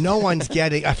death. No one's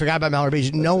getting. I forgot about Mallory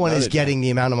Beach. No one is getting the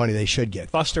amount of money they should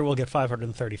get. Buster will get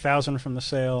 $530,000 from the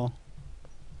sale.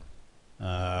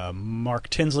 Mark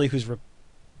Tinsley, who's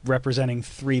representing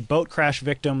 3 boat crash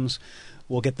victims,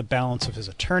 will get the balance of his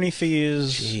attorney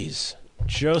fees. Jeez.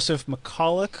 Joseph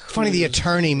McCulloch. Funny, the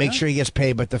attorney makes sure he gets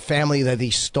paid, but the family that he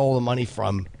stole the money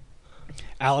from.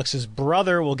 Alex's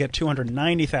brother will get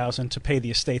 $290,000 to pay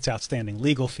the estate's outstanding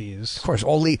legal fees. Of course,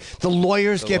 only the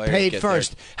lawyers get paid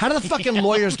first. How do the fucking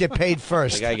lawyers get paid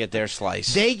first? They gotta get their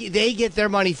slice. They get their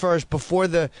money first before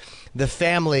the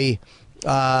family,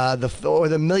 or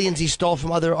the millions he stole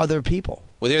from other people.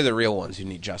 Well, they're the real ones who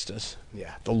need justice.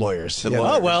 Yeah, the lawyers.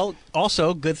 Oh, well,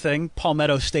 also, good thing,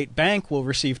 Palmetto State Bank will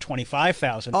receive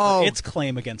 $25,000 for its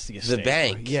claim against the estate. The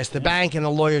bank. Yes, the bank and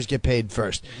the lawyers get paid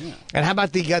first. Yeah. And how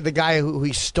about the guy who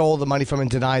he stole the money from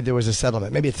and denied there was a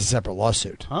settlement? Maybe it's a separate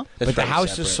lawsuit. Huh? But the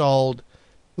house is sold.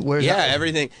 Where's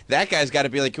everything. That guy's got to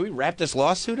be like, can we wrap this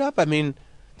lawsuit up? I mean,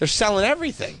 they're selling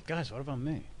everything. Guys, what about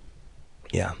me?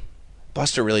 Yeah.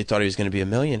 Buster really thought he was going to be a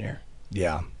millionaire.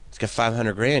 Yeah. He's got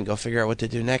 $500,000. Go figure out what to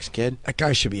do next, kid. That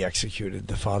guy should be executed,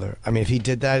 the father. I mean, if he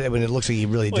did that, when it looks like he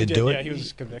really did do it. Yeah, he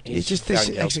was convicted. He just found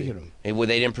guilty. execute him. They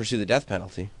didn't pursue the death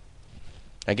penalty.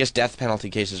 I guess death penalty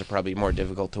cases are probably more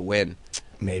difficult to win.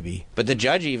 Maybe. But the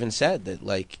judge even said that,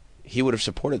 like, he would have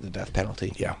supported the death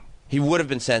penalty. Yeah. He would have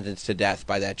been sentenced to death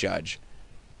by that judge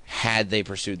had they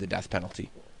pursued the death penalty.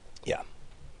 Yeah.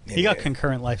 He got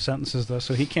concurrent life sentences, though,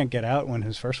 so he can't get out when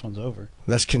his first one's over.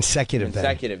 That's consecutive.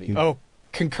 Consecutive. Oh,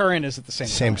 concurrent is at the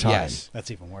same time. Yes.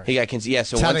 That's even worse. He got so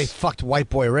that's how they fucked White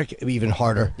Boy Rick even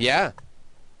harder. Yeah.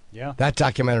 Yeah. That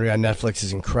documentary on Netflix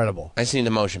is incredible. I seen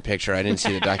the motion picture. I didn't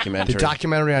see the documentary. The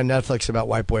documentary on Netflix about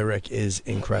White Boy Rick is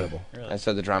incredible. I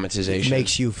saw the dramatization. It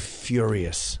makes you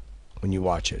furious when you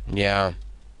watch it. Yeah.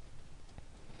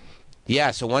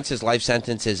 Yeah, so once his life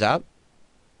sentence is up,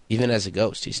 even as a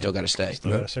ghost, he's still got to stay.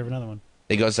 Still got to serve another one.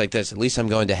 It goes like this: at least I'm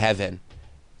going to heaven.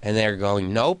 And they're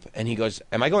going, nope. And he goes,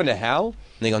 am I going to hell? And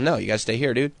they go, no, you got to stay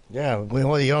here, dude. Yeah,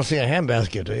 well, you don't see a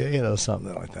handbasket,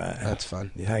 something like that. That's fun.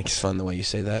 Yeah, thanks. It's fun the way you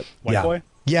say that. White Boy?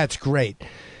 Yeah, it's great.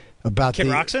 About Kid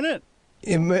Rock's in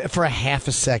it? For a half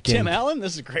a second. Tim Allen?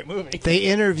 This is a great movie. They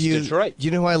interviewed. Detroit.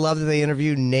 You know who I love that they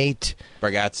interviewed? Nate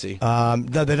Bargatze.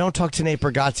 No, they don't talk to Nate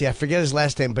Bargatze. I forget his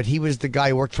last name, but he was the guy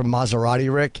who worked for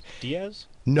Maserati Rick. Diaz?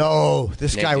 No,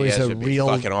 this Nate guy was Diaz a would be real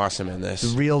fucking awesome in this.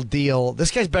 The real deal.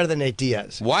 This guy's better than Nate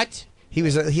Diaz. What? He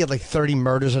had like 30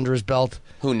 murders under his belt.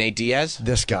 Who, Nate Diaz?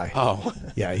 This guy. Oh.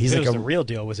 Yeah, he's It like was the real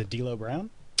deal. Was it D'Lo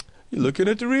Brown? You're looking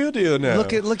at the real deal now.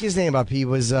 Look his name up. He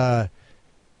was a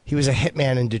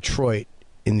hitman in Detroit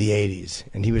in the 80s,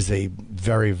 and he was a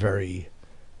very, very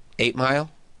 8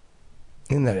 Mile?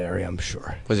 in that area, I'm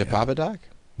sure. Was it Papa Doc?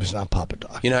 It was not Papa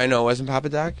Doc. You know, I know it wasn't Papa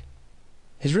Doc.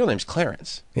 His real name's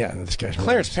Clarence. Yeah, this guy's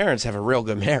Clarence's parents have a real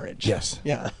good marriage. Yes.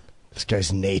 Yeah. This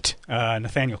guy's Nate.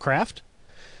 Nathaniel Kraft?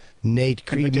 Nate,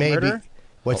 Convicted maybe. Murderer?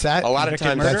 What's that? A lot of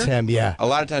times that's him. Yeah. A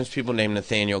lot of times people named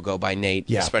Nathaniel go by Nate,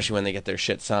 Yeah. especially when they get their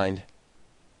shit signed.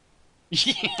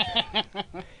 He's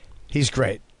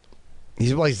great.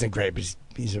 He's not great, but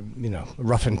he's a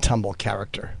rough and tumble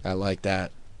character. I like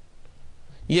that.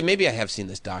 Yeah, maybe I have seen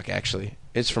this doc actually.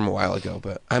 It's from a while ago,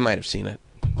 but I might have seen it.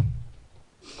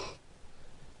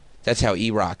 That's how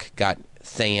E-Rock got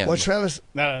Than. What, Travis?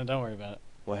 No, don't worry about it.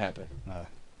 What happened?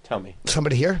 Tell me.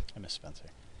 Somebody here? I miss Spencer.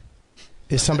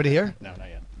 Is somebody here? No, not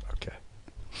yet. Okay.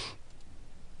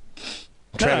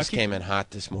 Travis came in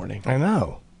hot this morning. I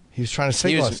know. He was trying to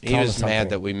signal us. He was mad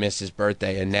that we missed his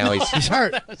birthday, and now he's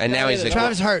hurt. And now he's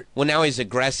Travis hurt. Well, now he's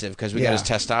aggressive because we got his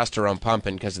testosterone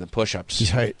pumping because of the push-ups.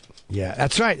 He's hurt. Yeah,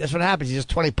 that's right. That's what happens. He does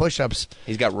 20 push-ups.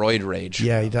 He's got roid rage.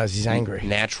 Yeah, he does. He's angry.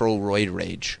 Natural roid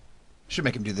rage. Should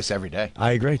make him do this every day.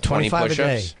 I agree. 25 a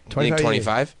day. You think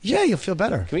 25? Yeah, you'll feel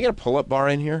better. Can we get a pull-up bar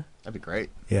in here? That'd be great.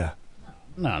 Yeah.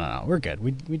 No. We're good.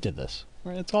 We did this.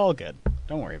 It's all good.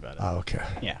 Don't worry about it. Oh, okay.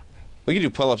 Yeah. We could do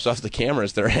pull-ups off the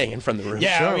cameras that are hanging from the roof.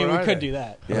 Yeah, Sure, I mean, where we are could they? do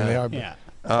that. Yeah. They are. Yeah.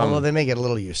 Although they may get a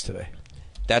little used today.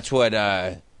 That's what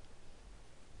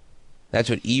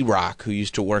E-Rock, who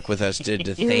used to work with us, did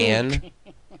to Than.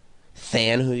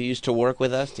 Than, who used to work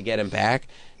with us to get him back.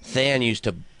 Than used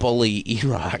to bully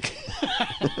E-Rock.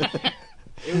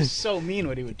 It was so mean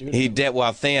what he would do to He him. did.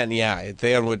 Well, Than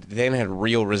had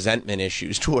real resentment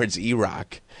issues towards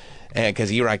E-Rock,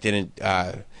 because E-Rock didn't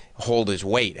hold his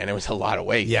weight, and it was a lot of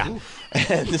weight. Yeah.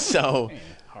 And so,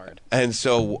 hard. And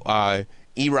so,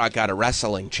 E-Rock got a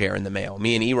wrestling chair in the mail.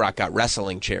 Me and E-Rock got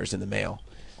wrestling chairs in the mail,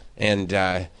 and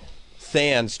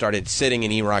Than started sitting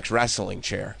in E-Rock's wrestling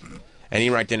chair, and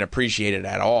E-Rock didn't appreciate it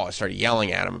at all. Started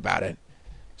yelling at him about it.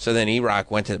 So then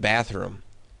E-Rock went to the bathroom.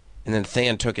 And then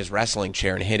Than took his wrestling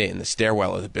chair and hit it in the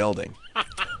stairwell of the building.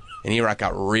 And E-Rock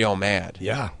got real mad.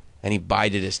 Yeah. And he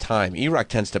bided his time. E-Rock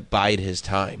tends to bide his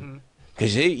time.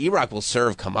 Because E-Rock will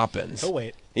serve comeuppance. He'll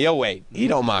wait. He'll wait. He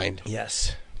don't mind.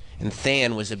 Yes. And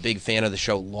Than was a big fan of the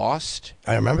show Lost.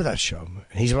 I remember that show.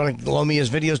 He's going to loan me his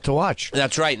videos to watch.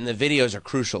 That's right. And the videos are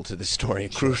crucial to the story, a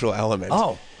crucial element.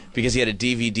 Oh. Because he had a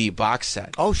DVD box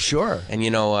set. Oh, sure. And you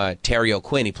know, Terry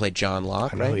O'Quinn, he played John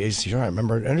Locke, I know right? he is. Sure, I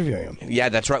remember interviewing him. Yeah,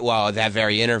 that's right. Well, that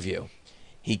very interview,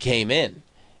 he came in,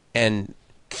 and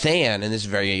Than, and this is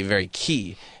very, very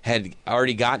key, had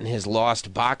already gotten his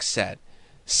Lost box set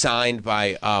signed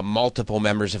by multiple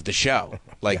members of the show,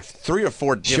 like 3 or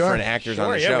 4 different actors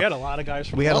on the show. We had a lot of guys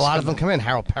from We had a Lost lot of them come in.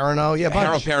 Harold Perrineau. Yeah,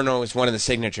 Harold Perrineau was one of the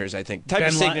signatures, I think. Type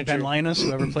of signature. Ben Linus,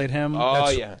 whoever played him. Oh,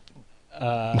 yeah.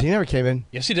 He never came in.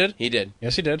 Yes, he did. He did.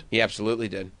 Yes, he did. He absolutely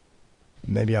did.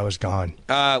 Maybe I was gone.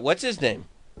 What's his name?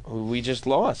 We just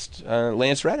lost.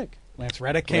 Lance Reddick. Lance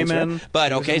Reddick came in.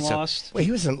 But He was okay, in so Lost. Wait,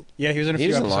 he was in. Yeah, he was in a He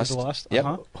few was in episodes Lost. of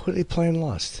Lost. Yep. Who did he play in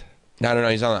Lost? No,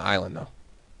 he's on the island though.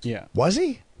 Yeah. Was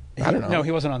he? I don't know. No, he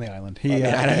wasn't on the island. I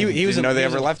didn't know they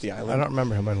ever left the I island. don't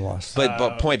remember him in Lost.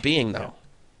 But point being though,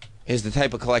 is the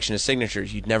type of collection of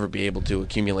signatures you'd never be able to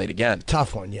accumulate again.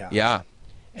 Tough one, yeah. Yeah,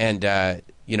 and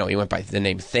he went by the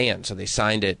name Than, so they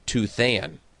signed it to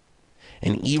Than.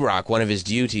 And E-Rock, one of his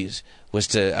duties was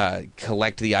to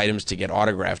collect the items to get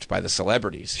autographed by the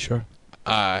celebrities. Sure.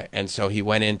 And so he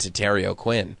went into Terry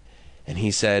O'Quinn, and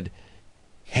he said,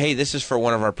 "Hey, this is for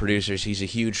one of our producers. He's a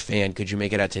huge fan. Could you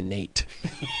make it out to Nate?"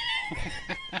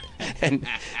 and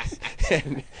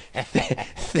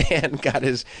Than got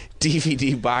his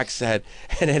DVD box set,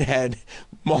 and it had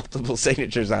multiple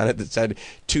signatures on it that said,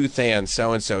 "To Than,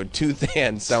 so-and-so, to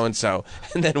Than, so-and-so,"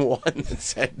 and then one that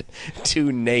said,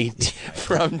 "To Nate,"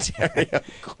 from Terry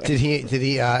O'Quinn. Did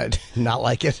he not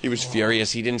like it? He was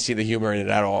furious. He didn't see the humor in it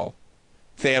at all.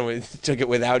 Than took it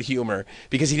without humor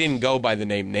because he didn't go by the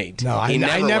name Nate. No,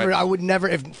 I would never.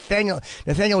 If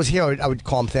Nathaniel was here, I would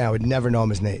call him Than. I would never know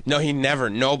him as Nate. No,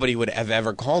 nobody would have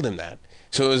ever called him that.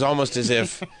 So it was almost as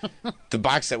if the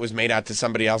box set was made out to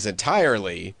somebody else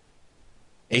entirely,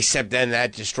 except then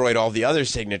that destroyed all the other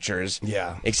signatures.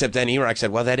 Yeah. Except then E-Rock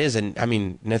said, well,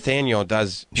 Nathaniel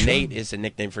does, sure. Nate is a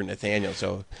nickname for Nathaniel.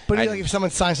 So, but if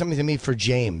someone signed something to me for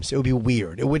James, it would be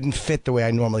weird. It wouldn't fit the way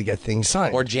I normally get things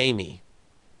signed. Or Jamie.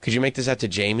 Could you make this out to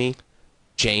Jamie?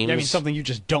 James? Yeah, I mean, something you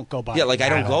just don't go by. Yeah, like I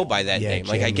don't go by that name.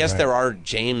 Jamie, like I guess right. there are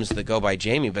James that go by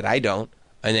Jamie, but I don't.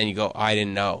 And then you go, I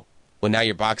didn't know. Well, now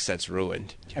your box set's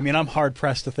ruined. I mean, I'm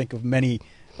hard-pressed to think of many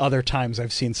other times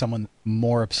I've seen someone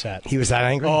more upset. He was that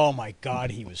angry? Oh, my God,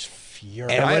 he was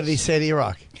furious. And what did he say to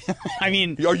E-Rock? I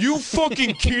mean... Are you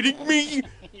fucking kidding me?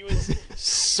 He was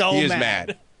so He is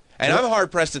mad. And I'm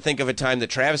hard-pressed to think of a time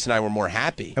that Travis and I were more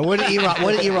happy. And what did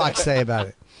E-Rock say about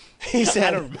it? He said,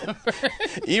 I don't remember.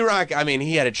 E-Rock, I mean,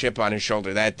 he had a chip on his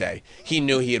shoulder that day. He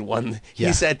knew he had won.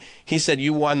 Yeah. He said,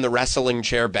 you won the wrestling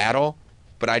chair battle,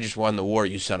 but I just won the war,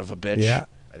 you son of a bitch. Yeah.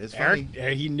 That is funny.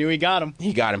 He knew he got him.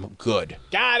 He got him good.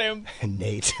 Got him.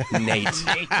 Nate.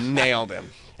 Nailed him.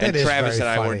 And That is Travis and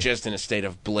very I were funny. just in a state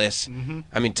of bliss. Mm-hmm.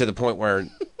 I mean, to the point where,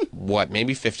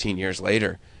 maybe 15 years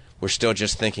later, we're still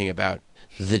just thinking about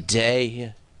the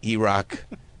day E-Rock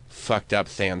fucked up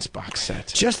Than's box set.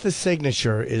 Just the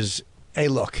signature is Hey,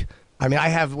 look. I mean,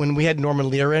 when we had Norman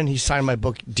Lear in, he signed my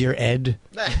book, Dear Ed.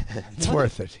 It's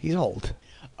worth it. He's old.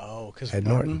 Oh, because Ed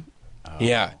Norton.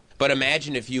 Yeah. But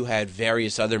imagine if you had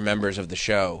various other members of the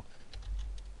show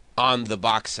on the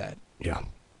box set. Yeah.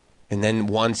 And then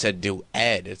one said, do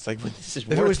Ed. It's like, well, this is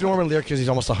If it was Norman Lear because he's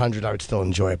almost 100, I would still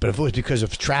enjoy it. But if it was because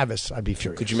of Travis, I'd be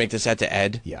furious. Could you make this set to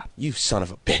Ed? Yeah. You son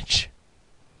of a bitch.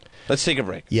 Let's take a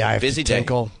break. Yeah, I have Busy to day.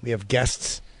 tinkle. We have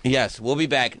guests. Yes, we'll be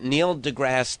back. Neil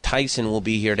deGrasse Tyson will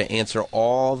be here to answer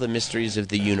all the mysteries of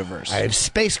the universe. I have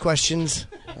space questions.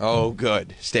 Oh,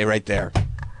 good. Stay right there.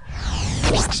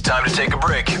 It's time to take a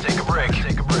break. Take a break.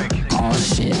 Take a break. Oh,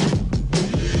 shit.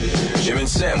 Jim and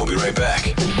Sam will be right back.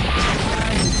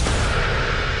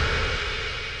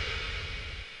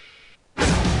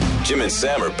 Jim and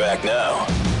Sam are back now.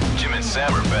 Jim and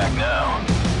Sam are back now.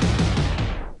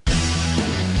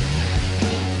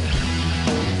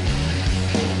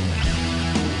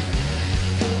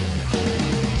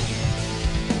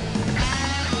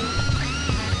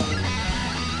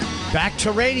 Back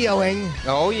to radioing.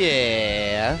 Oh,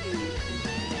 yeah.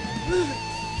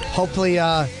 Hopefully,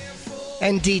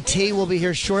 NDT will be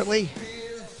here shortly.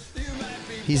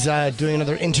 He's doing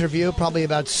another interview, probably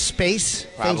about space,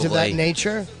 things of that Probably.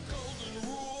 nature.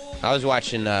 I was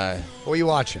watching... What were you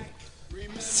watching?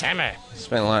 Sammy.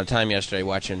 Spent a lot of time yesterday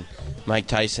watching Mike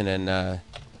Tyson and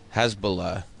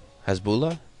Hezbollah.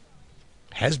 Hezbollah?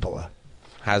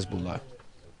 Hezbollah.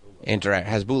 Interact.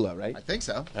 Hezbollah, right? I think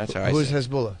so. That's how I Who is say it.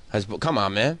 Hezbollah? Come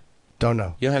on, man. Don't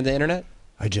know. You don't have the internet?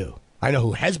 I do. I know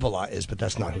who Hezbollah is, but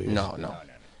that's not who he is. No.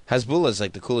 Hezbollah is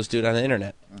like the coolest dude on the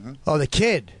internet. Oh, the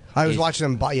kid. I was He's- watching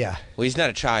him. Yeah. Well, he's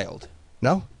not a child.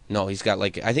 No? No, he's got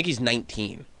like... I think he's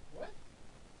 19.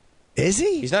 Is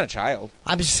he? He's not a child.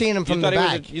 I'm just seeing him from you the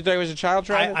thought back. you thought he was a child,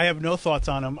 Travis? I have no thoughts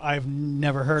on him. I've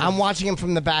never heard of I'm him. watching him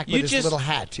from the back You with his just- little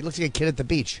hat. He looks like a kid at the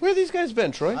beach. Where have these guys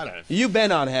been, Troy? I don't know. You've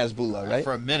been on Hezbollah, right?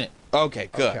 For a minute. Okay,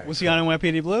 good. Was he on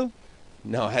NYPD Blue?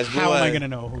 No, Hezbollah... How am I going to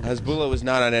know who? Hezbollah was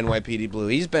not on NYPD Blue.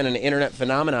 He's been an internet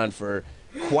phenomenon for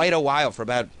quite a while, for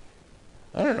about,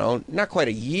 I don't know, not quite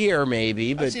a year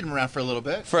maybe, I've but seen him around for a little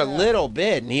bit. for a little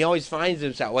bit. And he always finds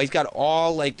himself, well, he's got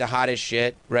all like the hottest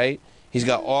shit, right? He's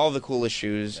got all the coolest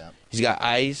shoes. Yeah. He's got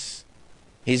ice.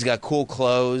 He's got cool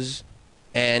clothes.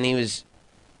 And he was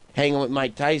hanging with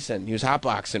Mike Tyson. He was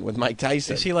hotboxing with Mike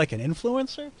Tyson. Is he like an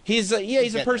influencer? He's he's a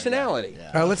getting there, personality. yeah.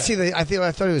 All right, let's see. I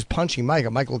thought he was punching Mike.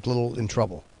 Mike looked a little in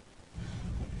trouble.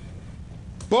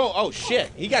 Whoa, oh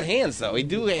shit. He got hands though. He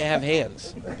do have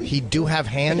hands. He do have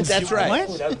hands. That's right.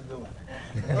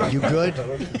 You good?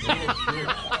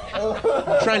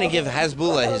 Trying to give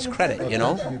Hezbollah his credit, you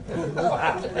know?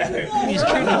 He's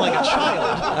treating him like a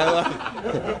child. I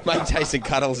love Mike Tyson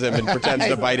cuddles him and pretends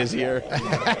to bite his ear.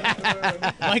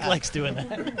 Mike likes doing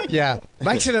that. Yeah.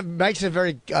 Mike's a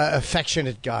very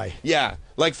affectionate guy. Yeah,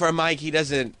 like for Mike, he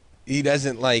doesn't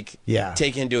like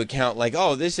take into account like,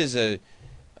 oh, this is a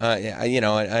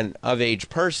an of age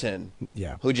person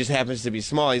who just happens to be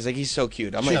small. He's like, he's so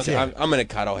cute. I'm gonna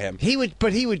cuddle him. He would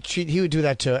do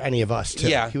that to any of us too.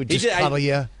 Yeah, He would just cuddle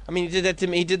you. I mean, he did that to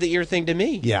me. He did the ear thing to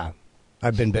me. Yeah.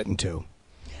 I've been bitten too.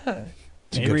 Yeah.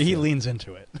 It's a Maybe good he feeling. leans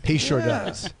into it. He sure Yeah.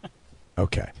 does.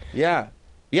 Okay. Yeah.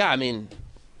 I mean,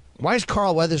 why is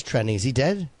Carl Weathers trending? Is he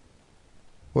dead?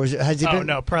 Or has he Oh been?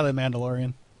 no, probably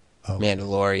Mandalorian.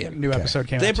 Mandalorian. New episode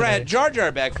came They out brought today. Jar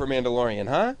Jar back for Mandalorian,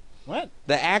 huh? What?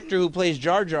 The actor who plays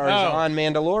Jar Jar is Oh. on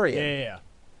Mandalorian. Yeah.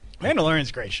 Mandalorian's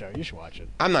a great show. You should watch it.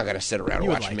 I'm not gonna sit around and You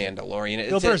would watch like it. Mandalorian.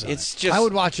 Bill Burr's on It's it. just I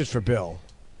would watch it for Bill.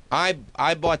 I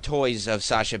bought toys of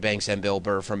Sasha Banks and Bill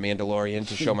Burr from Mandalorian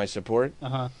to show my support.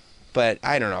 Uh-huh. But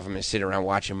I don't know if I'm going to sit around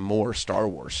watching more Star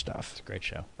Wars stuff. It's a great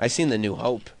show. I seen The New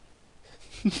Hope.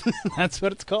 That's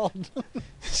what it's called.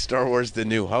 Star Wars The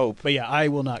New Hope. But yeah, I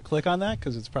will not click on that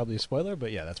because it's probably a spoiler.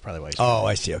 But yeah, that's probably why. You Oh,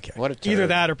 I see. Okay. What a Either turd.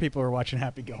 that or people are watching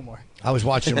Happy Gilmore. I was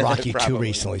watching Rocky 2 Probably.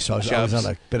 recently, so I was Chubbs. on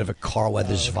a bit of a Carl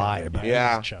Weathers vibe.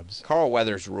 Yeah. Chubbs. Carl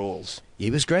Weathers rules. He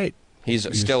was great. He's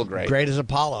still great. Great as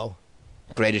Apollo.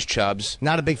 Great as Chubbs.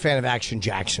 Not a big fan of Action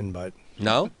Jackson, but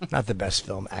No? not the best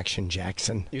film, Action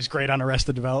Jackson. He was great on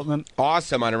Arrested Development.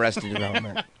 Awesome on Arrested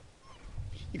Development.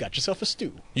 You got yourself a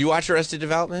stew. You watch Arrested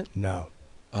Development? No.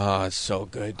 Oh, it's so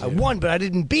good, I dude. won, but I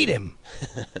didn't beat him.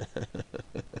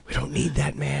 We don't need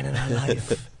that man in our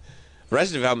life.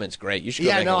 Arrested Development's great. You should go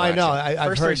Yeah, back no, and I watch know. it. I've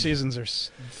First heard. three seasons are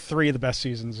three of the best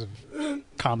seasons of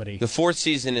comedy. The fourth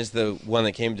season is the one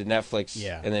that came to Netflix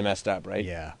Yeah. and they messed up, right?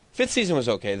 Yeah. Fifth season was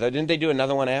okay, though. Didn't they do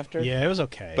another one after? Yeah, it was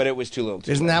okay. But it was too little.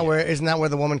 Isn't that where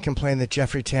the woman complained that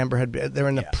Jeffrey Tambor had? They're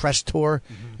in the press tour,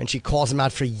 and she calls him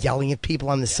out for yelling at people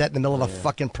on the set in the middle of a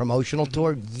fucking promotional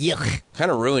tour. Yuck! Kind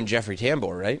of ruined Jeffrey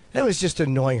Tambor, right? That was just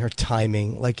annoying. Her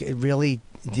timing, like it really.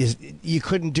 You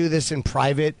couldn't do this in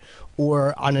private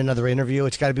or on another interview.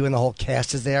 It's got to be when the whole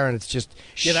cast is there, and it's just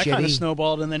that shitty. kind of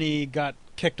snowballed, and then he got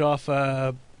kicked off.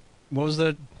 What was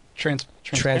the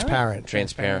Transparent.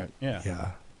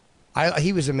 Yeah.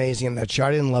 He was amazing in that show.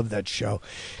 I didn't love that show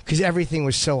because everything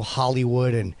was so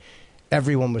Hollywood and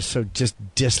everyone was so just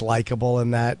dislikable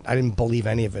in that. I didn't believe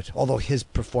any of it, although his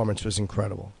performance was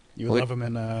incredible. You would love him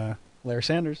in Larry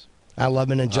Sanders. I love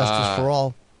him in Justice for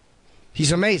All.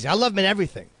 He's amazing. I love him in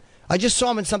everything. I just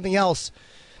saw him in something else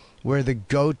where the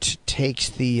goat takes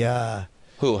the...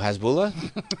 Who, Hasbulla?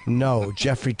 No,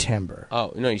 Jeffrey Tambor.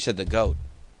 Oh, no, you said the goat.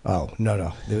 Oh,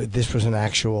 no. This was an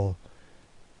actual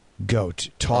goat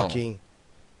talking.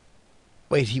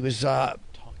 Wait, he was...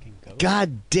 talking goat?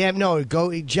 God damn, no.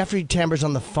 Jeffrey Tambor's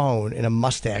on the phone in a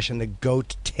mustache, and the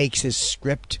goat takes his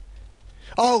script.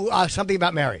 Oh, Something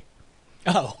About Mary.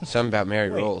 Oh. Something About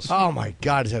Mary rules. Oh, my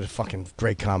God, is that a fucking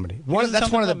great comedy.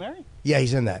 That's one of the... Mary? Yeah,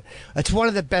 he's in that. That's one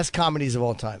of the best comedies of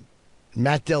all time.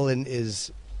 Matt Dillon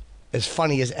is as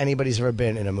funny as anybody's ever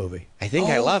been in a movie. I think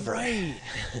I love her. Right.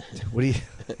 What do you...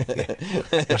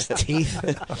 His teeth.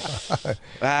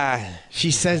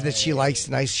 She says that she likes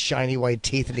nice, shiny white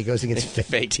teeth, and he goes and gets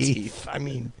fake teeth. I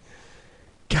mean,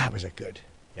 God, was it good?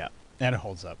 Yeah, and it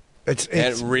holds up.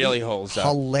 It really holds up.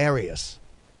 Hilarious.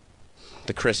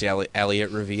 The Chris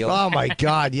Elliott reveal. Oh, my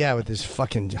God, yeah, with his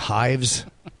fucking hives.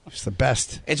 It's the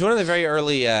best. It's one of the very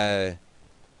early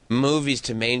movies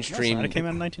to mainstream. It came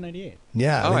out in 1998.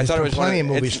 Yeah, I thought it was plenty of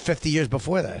movies 50 years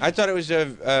before that. I thought it was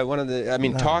one of the. I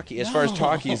mean, talkie. As far as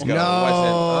talkies go, no,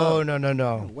 it wasn't.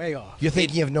 No. Way off. You're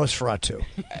thinking of Nosferatu.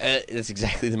 That's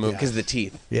exactly the movie because of the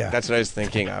teeth. Yeah, that's what I was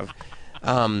thinking of.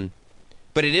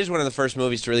 But it is one of the first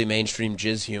movies to really mainstream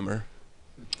jizz humor.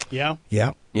 Yeah.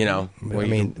 Yeah. You know, I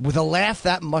mean, with a laugh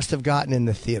that must have gotten in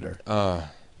the theater.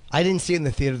 I didn't see it in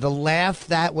the theater. The laugh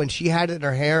that when she had it in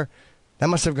her hair, that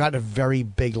must have gotten a very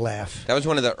big laugh. That was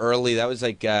one of the early. That was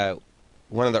like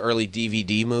one of the early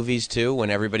DVD movies too, when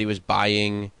everybody was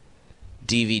buying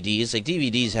DVDs. Like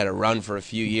DVDs had a run for a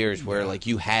few years where like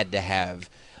you had to have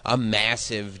a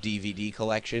massive DVD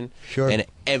collection, and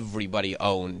everybody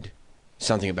owned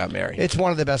Something About Mary. It's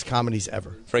one of the best comedies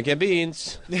ever. Frank and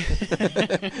Beans.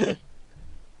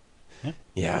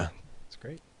 Yeah. It's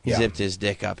great. He zipped his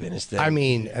dick up in his thing. I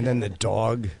mean, and then the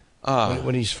dog.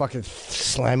 When he's fucking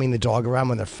slamming the dog around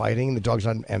when they're fighting. The dog's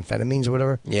on amphetamines or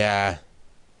whatever. Yeah.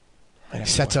 He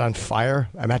sets it on fire.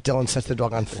 Matt Dillon sets the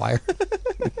dog on fire.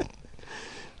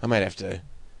 I might have to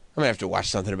watch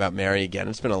Something About Mary again.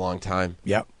 It's been a long time.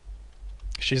 Yep.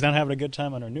 She's not having a good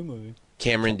time on her new movie.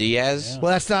 Cameron Diaz? Yeah.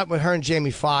 Well, that's not with her and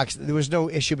Jamie Foxx. There was no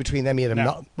issue between them. He had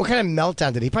a what kind of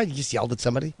meltdown did he? Probably just yelled at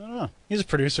somebody. I don't know. He's a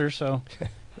producer, so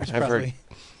I've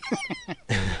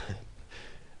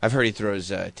heard he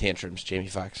throws tantrums, Jamie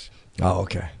Foxx. Oh,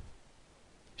 okay.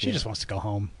 She just wants to go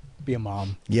home, be a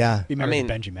mom. Yeah. Be married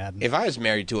to Benji Madden. If I was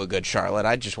married to a good Charlotte,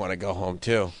 I'd just want to go home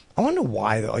too. I wonder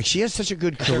why though. Like she has such a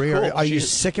good career. Cool. Are you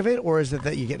sick of it, or is it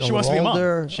that you get She wants to be a mom.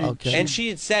 older? And she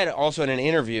had said also in an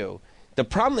interview, the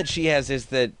problem that she has is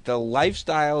that the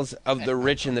lifestyles of the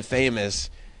rich and the famous,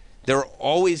 they're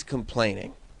always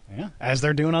complaining. Yeah, as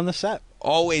they're doing on the set.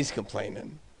 Always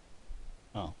complaining.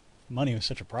 Oh, money was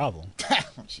such a problem.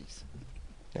 Jeez.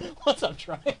 What's up,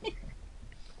 trying?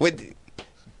 We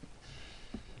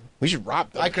should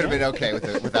rob them. I could have been okay with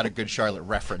it without a Good Charlotte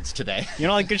reference today. You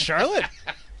don't like Good Charlotte?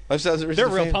 They're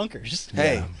real punkers.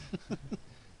 Hey.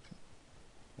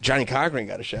 Johnny Cochran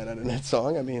got a shout out in that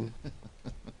song. I mean...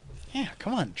 Yeah,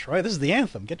 come on, Troy. This is the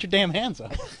anthem. Get your damn hands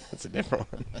up. That's a different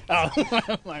one. Oh,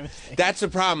 my mistake. That's the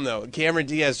problem, though. Cameron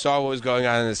Diaz saw what was going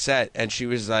on in the set, and she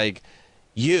was like,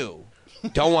 you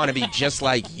don't want to be just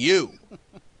like you.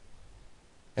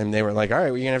 And they were like, all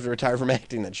right, well, you're going to have to retire from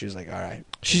acting then. She was like, all right.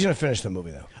 She's going to finish the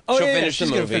movie, though. Oh, she'll yeah, finish she's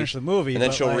the going movie, to finish the movie. and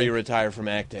then but, she'll like, re-retire from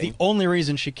acting. The only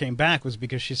reason she came back was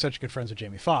because she's such good friends with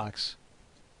Jamie Foxx.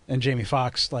 And Jamie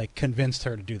Foxx, like, convinced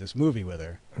her to do this movie with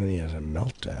her. And then he has a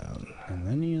meltdown.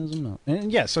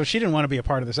 And yeah, so she didn't want to be a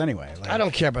part of this anyway. Like, I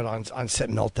don't care about on-set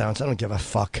meltdowns. I don't give a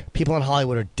fuck. People in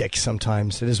Hollywood are dicks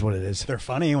sometimes. It is what it is. They're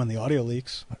funny when the audio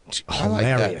leaks.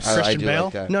 Hilarious. I Christian do Bale?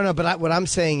 like that. No, but what I'm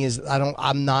saying is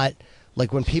I'm not,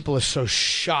 like, when people are so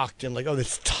shocked and like, oh,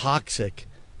 that's toxic.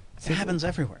 It happens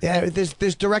everywhere. Yeah,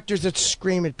 there's directors that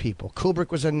scream at people. Kubrick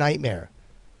was a nightmare.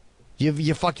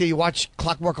 You watch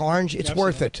Clockwork Orange? It's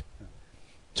worth it.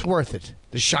 It's worth it.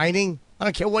 The Shining? I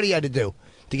don't care what he had to do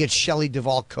to get Shelley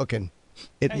Duvall cooking.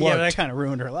 It worked. Yeah, that kind of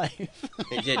ruined her life.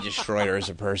 It did destroy her as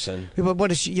a person. But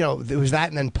what is she, there was that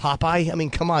and then Popeye? I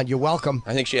mean, come on, you're welcome.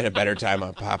 I think she had a better time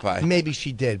on Popeye. Maybe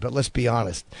she did, but let's be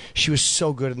honest. She was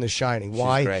so good in The Shining.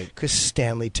 Why? great. Because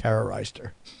Stanley terrorized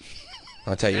her.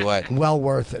 I'll tell you what. Well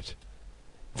worth it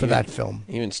for that film.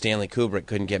 Even Stanley Kubrick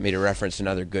couldn't get me to reference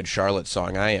another Good Charlotte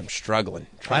song. I am struggling.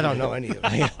 I don't know any of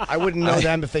them. I wouldn't know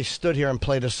them if they stood here and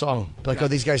played a song. Like, oh,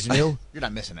 these guys knew? You're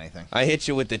not missing anything. I hit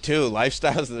you with the two,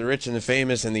 Lifestyles of the Rich and the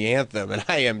Famous and the Anthem, and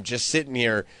I am just sitting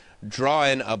here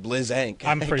drawing a Blizank.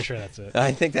 I'm pretty sure that's it.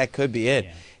 I think that could be it.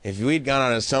 Yeah. If we'd gone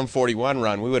on a Sum 41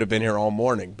 run, we would have been here all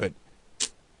morning, but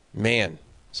man.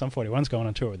 Sum 41's going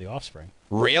on tour with The Offspring.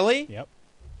 Really? Yep.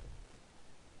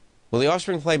 Will the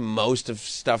Offspring play most of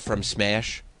stuff from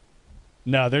Smash?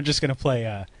 No, they're just going to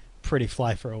play Pretty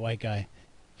Fly for a White Guy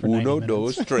for 90 Uno,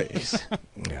 minutes. dos, tres.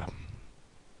 Yeah.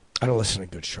 I don't listen to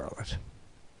Good Charlotte.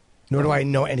 Nor do I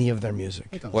know any of their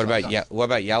music. What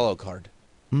about Yellow Card?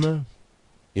 No.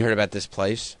 You heard about this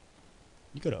place?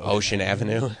 You go to Ocean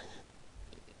Avenue?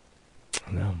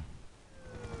 No.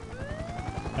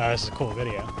 Oh, this is a cool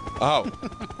video. Oh.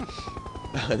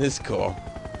 This is cool.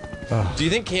 Do you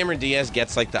think Cameron Diaz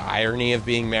gets like the irony of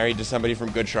being married to somebody from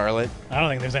Good Charlotte? I don't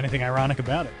think there's anything ironic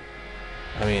about it.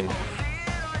 I mean,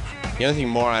 the only thing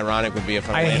more ironic would be if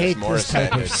I Alanis hate this Morissette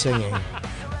type of did. singing.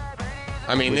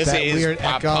 I mean, With this that is weird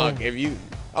pop echo. punk. If you,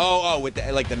 with the,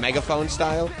 like the megaphone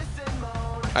style.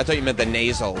 I thought you meant the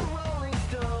nasal.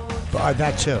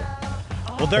 That too.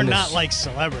 Well, they're And not this- like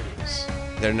celebrities.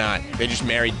 They're not. They just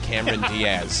married Cameron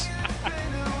Diaz.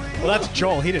 Well, that's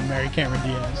Joel. He didn't marry Cameron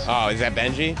Diaz. Oh, is that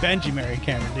Benji? Benji married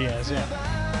Cameron Diaz,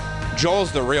 yeah.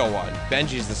 Joel's the real one.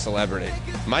 Benji's the celebrity.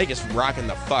 Mike is rocking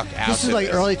the fuck out. This is to like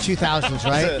this. early 2000s,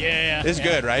 right? Yeah. This is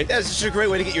good, right? Yeah, it's just a great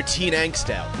way to get your teen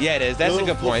angst out. Yeah, it is. That's a little,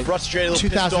 good point. Little frustrated, a little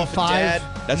pissed off at 2005?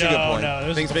 dad. That's a good point. No, this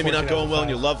is Things maybe before not going well in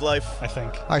your 2005, love life. I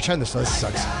think. All right, turn this. This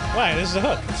sucks. Why? This is a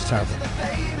hook. It's terrible.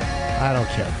 I don't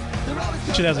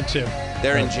care. 2002.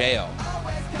 They're in jail.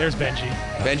 There's Benji.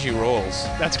 Benji rules.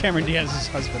 That's Cameron Diaz's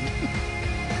husband.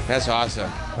 That's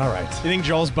awesome. All right. You think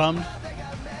Joel's bummed?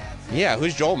 Yeah,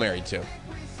 who's Joel married to?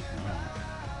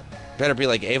 Better be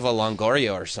like Ava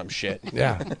Longoria or some shit.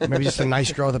 Yeah. Maybe just a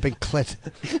nice girl with a big clit.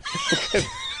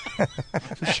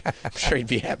 I'm sure he'd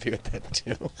be happy with that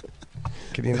too.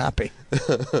 Could he not be?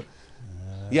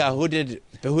 Yeah, who did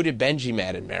Benji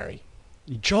Madden marry?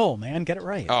 Joel, man, get it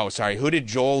right. Oh, sorry. Who did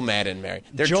Joel Madden marry?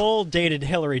 Joel dated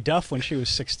Hillary Duff when she was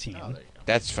 16.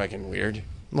 That's fucking weird.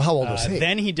 Well, how old was he?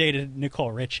 Then he dated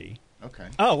Nicole Richie. Okay.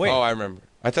 Oh, wait. Oh, I remember.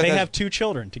 I thought They that's- have 2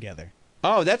 children together.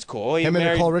 Oh, that's cool. He Him and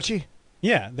married- Nicole Richie?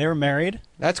 Yeah, they were married.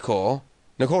 That's cool.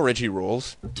 Nicole Richie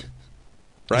rules. He's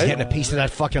Right? getting a piece of that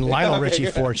fucking Lionel Richie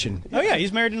fortune. Oh, yeah,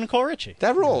 he's married to Nicole Richie.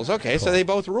 That rules. Okay, so they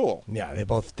both rule. Yeah, they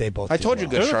both. I told you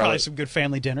do Good Those are probably Charlotte. some good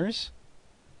family dinners.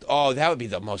 Oh, that would be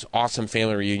the most awesome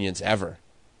family reunions ever.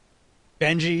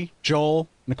 Benji, Joel,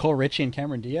 Nicole Richie, and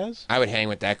Cameron Diaz? I would hang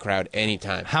with that crowd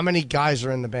anytime. How many guys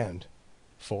are in the band?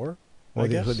 4? Who I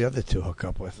guess. the other two hook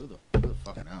up with?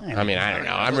 I mean, I don't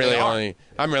know. I'm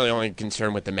really only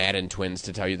concerned with the Madden twins,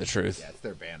 to tell you the truth. Yeah, it's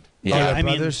their band. Yeah, Oh, they're I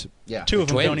mean, brothers? Yeah. 2 of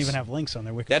them don't Twins. even have links on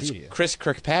their Wikipedia. That's Chris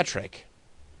Kirkpatrick.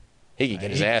 He could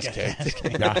get his ass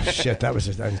kicked. Nah, shit, that was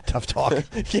a tough talk.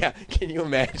 Yeah, can you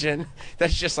imagine?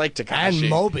 That's just like Tekashi. And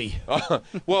Moby.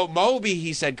 Well, Moby,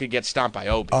 he said, could get stomped by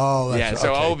Obi. Oh, that's yeah. right,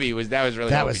 So okay. Obi was really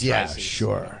That Obi was, yeah, Trice's.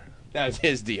 sure. That was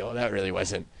his deal. That really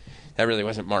wasn't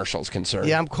Marshall's concern.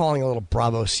 Yeah, I'm calling a little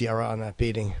Bravo Sierra on that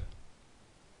beating.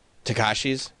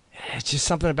 Tekashi's. It's just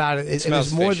something about it. It was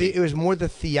Smells more fishy. it was more the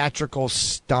theatrical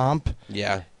stomp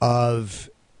Yeah. of.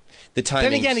 The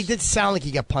timing. Then again, he did sound like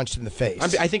he got punched in the face.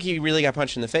 I think he really got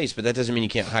punched in the face, but that doesn't mean you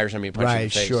can't hire somebody to punch you in the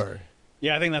Right, face. sure.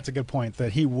 Yeah, I think that's a good point,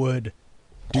 that he would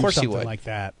do Of course he something would. like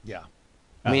that. Yeah.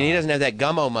 I mean, he doesn't have that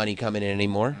gummo money coming in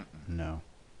anymore. No.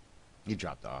 He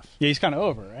dropped off. Yeah, he's kind of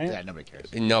over, right? Yeah, nobody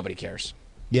cares. Nobody cares.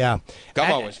 Yeah.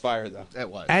 Gummo was fired, though. It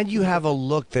was. And you have a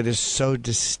look that is so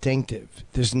distinctive.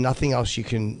 There's nothing else you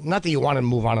can. Not that you want to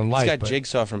move on in life. He's got but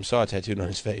Jigsaw from Saw tattooed on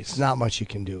his face. There's not much you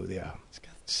can do. Yeah. He's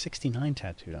got 69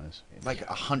 tattooed on his face. Like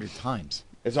 100 times.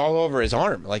 It's all over his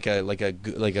arm, like a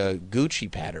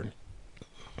Gucci pattern.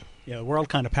 Yeah, the world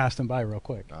kind of passed him by real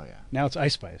quick. Oh, yeah. Now it's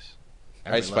Ice Spice.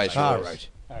 Ice Spice All rules.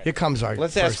 right. Here comes our.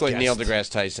 Let's first ask what guest. Neil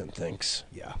deGrasse Tyson thinks.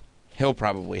 Yeah. He'll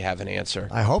probably have an answer.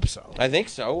 I hope so. I think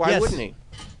so. Why Yes. wouldn't he?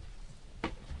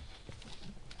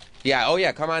 Yeah. Oh,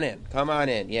 yeah. Come on in. Come on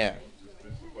in. Yeah.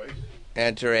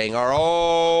 Entering our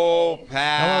old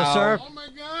pal. Hello, sir. Oh my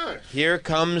God! Here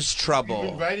comes You trouble.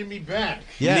 invited me back.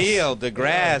 Yes. Neil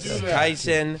deGrasse do that.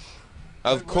 Tyson,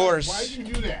 of Why course, did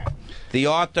you do that? the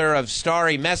author of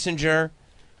Starry Messenger,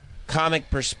 Comic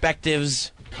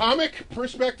Perspectives, Comic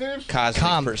perspectives.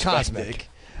 Cosmic Perspective,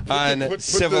 on Put the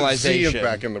Civilization. Z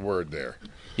back in the word there.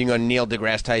 You can go to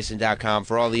neildegrassetyson.com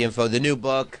for all the info. The new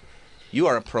book. You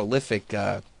are a prolific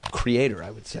creator,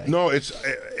 I would say. No, it's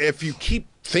if you keep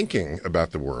thinking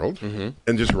about the world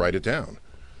and just write it down.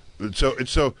 So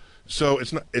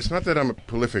it's not that I'm a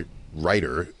prolific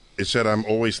writer. It's that I'm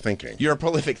always thinking. You're a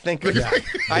prolific thinker. Yeah.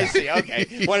 I see.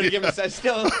 Okay. Wanted to give him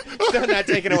still not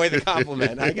taking away the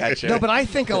compliment. I got you. No, but I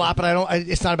think a lot, but I don't.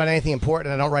 It's not about anything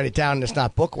important. I don't write it down, and it's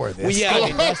not book worthy. Well, yeah,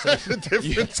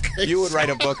 you would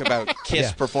write a book about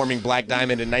Kiss performing Black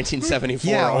Diamond in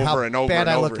 1974 over and over. Bad and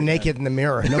I over look naked in the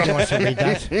mirror. Nobody wants to read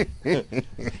that.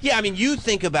 Yeah, I mean, you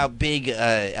think about big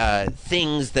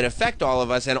things that affect all of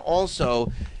us, and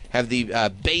also have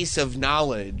the base of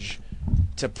knowledge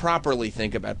to properly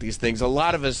think about these things. A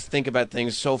lot of us think about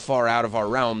things so far out of our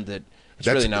realm that it's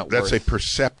really not worth. That's a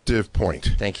perceptive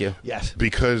point. Thank you. Yes.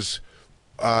 Because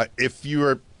if you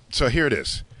are... So here it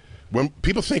is. When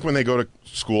people think when they go to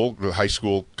school, high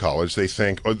school, college, they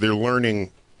think they're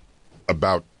learning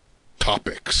about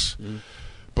topics.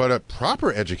 But a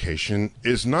proper education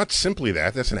is not simply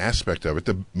that. That's an aspect of it.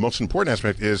 The most important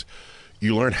aspect is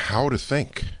you learn how to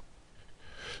think.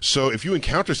 So if you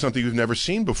encounter something you've never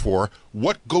seen before,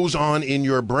 what goes on in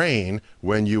your brain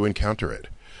when you encounter it?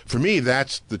 For me,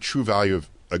 that's the true value of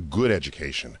a good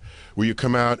education, where you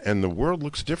come out and the world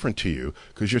looks different to you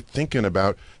because you're thinking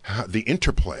about the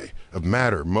interplay of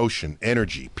matter, motion,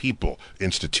 energy, people,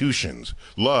 institutions,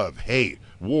 love, hate,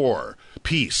 war,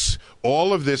 peace.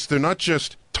 All of this, they're not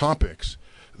just topics.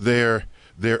 They're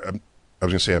I was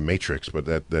going to say a matrix, but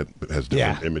that has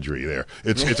different imagery there.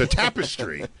 It's a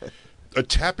tapestry. A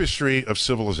tapestry of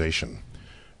civilization.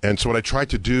 And so what I tried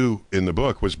to do in the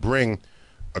book was bring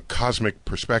a cosmic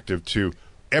perspective to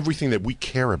everything that we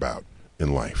care about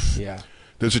in life. Yeah.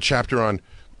 There's a chapter on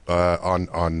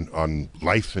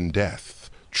life and death,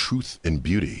 truth and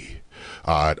beauty,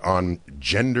 on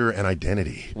gender and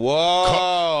identity. Whoa.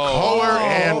 Color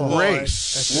and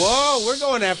race. Whoa, we're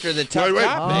going after the tough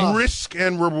topic. Risk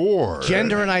and reward.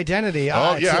 Gender and identity.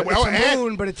 It's a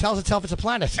moon, but it tells itself it's a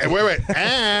planet.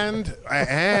 And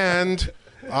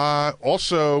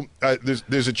also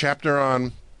there's a chapter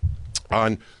on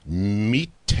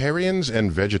meatarians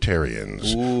and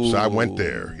vegetarians. Ooh. So I went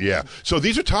there. Yeah. So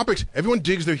these are topics everyone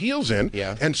digs their heels in.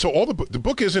 Yeah. And so the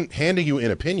book isn't handing you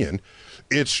an opinion.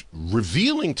 It's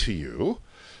revealing to you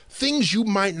things you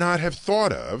might not have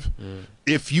thought of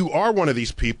if you are one of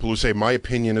these people who say, my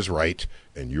opinion is right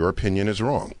and your opinion is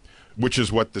wrong, which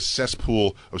is what the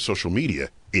cesspool of social media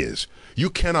is. You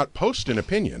cannot post an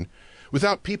opinion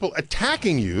without people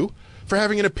attacking you for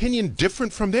having an opinion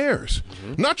different from theirs.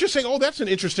 Not just saying, oh, that's an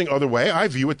interesting other way. I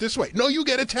view it this way. No, you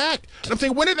get attacked. And I'm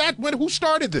thinking, who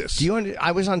started this?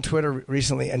 I was on Twitter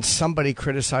recently, and somebody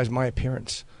criticized my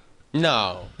appearance.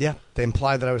 No. Yeah, they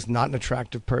implied that I was not an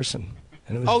attractive person.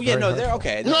 And it was they're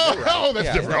okay. No,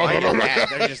 that's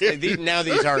different. Now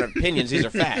these aren't opinions; these are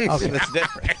facts. Okay. That's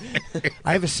different.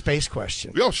 I have a space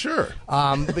question. Oh, sure.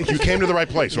 You came to the right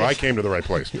place, or I came to the right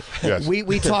place. Yes.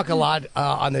 We talk a lot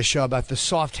on this show about the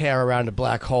soft hair around a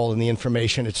black hole and the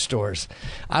information it stores.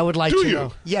 I would like to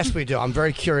know. Yes, we do. I'm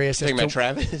very curious. Talking about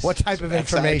Travis? What type of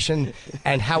information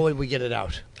and how would we get it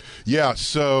out? Yeah,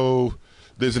 so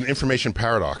there's an information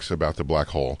paradox about the black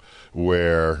hole,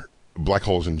 where black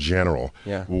holes in general,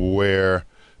 where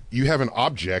you have an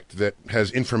object that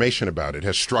has information about it,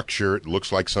 has structure, it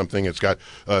looks like something, it's got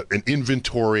an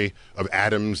inventory of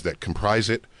atoms that comprise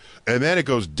it, and then it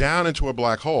goes down into a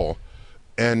black hole,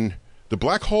 and the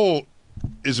black hole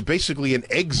is basically an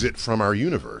exit from our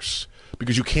universe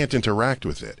because you can't interact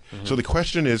with it. So the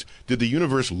question is, did the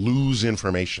universe lose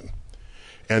information?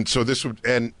 And so this would,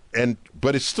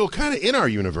 but it's still kind of in our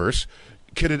universe.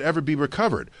 Could it ever be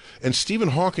recovered? And Stephen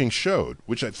Hawking showed,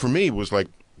 which for me was like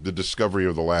the discovery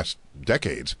of the last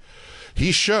decades,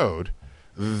 he showed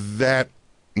that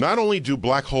not only do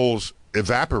black holes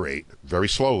evaporate very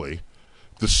slowly,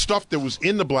 the stuff that was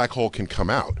in the black hole can come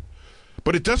out,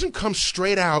 but it doesn't come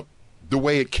straight out the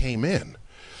way it came in.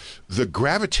 The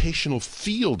gravitational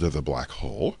field of the black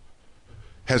hole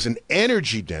has an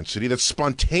energy density that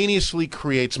spontaneously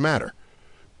creates matter.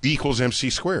 E equals mc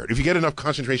squared. If you get enough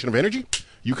concentration of energy,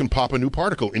 you can pop a new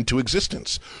particle into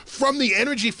existence. From the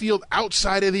energy field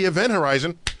outside of the event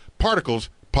horizon, particles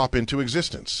pop into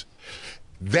existence.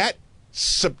 That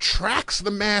subtracts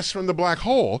the mass from the black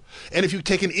hole, and if you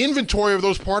take an inventory of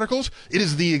those particles, it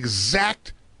is the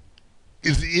exact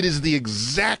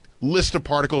list of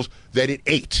particles that it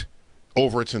ate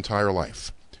over its entire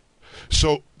life.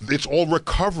 So it's all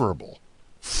recoverable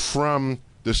from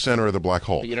the center of the black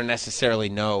hole. But you don't necessarily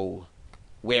know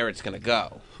where it's going to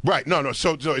go. Right. No.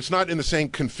 So it's not in the same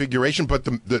configuration, but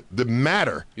the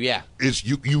matter is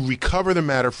you recover the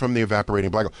matter from the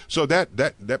evaporating black hole. So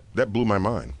that blew my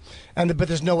mind. But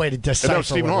there's no way to decipher. And that was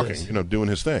Stephen what it Hawking, is. Doing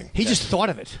his thing. He just thought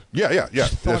of it. Yeah.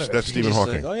 That's Stephen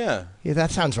Hawking. Like, oh yeah. Yeah,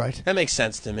 that sounds right. That makes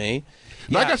sense to me.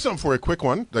 Now, I got something for you, a quick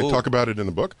one. I talk about it in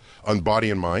the book on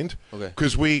body and mind. Okay.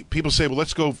 Because people say, well,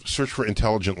 let's go search for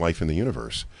intelligent life in the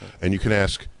universe, and you can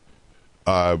ask,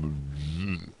 are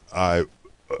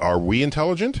we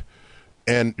intelligent?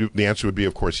 And the answer would be,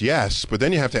 of course, yes. But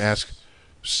then you have to ask,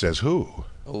 says who?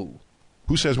 Oh.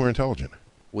 Who says we're intelligent?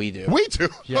 We do. We do.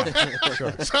 Yeah,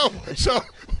 sure. So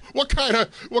what kind of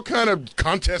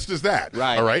contest is that?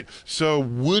 Right. All right. So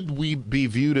would we be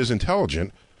viewed as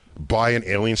intelligent by an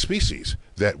alien species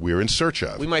that we're in search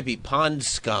of? We might be pond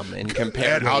scum in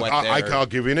comparison to what they're... I'll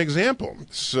give you an example.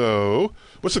 So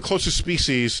what's the closest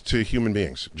species to human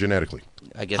beings genetically?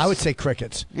 I would say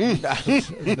crickets.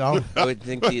 No, I would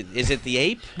think. Is it the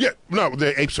ape? Yeah, no.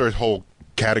 The apes are a whole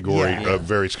category of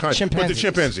various kinds. Chimpanzees. But the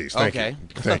chimpanzees. Thank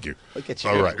you. Look at you.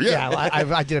 All right. Yeah,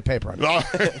 I did a paper on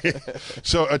it.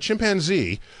 So a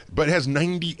chimpanzee, but it has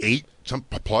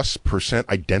 98%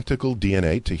 identical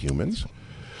DNA to humans.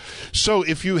 So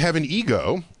if you have an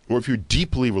ego, or if you're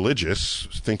deeply religious,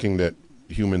 thinking that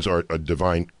humans are a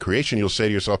divine creation, you'll say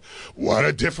to yourself, "What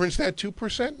a difference that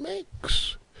 2%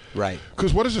 makes." Right.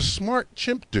 Because what does a smart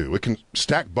chimp do? It can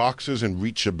stack boxes and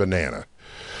reach a banana.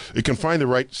 It can find the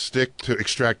right stick to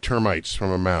extract termites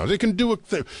from a mouse. It can do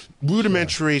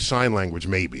rudimentary sign language,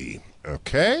 maybe.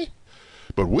 Okay?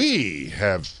 But we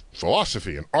have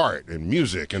philosophy and art and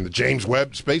music and the James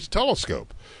Webb Space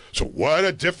Telescope. So what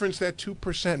a difference that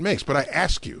 2% makes. But I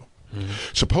ask you,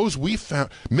 suppose we found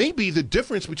maybe the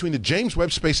difference between the James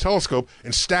Webb Space Telescope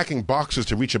and stacking boxes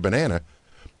to reach a banana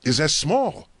is as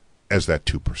small as that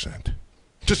 2%.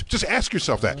 Just ask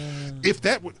yourself that. If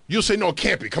that would, you'll say, no, it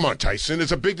can't be. Come on, Tyson.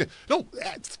 It's a big... No,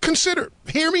 consider.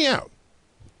 Hear me out.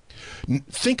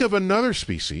 Think of another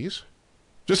species.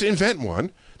 Just invent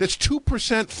one that's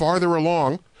 2% farther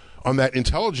along on that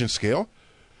intelligence scale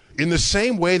in the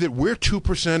same way that we're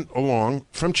 2% along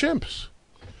from chimps.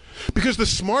 Because the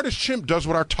smartest chimp does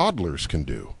what our toddlers can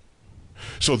do.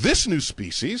 So this new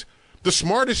species, the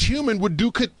smartest human would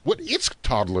do what its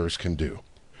toddlers can do.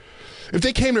 If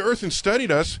they came to Earth and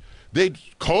studied us, they'd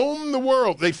comb the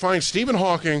world. They'd find Stephen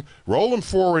Hawking, roll him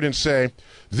forward and say,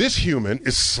 this human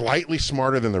is slightly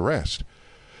smarter than the rest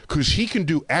because he can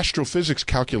do astrophysics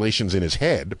calculations in his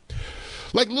head.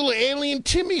 Like little alien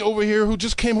Timmy over here who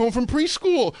just came home from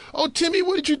preschool. Oh, Timmy,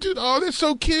 what did you do? Oh, that's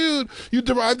so cute. You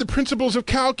derived the principles of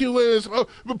calculus. Oh,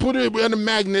 put it in a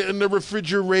magnet in the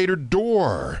refrigerator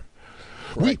door.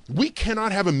 Right. We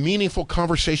cannot have a meaningful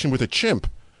conversation with a chimp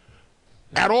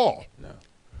at all. No.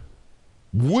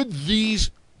 Would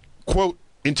these, quote,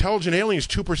 intelligent aliens,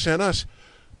 2% us,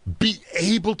 be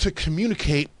able to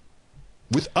communicate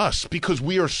with us because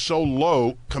we are so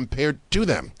low compared to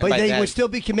them? But they would still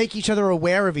make each other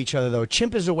aware of each other, though.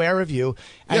 Chimp is aware of you,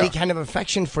 and he kind of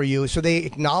affection for you, so they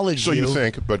acknowledge you. So you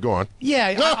think, but go on.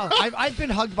 Yeah, I've been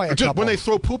hugged by a couple. When they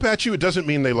throw poop at you, it doesn't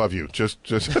mean they love you. Just.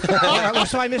 All right, well,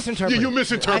 so I misinterpreted. You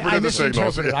misinterpreted the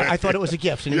signals. I thought it was a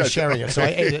gift, and he was sharing it, so I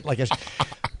ate it like a...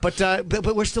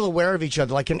 But we're still aware of each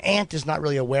other. Like an ant is not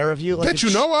really aware of you. Like that you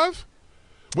know of?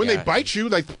 When they bite you,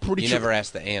 like pretty. You never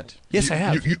asked the ant. Yes, I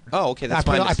have. Okay, that's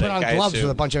I mistake. put on gloves with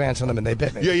a bunch of ants on them, and they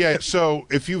bit me. Yeah. So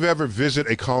if you've ever visited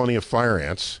a colony of fire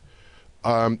ants,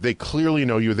 they clearly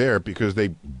know you're there because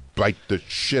they bite the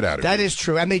shit out of you. That is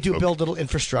true, and they do build little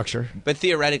infrastructure. But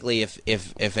theoretically,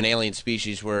 if an alien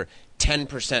species were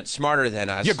 10% smarter than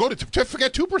us, go to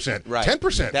forget 2%, right?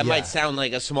 10%. That might sound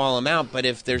like a small amount, but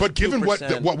if there's given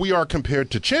 2%, what we are compared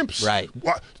to chimps, right?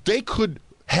 They could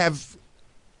have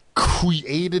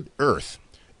created Earth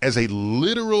as a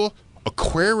literal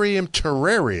aquarium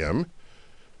terrarium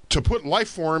to put life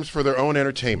forms for their own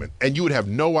entertainment, and you would have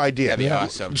no idea. That'd be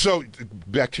awesome. So,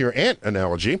 back to your ant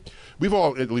analogy, we've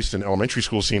all, at least in elementary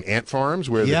school, seen ant farms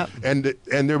where and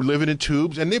they're living in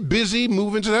tubes, and they're busy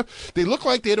moving stuff. They look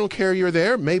like they don't care you're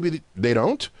there. Maybe they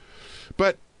don't,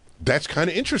 but that's kind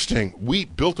of interesting. We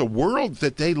built a world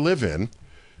that they live in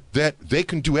that they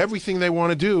can do everything they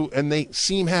want to do, and they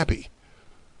seem happy.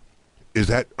 Is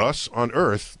that us on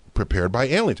Earth prepared by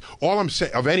aliens? All I'm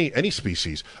saying, of any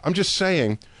species, I'm just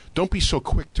saying, don't be so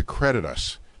quick to credit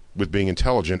us with being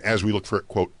intelligent as we look for,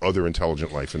 quote, other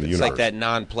intelligent life in the universe. It's like that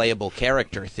non-playable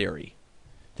character theory,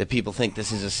 that people think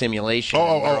this is a simulation.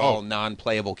 We're all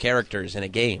non-playable characters in a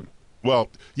game. Well,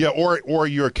 yeah, or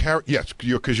you're a character. Yes,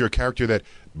 because you're a character that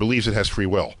believes it has free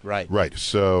will. Right. Right.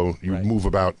 So you move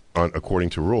about according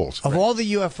to rules. Of all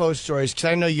the UFO stories, because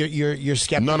I know you're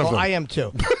skeptical. None of them. I am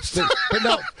too. but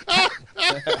no,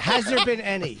 has there been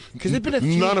any? Because there've been a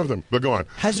few. None of them. But go on.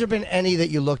 Has there been any that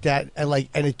you looked at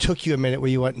and it took you a minute where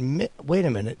you went, wait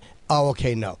a minute? Oh,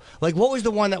 okay, no. Like, what was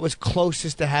the one that was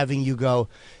closest to having you go,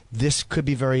 this could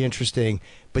be very interesting,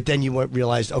 but then you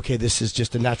realized, okay, this is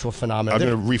just a natural phenomenon? I'm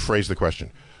going to rephrase the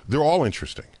question. They're all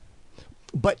interesting.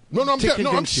 But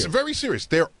I'm very serious.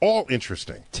 They're all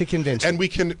interesting. To convince And we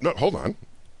can... No, hold on.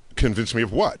 Convince me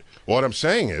of what? What I'm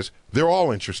saying is they're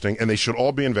all interesting, and they should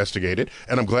all be investigated.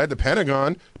 And I'm glad the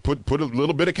Pentagon put a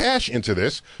little bit of cash into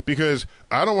this, because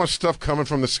I don't want stuff coming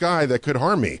from the sky that could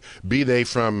harm me, be they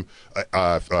from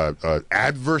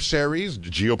adversaries,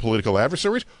 geopolitical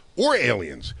adversaries, or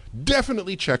aliens.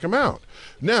 Definitely check them out.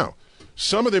 Now,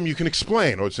 some of them you can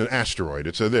explain. Oh, it's an asteroid.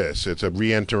 It's a this. It's a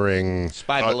re-entering...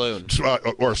 Spy balloon.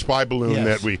 Or a spy balloon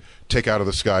that we take out of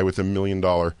the sky with $1 million...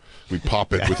 We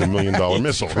pop it with $1 million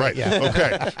missile, right? Yeah.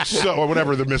 Okay. So, or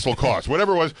whatever the missile cost,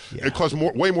 whatever it was, it cost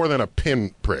way more than a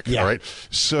pin prick. Yeah. All right.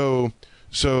 So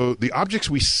the objects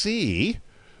we see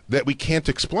that we can't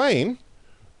explain,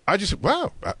 I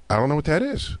don't know what that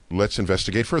is. Let's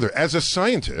investigate further. As a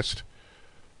scientist,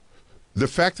 the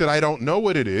fact that I don't know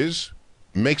what it is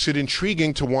makes it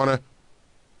intriguing to want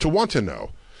to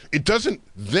know. It doesn't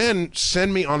then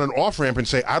send me on an off-ramp and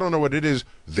say, I don't know what it is,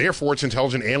 therefore it's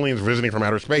intelligent aliens visiting from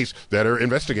outer space that are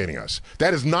investigating us.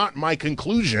 That is not my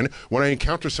conclusion when I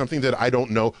encounter something that I don't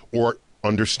know or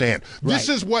understand. Right. This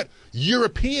is what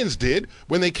Europeans did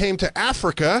when they came to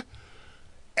Africa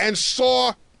and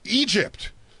saw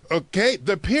Egypt, okay?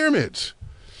 The pyramids.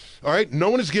 All right? No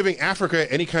one is giving Africa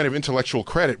any kind of intellectual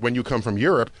credit when you come from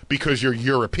Europe because you're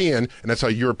European, and that's how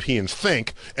Europeans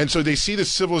think. And so they see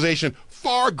this civilization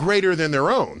far greater than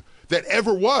their own that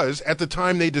ever was at the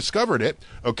time they discovered it,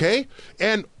 okay?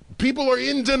 And people are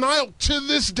in denial to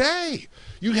this day.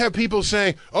 You have people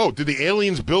saying, oh, did the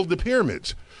aliens build the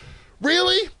pyramids?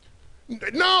 Really?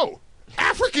 No.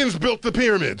 Africans built the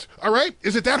pyramids, all right?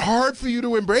 Is it that hard for you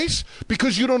to embrace?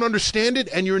 Because you don't understand it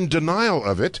and you're in denial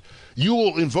of it, you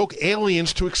will invoke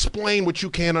aliens to explain what you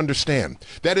can't understand.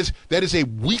 That is a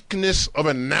weakness of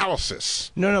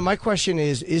analysis. No, my question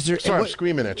is there... Sorry, I'm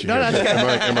screaming at you. No, here.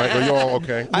 Are you all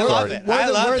okay? I love it.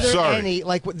 Were there Sorry. any,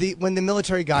 like when the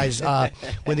military guys,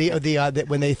 when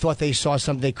they thought they saw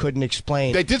something they couldn't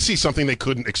explain? They did see something they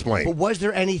couldn't explain. But was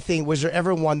there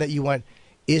ever one that you went...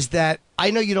 Is that, I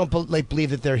know you don't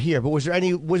believe that they're here, but was there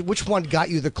any, which one got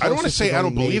you the closest? I don't want to say I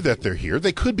don't believe maybe? that they're here.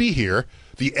 They could be here.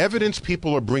 The evidence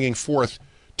people are bringing forth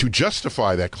to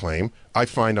justify that claim, I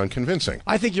find unconvincing.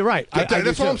 I think you're right.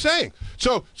 That's all I'm saying.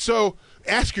 So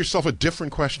ask yourself a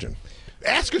different question.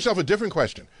 Ask yourself a different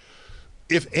question.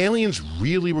 If aliens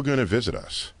really were going to visit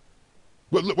us,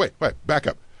 wait, back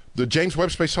up. The James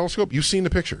Webb Space Telescope, you've seen the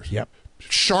pictures. Yep.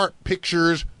 Sharp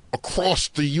pictures across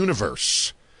the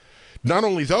universe. Not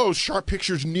only those, sharp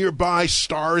pictures nearby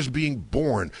stars being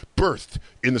born, birthed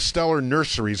in the stellar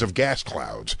nurseries of gas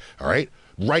clouds, all right?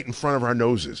 Right in front of our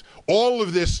noses. All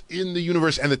of this in the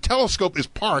universe, and the telescope is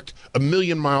parked 1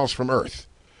 million miles from Earth.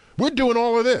 We're doing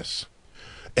all of this.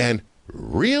 And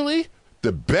really,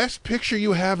 the best picture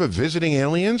you have of visiting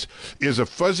aliens is a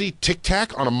fuzzy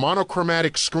tic-tac on a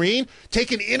monochromatic screen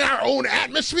taken in our own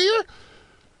atmosphere?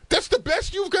 That's the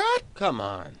best you've got? Come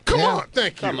on. Come on.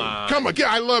 Thank you. Come on. Come on.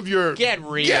 I love your... Get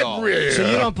real. Get real.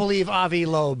 So you don't believe Avi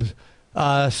Loeb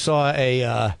saw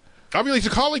a... Avi Loeb's a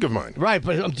colleague of mine. Right,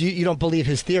 but you don't believe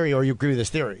his theory, or you agree with his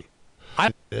theory? I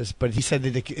believe this, but he said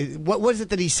that... what was it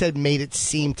that he said made it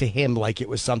seem to him like it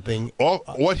was something...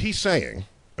 What he's saying,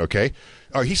 okay,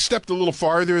 he stepped a little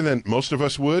farther than most of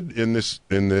us would in this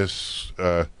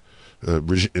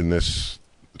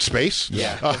space.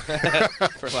 Yeah.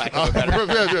 For lack of a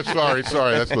better. Sorry.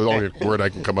 That's the only word I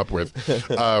can come up with.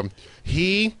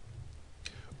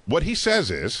 What he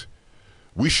says is,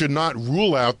 we should not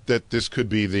rule out that this could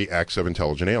be the acts of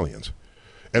intelligent aliens.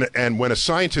 And when a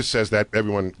scientist says that,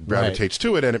 everyone gravitates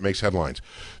to it, and it makes headlines.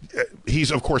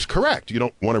 He's, of course, correct. You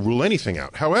don't want to rule anything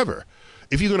out. However,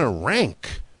 if you're going to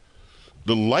rank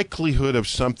the likelihood of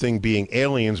something being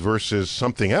aliens versus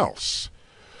something else,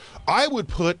 I would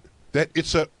put that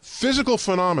it's a physical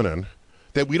phenomenon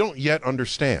that we don't yet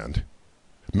understand,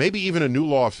 maybe even a new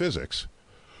law of physics,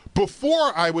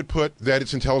 before I would put that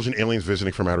it's intelligent aliens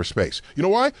visiting from outer space. You know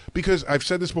why? Because I've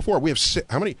said this before. We have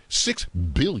how many? 6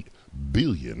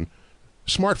 billion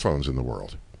smartphones in the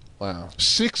world. Wow.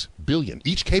 6 billion,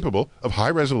 each capable of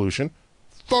high-resolution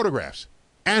photographs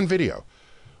and video.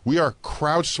 We are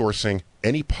crowdsourcing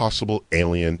any possible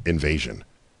alien invasion.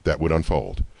 that would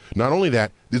unfold. Not only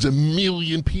that, there's 1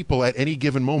 million people at any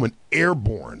given moment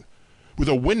airborne with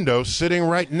a window sitting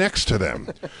right next to them.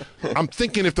 I'm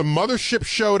thinking if the mothership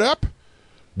showed up,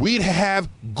 we'd have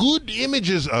good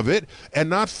images of it and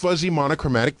not fuzzy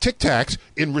monochromatic Tic Tacs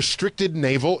in restricted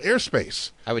naval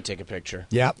airspace. I would take a picture.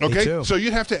 Yeah, me Okay, too. so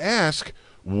you'd have to ask,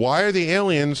 why are the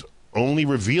aliens only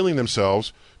revealing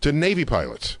themselves to Navy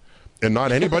pilots and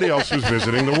not anybody else who's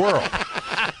visiting the world?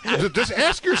 Just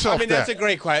ask yourself that. I mean, that's a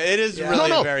great question. It is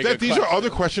really a very good these question. are other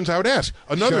questions I would ask.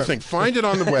 Another Sure. thing, find it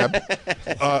on the web,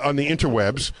 on the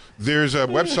interwebs. There's a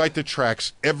website that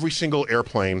tracks every single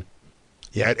airplane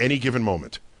at any given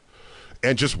moment.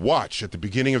 And just watch at the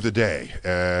beginning of the day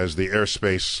as the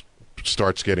airspace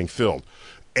starts getting filled.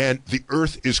 And the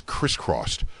Earth is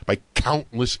crisscrossed by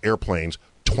countless airplanes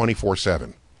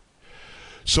 24/7.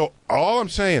 So all I'm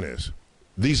saying is,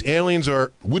 these aliens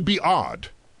would be odd.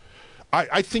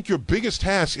 I think your biggest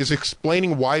task is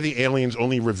explaining why the aliens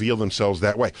only reveal themselves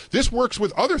that way. This works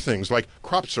with other things like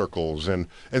crop circles and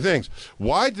things.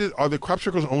 Why are the crop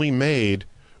circles only made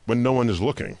when no one is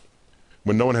looking,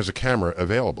 when no one has a camera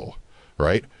available,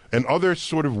 right? And other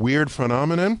sort of weird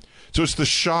phenomenon. So it's the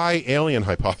shy alien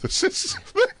hypothesis.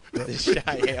 The shy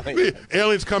alien. The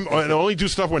aliens come and only do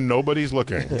stuff when nobody's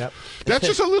looking. Yep. That's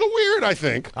just a little weird, I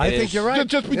think. I think you're right.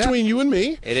 Just between you and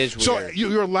me. It is weird. So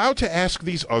you're allowed to ask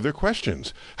these other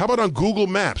questions. How about on Google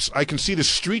Maps? I can see the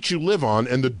street you live on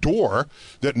and the door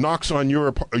that knocks on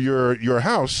your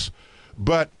house,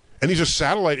 and these are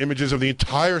satellite images of the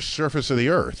entire surface of the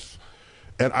Earth,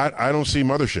 and I don't see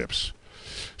motherships.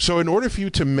 So in order for you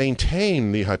to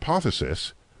maintain the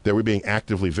hypothesis that we're being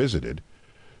actively visited,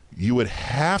 you would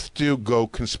have to go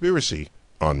conspiracy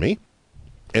on me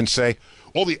and say,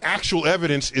 all the actual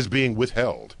evidence is being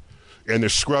withheld and they're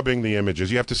scrubbing the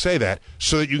images. You have to say that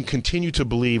so that you can continue to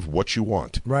believe what you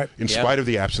want, right? In spite of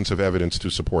the absence of evidence to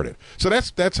support it. So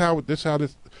that's how this.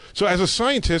 So as a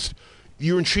scientist,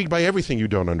 you're intrigued by everything you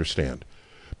don't understand,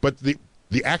 but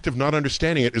the act of not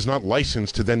understanding it is not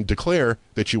licensed to then declare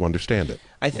that you understand it.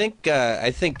 I think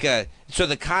so.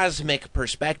 The cosmic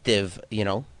perspective,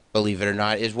 believe it or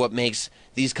not, is what makes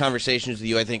these conversations with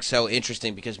you, I think, so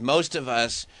interesting, because most of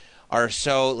us are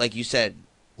so, like you said,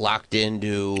 locked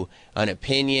into an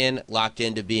opinion, locked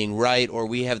into being right, or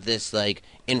we have this, like,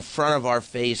 in front of our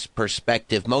face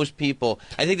perspective. Most people,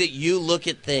 I think that you look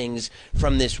at things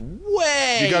from this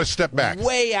You got to step back.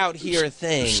 way out here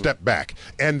thing. Step back.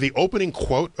 And the opening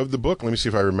quote of the book, let me see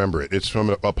if I remember it. It's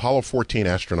from an Apollo 14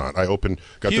 astronaut.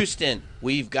 Houston,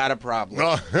 we've got a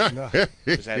problem.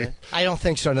 Is that it? I don't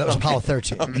think so. No, that was Apollo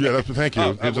 13. Yeah, thank you.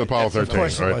 It was Apollo 13. Of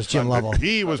course it was, Jim Lovell.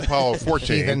 He was Apollo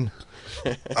 14. Heathen.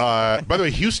 By the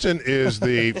way, Houston is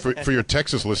for your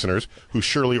Texas listeners who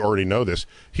surely already know this,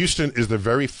 Houston is the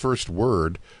very first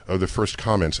word of the first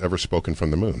comments ever spoken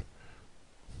from the moon.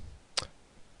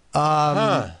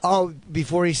 Oh,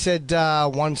 before he said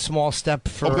one small step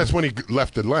for... Oh, that's when he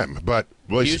left the LEM. But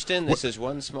Houston, this is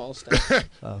one small step.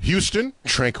 Houston,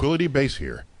 Tranquility Base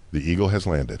here. The Eagle has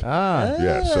landed.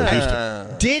 Yeah, so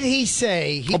Houston. Did he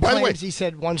say, he by the way, claims he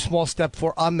said one small step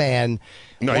for a man.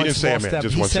 No, he didn't say a man. Step.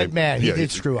 Just he one said step. man. Yeah, he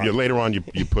did screw up. Yeah, later on, you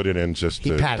put it in just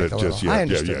he panicked a little. I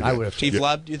understood. I would have. He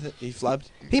flubbed? He flubbed?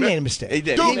 He made a mistake. He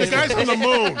did. Dude, the guy's on the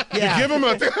moon. Yeah. You give him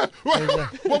a...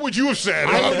 what would you have said?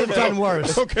 I would have done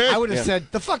worse. Okay. I would have said,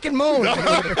 the fucking moon.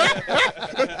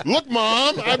 Look,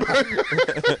 Mom.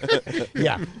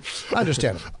 Yeah.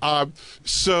 Understandable. But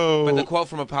the quote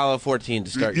from Apollo 14 to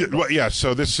start.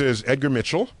 So this is Edgar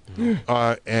Mitchell.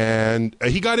 And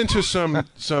he got into some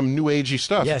new agey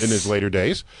stuff in his later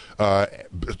days,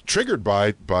 triggered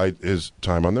by his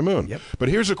time on the moon. Yep. But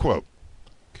here's a quote: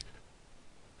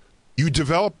 You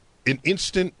develop an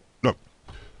instant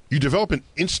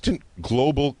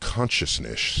global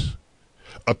consciousness,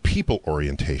 a people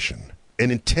orientation,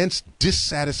 an intense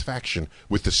dissatisfaction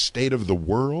with the state of the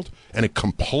world, and a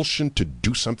compulsion to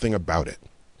do something about it.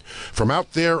 From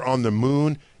out there on the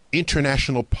moon,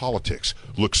 international politics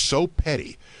looks so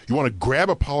petty, you want to grab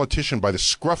a politician by the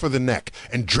scruff of the neck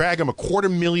and drag him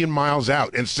 250,000 miles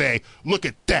out and say, look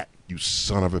at that, you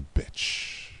son of a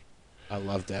bitch. I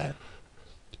love that.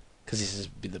 Because he says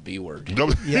the B word.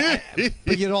 Yeah,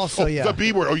 but you'd also, the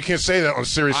B word. Oh, you can't say that on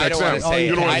Sirius XM. I don't want to say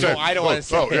it. I don't want to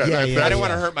say it. I don't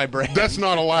want to hurt my brain. That's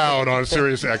not allowed on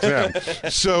Sirius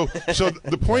XM. So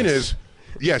the point is,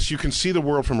 yes, you can see the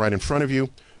world from right in front of you.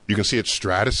 You can see it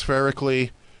stratospherically.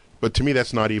 But to me,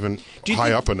 that's not even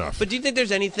high up enough. But do you think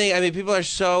there's anything? I mean, people are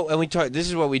so, and we talk. This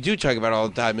is what we do talk about all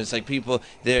the time. It's like people,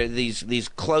 there these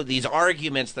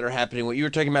arguments that are happening. What you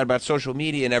were talking about social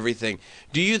media and everything.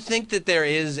 Do you think that there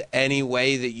is any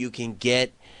way that you can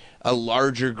get a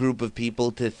larger group of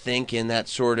people to think in that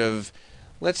sort of,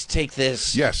 let's take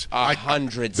this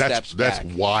 100 steps back.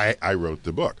 That's why I wrote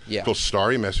the book. Yeah. It's called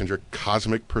Starry Messenger,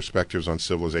 Cosmic Perspectives on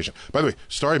Civilization. By the way,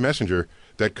 Starry Messenger,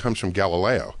 that comes from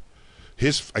Galileo.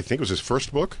 I think it was his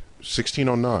first book,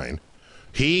 1609.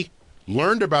 He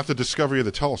learned about the discovery of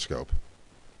the telescope,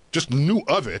 just knew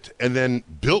of it, and then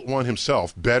built one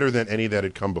himself better than any that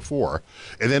had come before,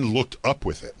 and then looked up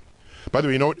with it. By the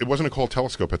way, you know what? It wasn't called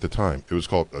telescope at the time. It was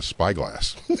called a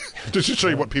spyglass. Just to show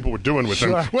you what people were doing with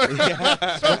them.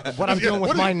 What I'm doing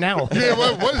with mine now. Yeah,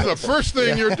 what is the first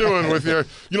thing you're doing with your...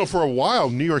 You know, for a while,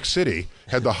 New York City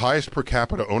had the highest per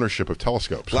capita ownership of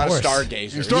telescopes. A lot of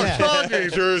stargazers.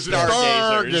 Stargazers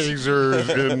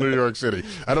in New York City.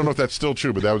 I don't know if that's still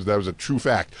true, but that was a true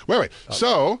fact. Wait.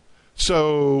 So,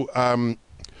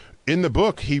 in the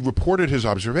book, he reported his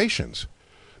observations.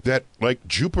 That, like,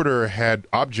 Jupiter had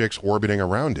objects orbiting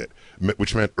around it,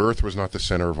 which meant Earth was not the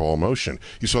center of all motion.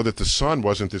 You saw that the sun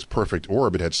wasn't this perfect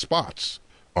orb. It had spots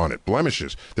on it,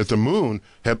 blemishes. That the moon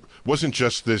wasn't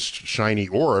just this shiny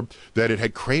orb, that it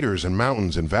had craters and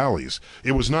mountains and valleys.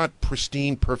 It was not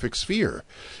pristine, perfect sphere.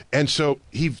 And so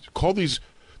he called the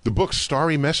book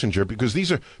Starry Messenger, because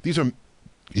these are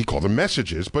he called them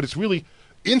messages, but it's really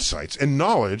insights and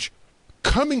knowledge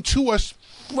coming to us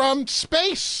from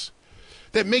space.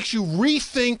 That makes you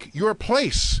rethink your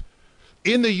place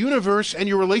in the universe and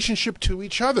your relationship to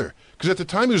each other. Because at the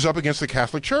time he was up against the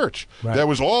Catholic Church. Right. That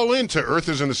was all into Earth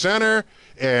is in the center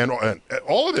and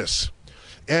all of this.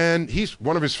 And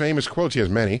one of his famous quotes, he has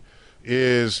many,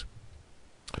 is,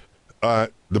 the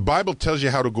Bible tells you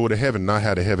how to go to heaven, not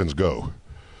how the heavens go.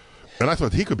 And I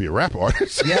thought he could be a rap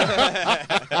artist. Yeah.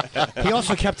 He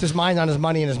also kept his mind on his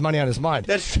money and his money on his mind.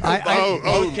 That's true.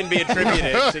 Both can be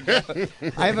attributed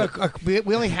to... I have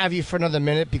we only have you for another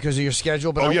minute because of your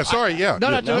schedule. But sorry.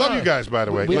 Love you guys, by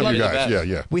the way. Love you guys.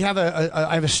 Yeah. We have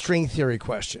I have a string theory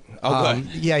question. Okay.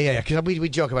 Yeah. Because we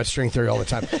joke about string theory all the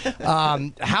time.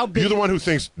 How big? You're the one who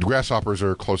thinks grasshoppers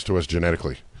are close to us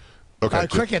genetically. Okay.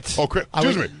 Crickets.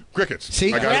 Excuse me. Crickets.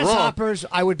 See, grasshoppers,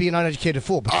 I would be an uneducated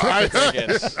fool. But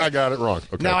crickets. I got it wrong.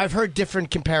 Okay. Now, I've heard different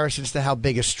comparisons to how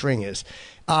big a string is.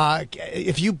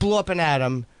 If you blew up an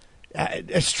atom,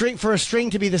 for a string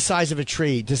to be the size of a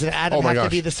tree, does an atom have to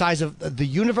be the size of the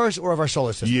universe or of our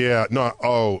solar system? Yeah.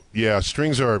 No.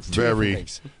 Strings are very,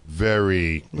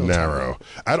 very narrow.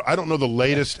 I don't know the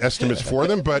latest estimates for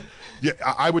them, but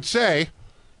I would say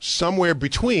somewhere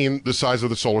between the size of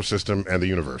the solar system and the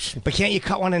universe. But can't you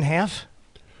cut one in half?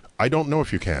 I don't know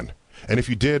if you can. And if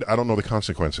you did, I don't know the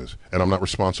consequences. And I'm not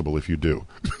responsible if you do.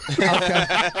 Okay.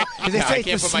 I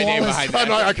can't put my name behind that.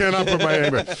 No, I cannot put my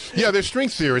name behind it. Yeah, there's string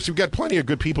theorists. You've got plenty of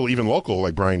good people, even local,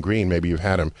 like Brian Greene. Maybe you've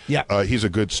had him. Yeah. He's a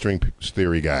good string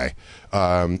theory guy.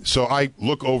 So I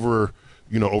look over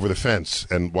the fence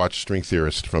and watch string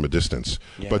theorists from a distance.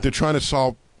 Yeah. But they're trying to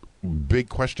solve big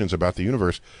questions about the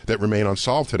universe that remain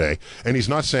unsolved today. And he's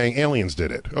not saying aliens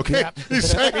did it, okay? Yep.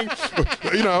 He's saying,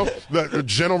 the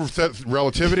general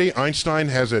relativity, Einstein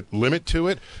has a limit to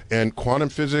it, and quantum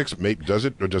physics does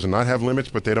it or does it not have limits,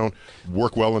 but they don't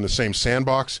work well in the same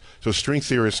sandbox. So string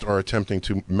theorists are attempting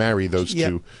to marry those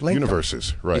two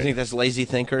universes. Right. You think that's lazy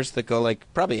thinkers that go like,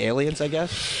 probably aliens, I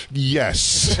guess?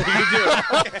 Yes.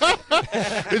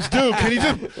 It's dude, can you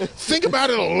just think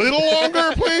about it a little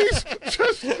longer, please?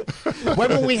 When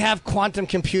will we have quantum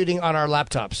computing on our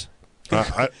laptops?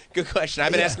 Good question.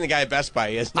 I've been asking the guy at Best Buy.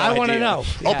 He has no I want to idea. know.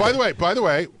 Oh, by the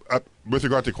way, with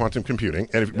regard to quantum computing,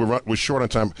 and if we're short on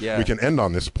time, we can end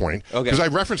on this point, because I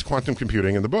reference quantum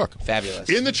computing in the book. Fabulous.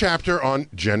 In the chapter on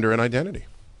gender and identity.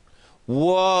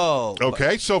 Whoa.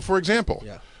 Okay, so for example,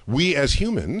 we as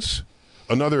humans,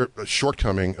 another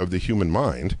shortcoming of the human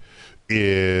mind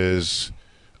is,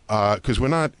 because we're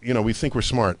not, we think we're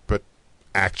smart, but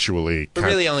actually we're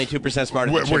really only 2%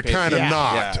 smarter than we're kind of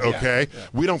not, okay? Yeah.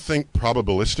 We don't think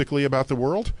probabilistically about the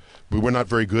world. We're not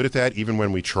very good at that even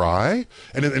when we try.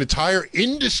 And an entire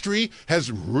industry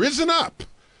has risen up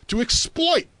to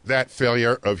exploit that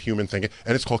failure of human thinking,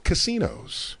 and it's called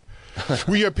casinos.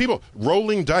 We have people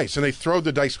rolling dice, and they throw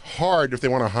the dice hard if they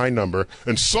want a high number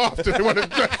and soft if they want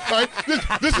to. Right?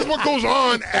 This is what goes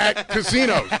on at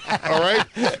casinos, all right?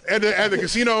 And the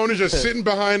casino owners just sitting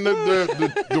behind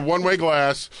the one-way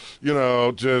glass,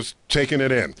 just taking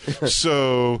it in.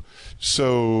 So,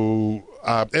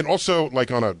 and also like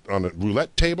on a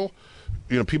roulette table.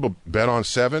 People bet on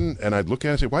 7, and I'd look at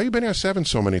it and say, why are you betting on 7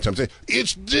 so many times? They say,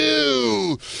 it's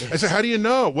due. I said, how do you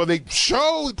know? Well, they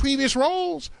show the previous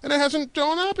rolls, and it hasn't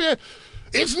gone up yet.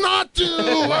 It's not 2.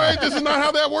 All right, this is not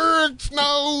how that works.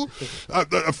 No.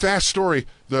 A fast story.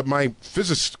 My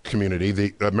physics community,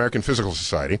 the American Physical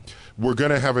Society, we're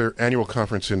going to have an annual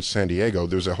conference in San Diego.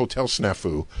 There's a hotel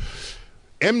snafu.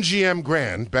 MGM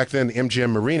Grand, back then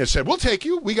MGM Marina, said, we'll take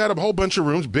you. We got a whole bunch of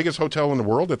rooms, biggest hotel in the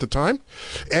world at the time.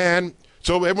 And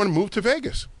so everyone moved to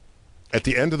Vegas. At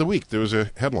the end of the week, there was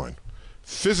a headline.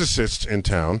 Physicists in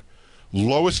town,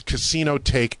 lowest casino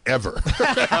take ever.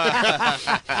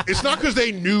 It's not because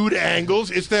they nude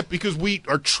angles. It's that because we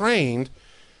are trained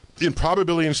in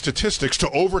probability and statistics to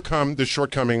overcome the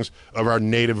shortcomings of our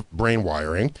native brain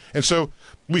wiring. And so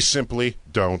we simply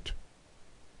don't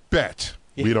bet.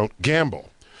 Yeah. We don't gamble.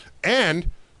 And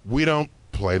we don't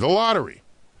play the lottery.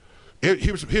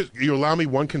 Here's, you allow me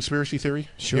one conspiracy theory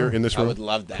here in this room? I would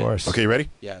love that. Of course. Okay, you ready?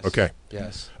 Yes. Okay.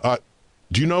 Yes.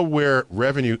 Do you know where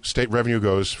state revenue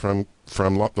goes from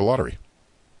the lottery?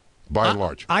 By and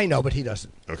large. I know, but he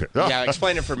doesn't. Okay. Yeah,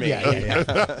 explain it for me.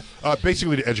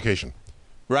 Basically to education.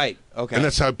 Right. Okay. And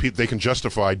that's how they can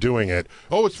justify doing it.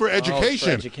 Oh, it's for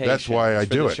education. That's why I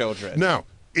do it. Children. Now,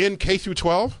 in K through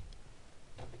 12,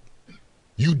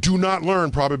 you do not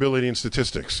learn probability and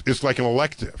statistics. It's like an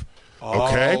elective.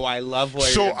 Okay. Oh, I love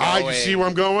where you're going. I see where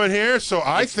I'm going here. So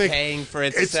I think paying for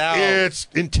itself. It's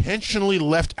intentionally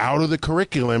left out of the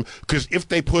curriculum because if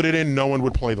they put it in, no one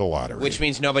would play the lottery. Which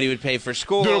means nobody would pay for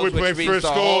school. No one would pay for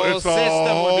school.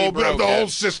 The whole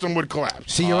system would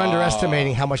collapse. See, you're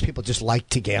underestimating how much people just like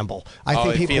to gamble. I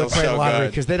think people would play the lottery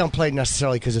because they don't play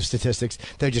necessarily because of statistics.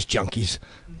 They're just junkies.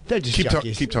 They're just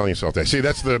junkies. Keep telling yourself that. See,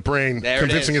 that's the brain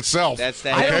convincing itself. That's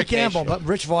the I don't gamble, but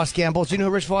Rich Voss gambles. Do you know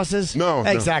who Rich Voss is? No.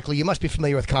 Exactly. You must be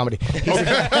familiar with comedy.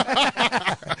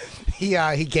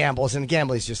 He gambles, and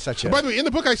gambling is just such a... By the way, in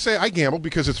the book I say I gamble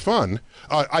because it's fun.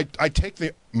 I take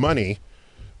the money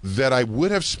that I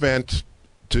would have spent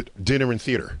to dinner and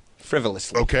theater.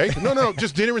 Frivolously. Okay? No,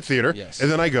 just dinner and theater. Yes.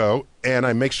 And then I go, and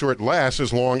I make sure it lasts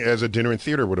as long as a dinner and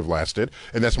theater would have lasted,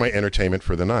 and that's my entertainment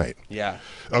for the night. Yeah.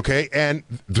 Okay? And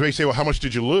they say, well, how much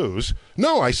did you lose?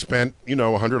 No, I spent,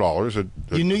 $100.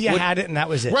 You knew you had it, and that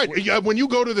was it. Right. When you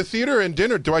go to the theater and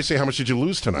dinner, do I say, how much did you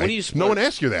lose tonight? What do you splurge? No one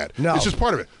asks you that. No. It's just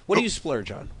part of it. What do you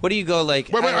splurge on? What do you go like...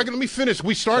 Wait, let me finish.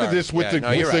 We started this with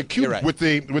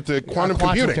the quantum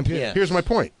computing. Yeah. Here's my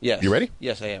point. Yes. You ready?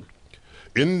 Yes, I am.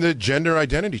 In the gender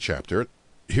identity chapter,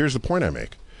 here's the point I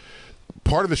make.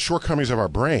 Part of the shortcomings of our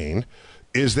brain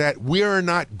is that we are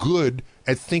not good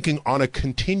at thinking on a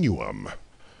continuum.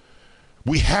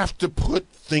 We have to put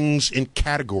things in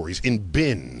categories, in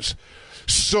bins,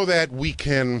 so that we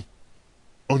can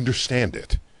understand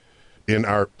it in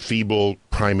our feeble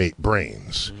primate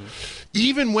brains. Mm-hmm.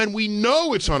 Even when we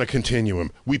know it's on a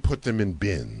continuum, we put them in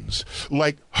bins,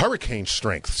 like hurricane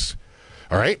strengths.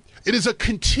 All right? It is a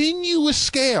continuous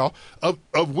scale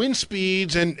of wind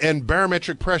speeds and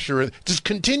barometric pressure. It's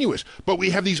continuous. But we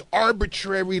have these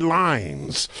arbitrary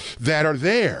lines that are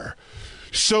there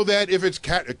so that if it's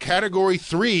category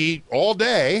 3 all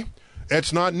day,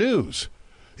 it's not news.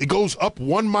 It goes up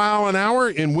 1 mile an hour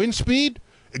in wind speed.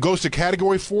 It goes to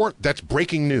category 4. That's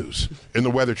breaking news in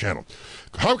the Weather Channel.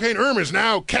 Hurricane Irma is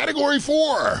now category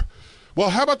 4.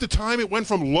 Well, how about the time it went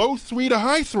from low 3 to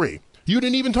high 3? You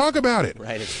didn't even talk about it.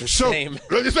 Right, it's the same.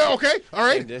 Is that okay? All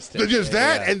right. Just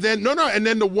that, and then and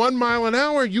then the 1 mile an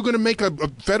hour. You going to make a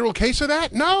federal case of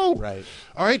that? No. Right.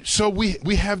 All right. So we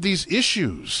have these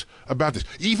issues about this.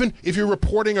 Even if you're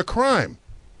reporting a crime,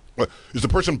 is the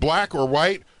person black or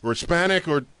white or Hispanic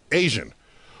or Asian?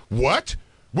 What?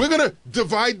 We're going to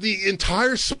divide the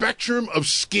entire spectrum of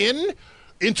skin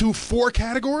into 4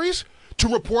 categories? To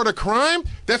report a crime?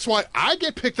 That's why I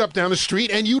get picked up down the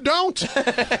street and you don't.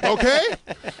 Okay?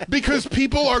 Because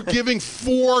people are giving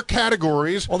 4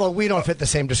 categories. Although we don't fit the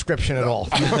same description at all.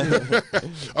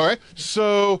 All right?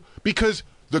 So, because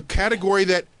the category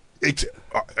that...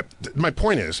 my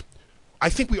point is, I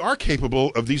think we are capable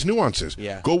of these nuances.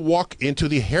 Yeah. Go walk into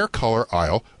the hair color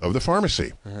aisle of the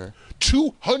pharmacy.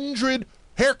 200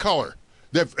 hair color.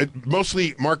 That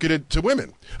mostly marketed to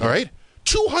women. All right?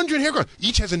 200 hair colors.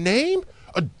 Each has a name,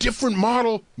 a different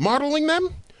model modeling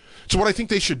them. So what I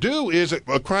think they should do is,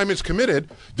 a crime is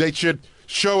committed, they should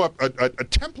show up a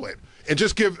template and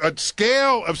just give a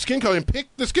scale of skin color and pick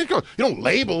the skin color. You don't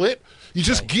label it. You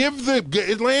just give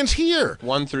it lands here.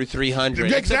 1 through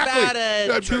 300. Exactly. It's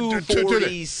about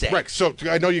 246. Right. So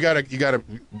I know you gotta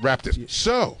wrap this.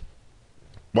 So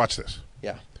watch this.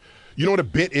 Yeah. You know what a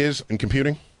bit is in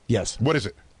computing? Yes. What is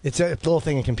it? It's a little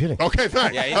thing in computing. Okay,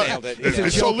 thanks. Yeah, you nailed it.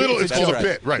 It's so little, it's called a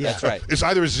bit. Right. That's right. It's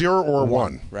either a 0 or a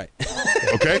 1. Right.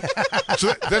 Okay?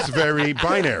 So that's very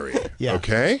binary. Yeah.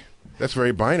 Okay? That's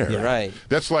very binary. Right.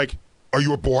 That's like Are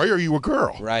you a boy or are you a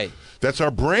girl? Right. That's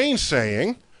our brain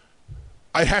saying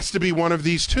it has to be one of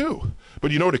these two.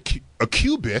 But you know what a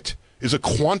qubit is? A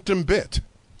quantum bit.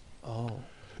 Oh.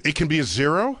 It can be a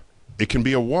 0, it can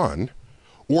be a 1,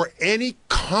 or any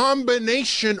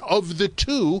combination of the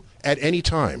two at any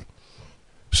time,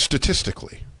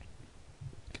 statistically.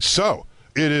 So,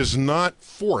 it is not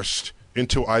forced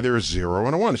into either a 0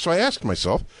 and a 1. So I asked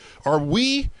myself,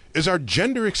 is our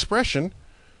gender expression,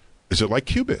 is it like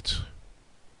qubits?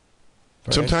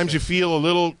 Sometimes you feel a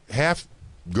little half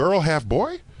girl, half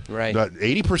boy? Right.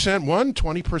 80% one,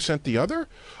 20% the other?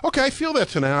 Okay, I feel that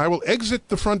tonight. I will exit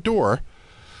the front door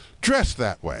dressed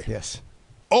that way. Yes.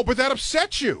 Oh, but that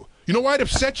upsets you. You know why it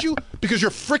upsets you? Because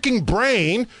your freaking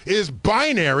brain is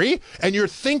binary, and you're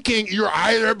thinking you're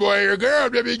either a boy or a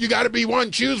girl. You got to be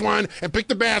one, choose one, and pick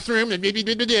the bathroom.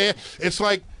 It's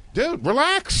like, dude,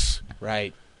 relax.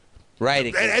 Right.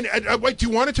 Right. And wait, do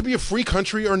you want it to be a free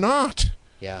country or not?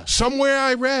 Yeah. Somewhere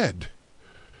I read,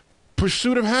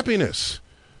 pursuit of happiness.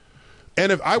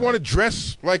 And if I want to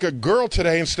dress like a girl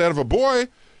today instead of a boy,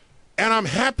 and I'm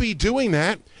happy doing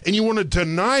that, and you want to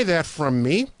deny that from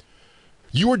me,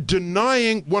 you are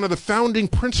denying one of the founding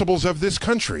principles of this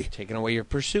country. Taking away your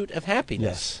pursuit of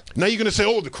happiness. Now you're going to say,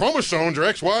 oh, the chromosomes are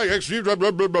X, Y, X, blah,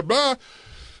 blah, blah, blah, blah.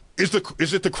 Is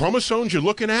it the chromosomes you're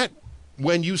looking at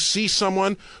when you see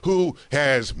someone who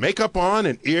has makeup on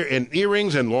and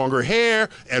earrings and longer hair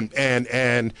and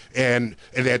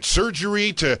had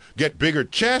surgery to get bigger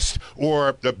chest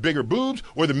or the bigger boobs,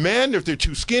 or the men, if they're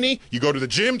too skinny, you go to the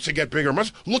gym to get bigger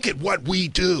muscles? Look at what we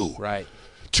do. Right.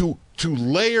 To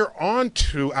layer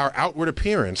onto our outward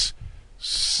appearance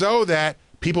so that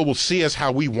people will see us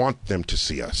how we want them to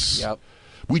see us. Yep.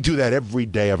 We do that every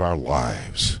day of our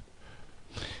lives.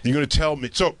 You're going to tell me.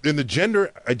 So in the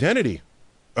gender identity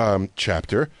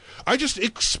chapter, I just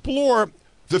explore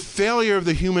the failure of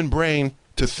the human brain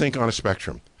to think on a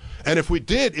spectrum. And if we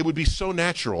did, it would be so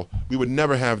natural, we would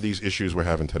never have these issues we're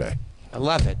having today. I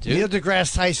love it, dude. Neil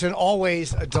deGrasse Tyson,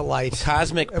 always a delight.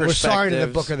 Cosmic And we're sorry to the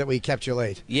Perspectives. Booker that we kept you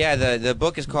late. Yeah, the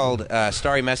book is called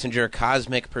Starry Messenger,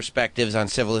 Cosmic Perspectives on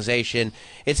Civilization.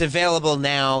 It's available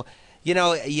now. You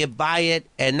know, you buy it,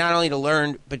 and not only to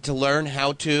learn, but to learn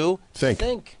how to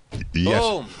think. Yes.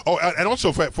 Boom. Oh, and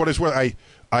also, for what it's worth,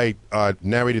 I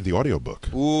narrated the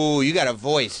audiobook. Ooh, you got a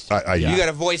voice. You got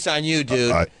a voice on you,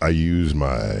 dude. I use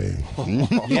my...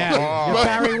 Yeah, you're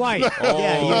Barry White.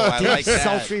 I deep, like that.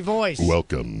 sultry voice.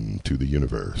 Welcome to the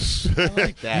universe. I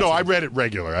like that. No, I read it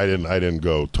regular. I didn't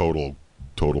go total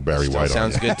Barry Still White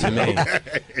sounds on it. good to me.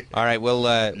 All right, we'll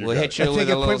hit you with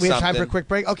a little We have time something. for a quick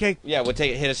break? Okay. Yeah, we'll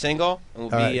hit a single.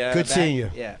 And we'll All be right. Good back. seeing you.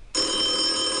 Yeah.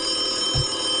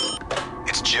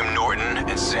 It's Jim Norton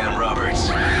and Sam Roberts.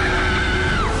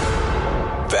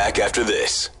 Back after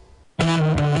this. Here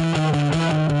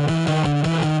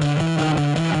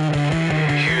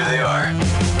they are.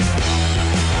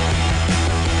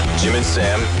 Jim and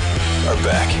Sam are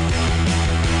back.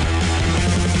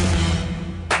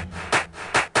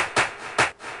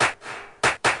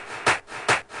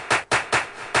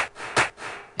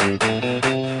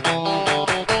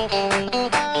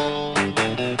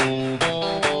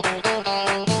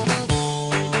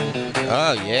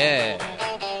 Oh, yeah.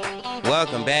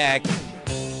 Welcome back.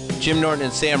 Jim Norton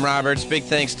and Sam Roberts. Big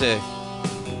thanks to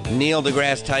Neil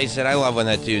deGrasse Tyson. I love when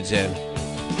that dude's in.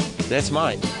 That's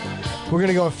mine. We're going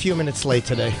to go a few minutes late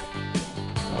today.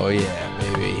 Oh, yeah,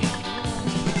 baby.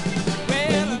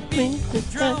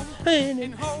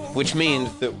 Which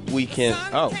means that we can...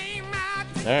 Oh.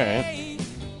 All right.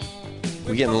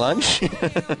 We getting lunch?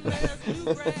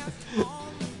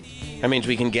 That means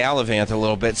we can gallivant a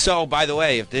little bit. So, by the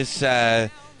way, if this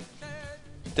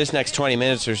next 20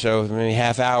 minutes or so, maybe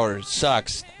half hour,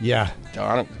 sucks. Yeah.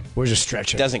 We're just It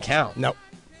stretching. doesn't count. Nope.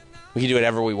 We can do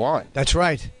whatever we want. That's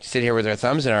right. Sit here with our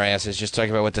thumbs in our asses, just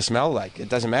talking about what to smell like. It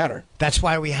doesn't matter. That's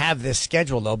why we have this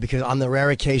schedule, though, because on the rare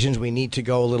occasions we need to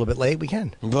go a little bit late, we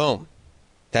can. Boom.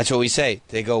 That's what we say.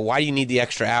 They go, why do you need the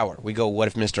extra hour? We go, what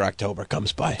if Mr. October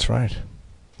comes by? That's right.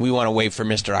 We want to wait for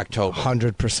Mr. October.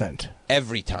 100%.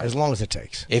 Every time. As long as it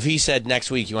takes. If he said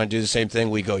next week you want to do the same thing,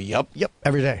 we go, yup. Yep,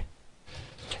 every day.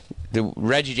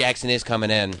 Reggie Jackson is coming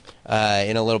in a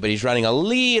little bit. He's running a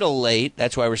little late.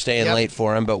 That's why we're staying late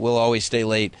for him, but we'll always stay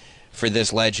late for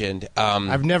this legend.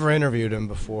 I've never interviewed him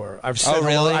before. I've said Oh,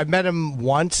 really? I've met him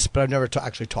once, but I've never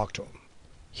actually talked to him.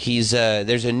 He's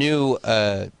there's a new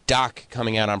doc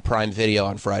coming out on Prime Video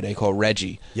on Friday called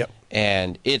Reggie. Yep.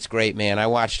 And it's great, man. I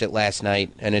watched it last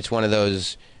night, and it's one of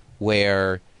those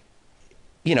where,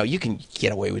 you know, you can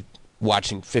get away with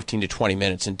watching 15 to 20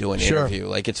 minutes and do an interview.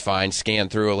 Like, it's fine, scan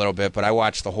through a little bit, but I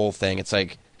watched the whole thing. It's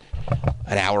like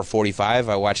an hour 45.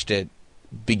 I watched it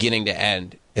beginning to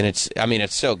end, and it's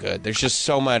so good. There's just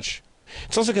so much.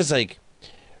 It's also because like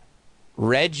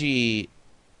Reggie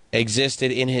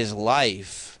existed in his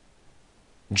life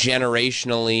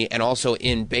generationally and also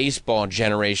in baseball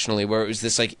generationally, where it was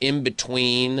this like in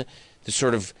between the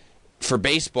sort of, for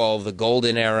baseball, the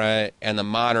golden era and the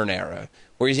modern era,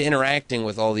 where he's interacting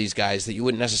with all these guys that you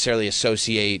wouldn't necessarily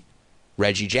associate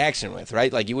Reggie Jackson with,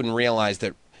 right? Like you wouldn't realize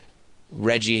that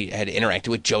Reggie had interacted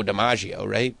with Joe DiMaggio,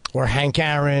 right? Or Hank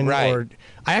Aaron. Right. Or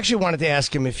I actually wanted to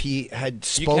ask him if he had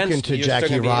spoken to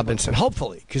Jackie Robinson.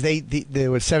 Hopefully, because they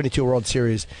were 72 World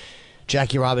Series.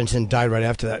 Jackie Robinson died right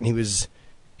after that, and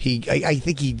I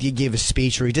think he gave a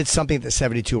speech or he did something at the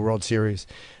 72 World Series,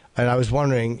 and I was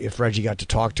wondering if Reggie got to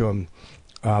talk to him.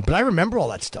 But I remember all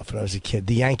that stuff when I was a kid.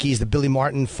 The Yankees, the Billy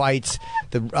Martin fights,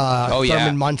 the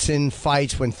Thurman Munson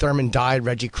fights when Thurman died,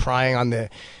 Reggie crying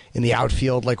in the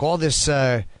outfield, like all this.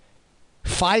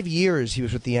 5 years he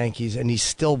was with the Yankees, and he's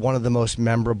still one of the most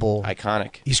memorable.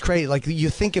 Iconic. He's crazy. Like,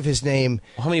 you think of his name.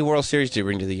 How many World Series did he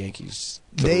bring to the Yankees?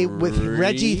 With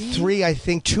Reggie, 3, I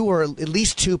think, 2 or at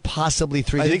least 2, possibly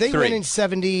 3. Did they win in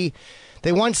 70?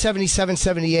 They won 77,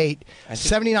 78.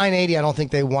 79, 80, I don't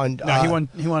think they won. No,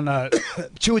 he won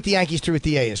 2 with the Yankees, 3 with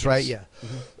the A's, right? Yeah.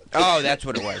 Mm-hmm. Oh, that's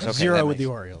what it was. Okay, 0 with the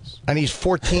Orioles. And he's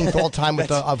 14th all time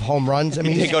with of home runs. I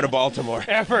mean, he did go to Baltimore.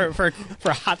 Yeah, for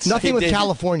a hot second. Nothing with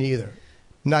California either.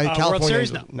 No, California. World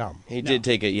Series? No. He did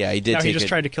take it. Yeah, he did. No, he just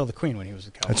tried to kill the Queen when he was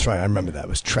in California. That's right. I remember that. It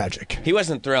was tragic. He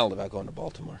wasn't thrilled about going to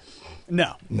Baltimore.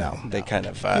 No. They kind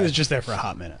of. He was just there for a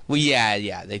hot minute. Well,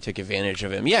 yeah. They took advantage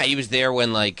of him. Yeah, he was there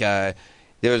when like there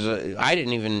was. I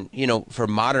didn't even for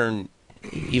modern,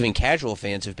 even casual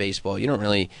fans of baseball, you don't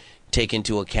really take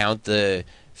into account the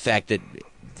fact that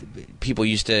people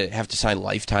used to have to sign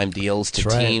lifetime deals to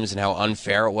teams and how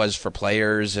unfair it was for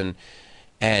players and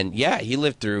yeah, he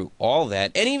lived through all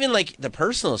that. And even like the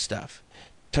personal stuff.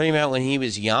 Talking about when he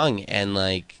was young and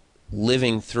like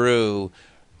living through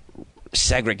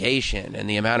segregation and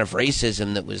the amount of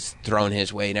racism that was thrown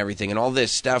his way and everything and all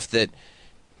this stuff that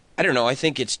I don't know, I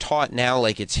think it's taught now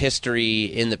like it's history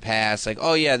in the past, like,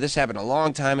 oh yeah, this happened a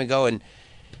long time ago, and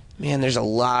man, there's a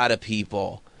lot of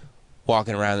people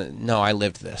walking around that, no, I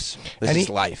lived this. This is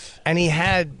life. And he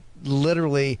had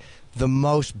literally the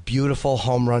most beautiful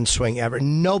home run swing ever.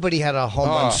 Nobody had a home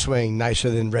run swing nicer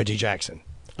than Reggie Jackson.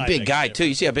 Big guy, too.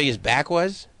 You see how big his back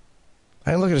was?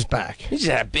 I didn't look at his back. He just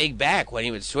had a big back when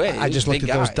he would swing. I just looked at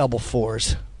those double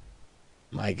 4s.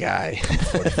 My guy.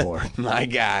 44. My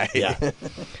guy. Yeah.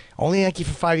 Only Yankee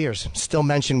for 5 years. Still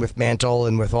mentioned with Mantle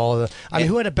and with all of the... I mean,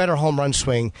 who had a better home run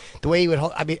swing? The way he would...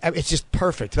 I mean, it's just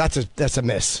perfect. That's a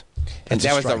miss. And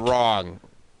that was the wrong...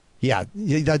 Yeah.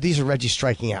 These are Reggie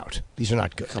striking out. These are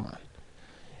not good. Come on.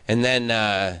 And then...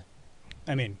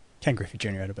 I mean, Ken Griffey Jr.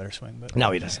 had a better swing. But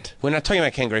no, he doesn't. We're not talking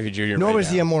about Ken Griffey Jr. Nor right was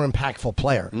now. he a more impactful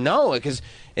player. No, because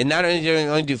not only did he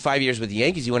only do 5 years with the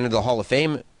Yankees, he went into the Hall of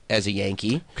Fame as a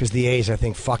Yankee. Because the A's, I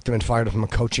think, fucked him and fired him from a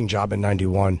coaching job in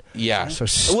 '91. Yeah. So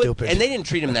stupid. And they didn't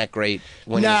treat him that great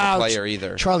when he was a player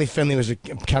either. Charlie Finley was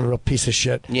kind of a real piece of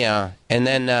shit. Yeah. And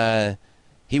then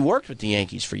he worked with the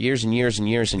Yankees for years and years and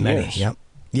years and years. Yep.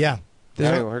 Yeah.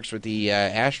 Now he works with the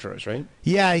Astros, right?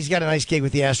 Yeah, he's got a nice gig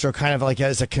with the Astros, kind of like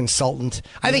as a consultant.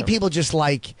 I think people just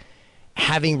like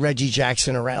having Reggie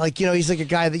Jackson around. Like, he's like a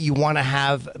guy that you want to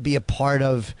have be a part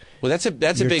of. Well, that's a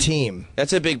big team.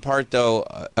 That's a big part, though,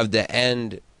 of the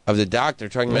end of the doc. They're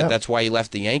talking about that's why he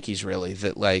left the Yankees. Really,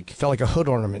 that like felt like a hood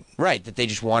ornament. Right, that they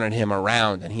just wanted him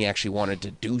around, and he actually wanted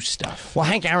to do stuff. Well,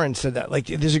 Hank Aaron said that. Like,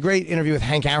 there's a great interview with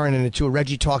Hank Aaron in it too.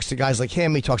 Reggie talks to guys like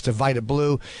him. He talks to Vita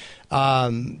Blue. I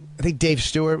think Dave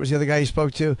Stewart was the other guy he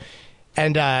spoke to.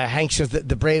 And Hank says that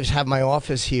the Braves have my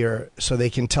office here so they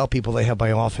can tell people they have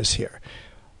my office here.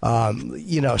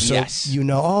 Yes.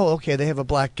 Oh, okay, they have a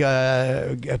black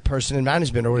person in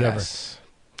management or whatever. Yes.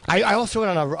 I also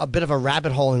went on a bit of a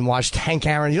rabbit hole and watched Hank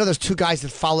Aaron. Those two guys that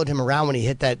followed him around when he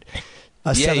hit that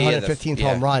 715th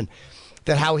home run.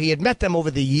 That how he had met them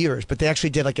over the years, but they actually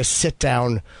did like a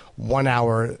sit-down 1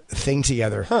 hour thing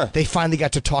together. Huh. They finally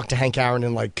got to talk to Hank Aaron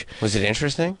and like. Was it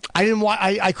interesting? I didn't.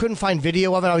 I couldn't find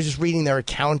video of it. I was just reading their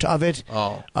account of it.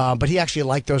 Oh. But he actually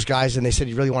liked those guys, and they said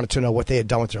he really wanted to know what they had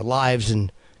done with their lives,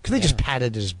 and because they just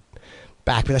patted his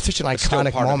back. But that's such an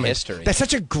iconic part moment. Of history. That's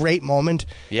such a great moment.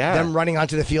 Yeah. Them running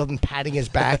onto the field and patting his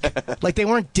back. Like they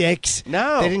weren't dicks.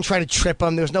 No. They didn't try to trip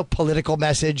him. There was no political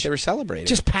message. They were celebrating.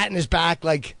 Just patting his back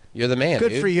like. You're the man,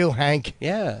 Good dude. for you, Hank.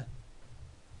 Yeah.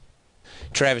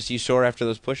 Travis, you sore after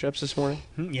those push-ups this morning?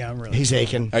 Yeah, I'm really. He's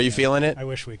aching. Are you feeling it? I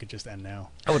wish we could just end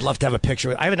now. I would love to have a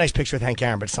picture. I have a nice picture with Hank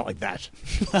Aaron, but it's not like that.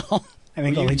 I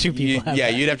think only two people have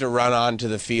that. You'd have to run onto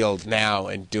the field now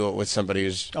and do it with somebody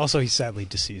who's... Also, he's sadly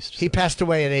deceased. He passed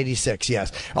away at 86,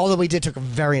 yes. Although we did took a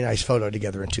very nice photo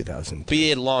together in 2000. But he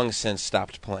had long since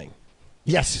stopped playing.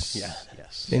 Yes. Yeah.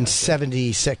 Yes. In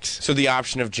 76. So the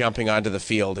option of jumping onto the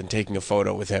field and taking a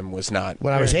photo with him was not...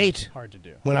 When I was 8. Hard to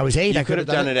do. When I was 8, You I could have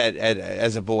done it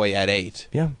as a boy at 8.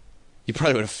 Yeah. You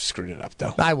probably would have screwed it up,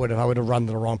 though. I would have. I would have run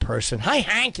to the wrong person. Hi,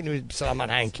 Hank. And he would say, I'm not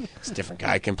Hank. It's a different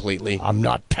guy completely. I'm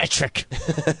not Patrick.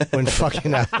 When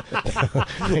fucking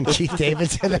when Keith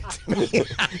David said that to me.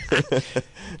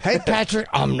 Hey, Patrick.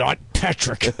 I'm not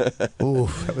Patrick. Ooh,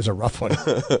 that was a rough one.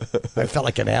 I felt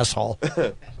like an asshole.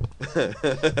 Yeah,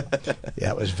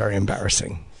 it was very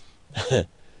embarrassing.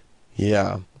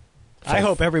 Yeah. I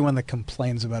hope everyone that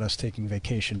complains about us taking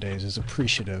vacation days is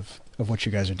appreciative of what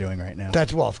you guys are doing right now.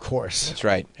 Well, of course. That's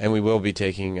right. And we will be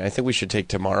taking... I think we should take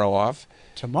tomorrow off.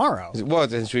 Tomorrow? Well,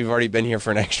 since we've already been here for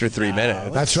an extra 3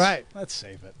 minutes. That's right. Let's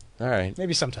save it. All right.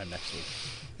 Maybe sometime next week.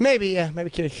 Maybe, yeah.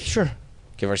 Maybe, sure.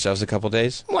 Give ourselves a couple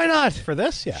days. Why not? For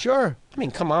this? Yeah. Sure. I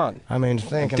mean, come on. I mean,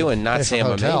 think I'm doing Not Sam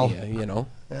Hotel. Mania, you know.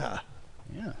 Yeah.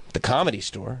 Yeah. The Comedy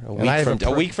Store. A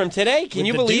And week from today. Can With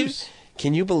you the believe... Deuce?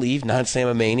 Can you believe Not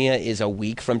Sam Mania is a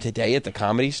week from today at the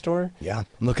Comedy Store? Yeah.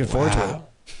 I'm looking forward to it.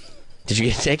 Did you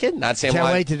get a ticket? Not Sam Can't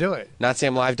Live. wait to do it.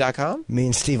 NotSamLive.com? Me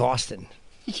and Steve Austin.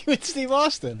 You and Steve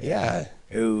Austin? Yeah.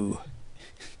 Ooh.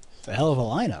 It's a hell of a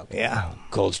lineup. Yeah.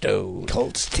 Cold Stone.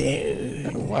 Cold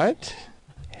Stone. What?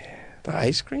 The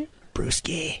ice cream?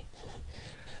 Brewski.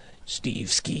 Steve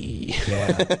Ski.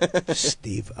 Yeah.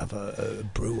 Steve of a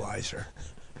Brewweiser.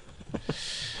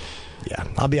 Yeah.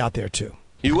 I'll be out there too.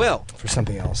 You will? For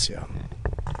something else, yeah.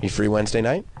 You free Wednesday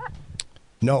night?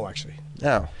 No, actually.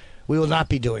 No. We will not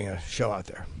be doing a show out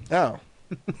there. Oh.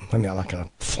 I mean, I'm not going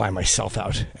to fly myself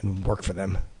out and work for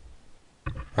them.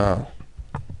 Oh.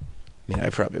 Yeah,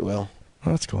 I probably will. Oh,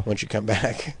 that's cool. Once you come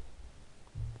back.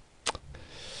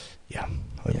 Yeah.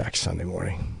 I'll be back Sunday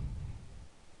morning.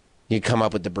 You come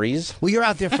up with the breeze? Well, you're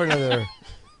out there for another...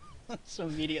 That's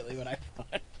immediately what I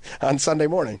thought. On Sunday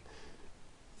morning.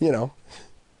 You know.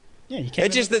 Yeah, you can't.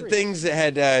 It's just that things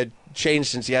had changed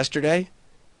since yesterday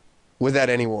without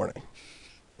any warning.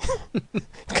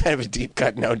 Kind of a deep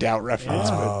cut, no doubt reference,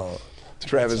 but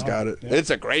Travis got it. Yeah. It's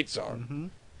a great song. Mm-hmm.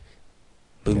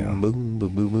 Boom, Yeah. boom,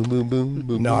 boom, boom, boom, boom, boom,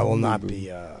 boom. No, I will boom, not boom.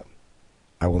 be...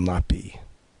 I will not be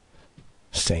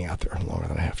staying out there longer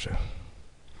than I have to.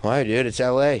 Why, dude? It's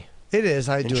L.A. It is.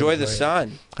 I do Enjoy the enjoy it.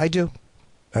 sun. I do,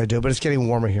 but it's getting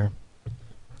warmer here.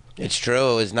 It's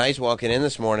true. It was nice walking in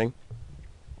this morning.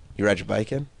 You ride your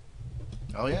bike in?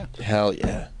 Oh, yeah. Hell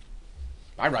yeah.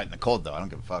 I ride in the cold, though. I don't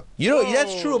give a fuck. You know,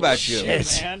 that's true about you.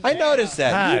 shit. Man, I noticed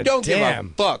that. Ah, you don't damn.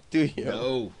 give a fuck, do you?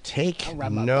 No. Take I'll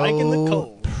ride my bike in the no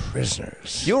cold.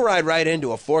 prisoners. You'll ride right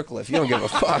into a forklift. You don't give a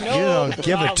fuck. You don't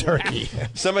give a turkey.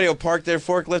 Somebody will park their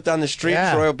forklift on the street.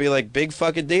 Yeah. Troy will be like, big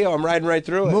fucking deal. I'm riding right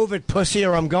through it. Move it, pussy,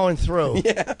 or I'm going through.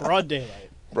 Yeah. Broad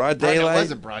daylight. Broad It daylight.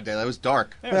 wasn't broad daylight. It was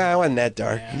dark. Well, it wasn't that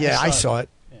dark. Yeah, I saw it.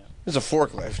 It was a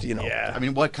forklift, you know. Yeah. I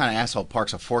mean, what kind of asshole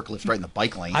parks a forklift right in the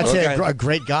bike lane? I'd say Okay. a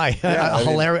great guy. Yeah, I mean-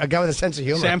 Hilarious. A guy with a sense of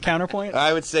humor. Sam Counterpoint?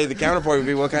 I would say the counterpoint would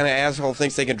be what kind of asshole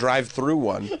thinks they can drive through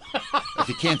one. If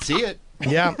you can't see it.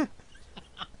 Yeah.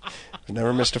 I've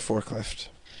never missed a forklift.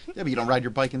 Yeah, but you don't ride your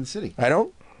bike in the city. I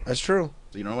don't. That's true.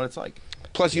 So you don't know what it's like.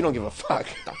 Plus, you don't give a fuck.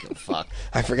 Don't give a fuck.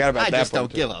 I forgot about I that. just part, don't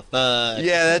too. give a fuck.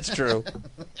 Yeah, that's true.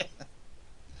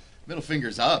 Middle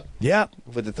finger's up. Yeah.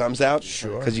 With the thumbs out?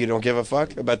 Sure. Because you don't give a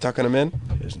fuck about tucking them in?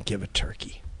 He doesn't give a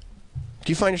turkey.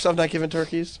 Do you find yourself not giving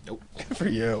turkeys? Nope. Good for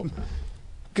you.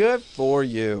 Good for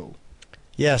you.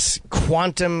 Yes,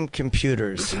 quantum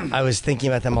computers. I was thinking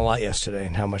about them a lot yesterday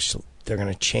and how much they're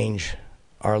going to change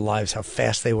our lives, how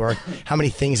fast they work, how many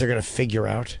things they're going to figure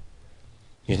out.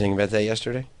 You thinking about that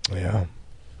yesterday? Yeah.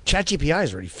 ChatGPT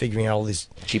is already figuring out all these...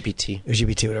 GPT.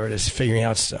 GPT, whatever it is, figuring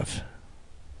out stuff.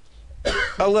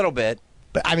 A little bit.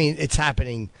 But, I mean, it's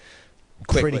happening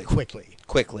pretty quickly.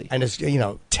 Quickly. And it's,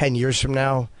 10 years from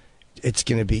now, it's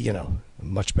going to be,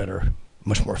 much better,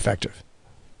 much more effective.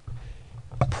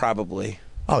 Probably.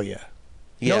 Oh, yeah.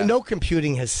 Yeah. No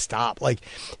computing has stopped. Like,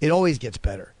 it always gets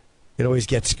better. It always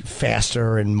gets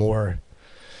faster and more,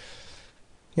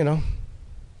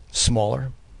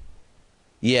 smaller.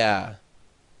 Yeah.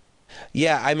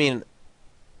 Yeah, I mean,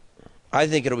 I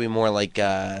think it'll be more like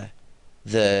the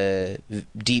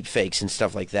deep fakes and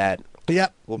stuff like that.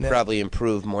 Yep. Will probably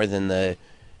improve more than the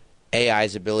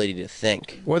AI's ability to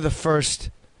think. We're the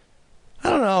first, I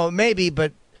don't know, maybe,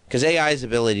 but... Because AI's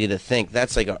ability to think,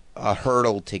 that's like a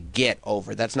hurdle to get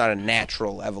over. That's not a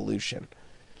natural evolution.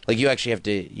 Like you actually have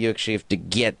to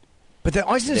get But then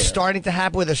isn't it starting to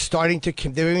happen where they're starting to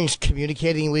they're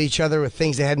communicating with each other with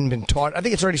things they hadn't been taught? I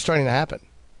think it's already starting to happen.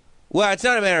 Well, it's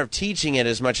not a matter of teaching it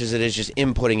as much as it is just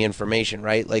inputting information,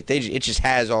 right? Like it just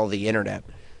has all the internet.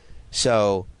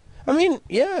 So, I mean,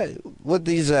 yeah, with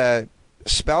these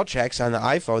spell checks on the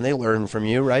iPhone, they learn from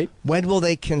you, right? When will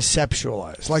they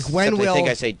conceptualize? Like when Except will? They think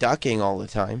I say ducking all the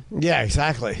time. Yeah,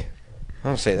 exactly. I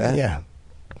don't say that. Yeah.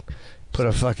 Put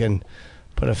a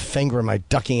finger in my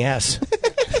ducking ass.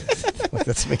 That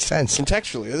doesn't make sense.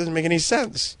 Contextually, it doesn't make any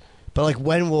sense. But like,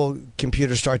 when will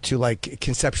computers start to like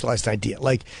conceptualize an idea?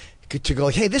 Like to go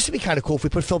like, hey, this would be kind of cool if we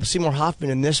put Philip Seymour Hoffman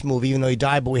in this movie, even though he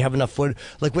died, but we have enough footage.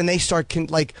 Like when they start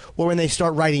or when they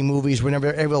start writing movies, we're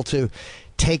never able to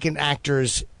take an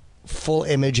actor's full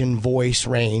image and voice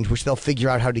range, which they'll figure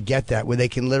out how to get that, where they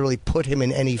can literally put him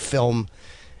in any film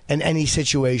and any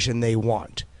situation they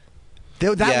want.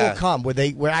 That will come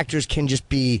where actors can just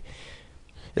be.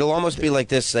 It'll almost be like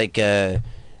this,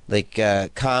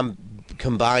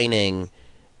 combining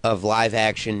of live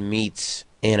action meets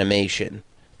animation.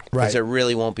 Right. Because there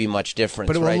really won't be much difference.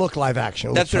 But it will right? look live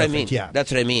action. That's what I mean. Yeah.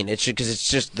 That's what I mean. It's because it's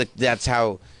just that's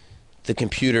how the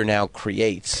computer now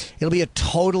creates. It'll be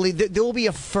there will be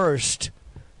a first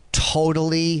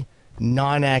totally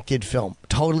non-acted film,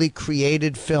 totally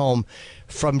created film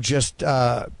from just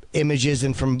images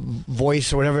and from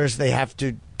voice or whatever they have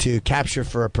to capture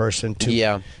for a person.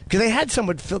 Because they had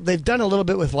they've done a little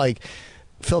bit with like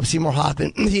Philip Seymour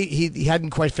Hoffman. He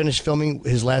hadn't quite finished filming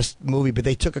his last movie, but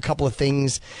they took a couple of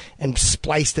things and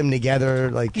spliced them together.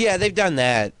 Like they've done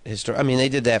that. I mean, they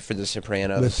did that for The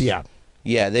Sopranos.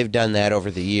 Yeah, they've done that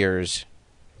over the years.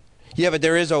 Yeah, but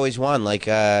there is always one. Like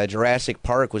Jurassic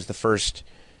Park was the first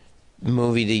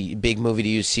big movie to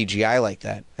use CGI like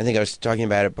that. I think I was talking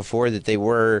about it before that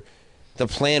the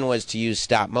plan was to use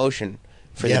stop motion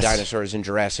for the dinosaurs in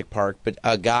Jurassic Park, but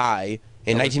a guy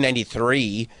in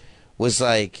 1993 was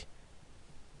like,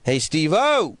 "Hey,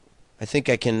 Steve-O, I think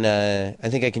I can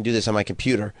do this on my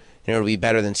computer, and it'll be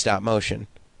better than stop motion."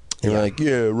 And we're like,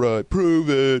 "Yeah, right. Prove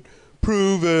it."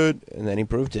 And then he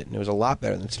proved it, and it was a lot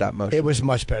better than stop motion. It was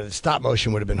much better. The stop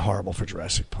motion would have been horrible for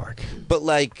Jurassic Park. But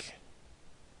like,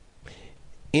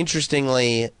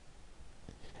 interestingly,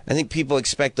 I think people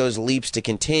expect those leaps to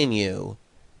continue,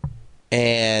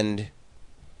 and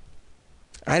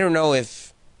I don't know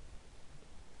if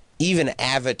even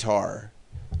Avatar,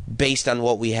 based on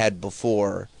what we had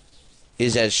before,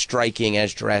 is as striking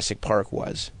as Jurassic Park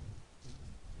was.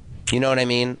 You know what I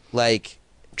mean? Like,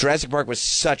 Jurassic Park was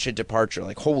such a departure.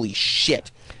 Like, holy shit,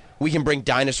 we can bring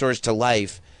dinosaurs to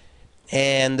life.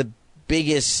 And the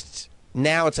biggest...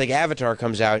 Now it's like Avatar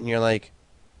comes out, and you're like,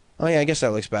 oh yeah, I guess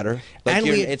that looks better. Like,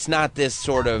 it's not this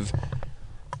sort of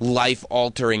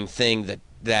life-altering thing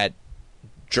that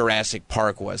Jurassic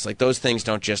Park was. Like, those things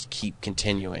don't just keep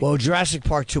continuing. Well, Jurassic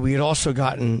Park 2, we had also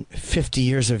gotten 50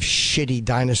 years of shitty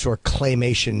dinosaur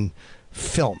claymation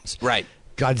films. Right.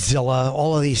 Godzilla,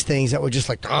 all of these things that were just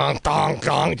like, dong, dong,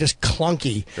 dong, just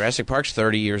clunky. Jurassic Park's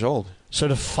 30 years old. So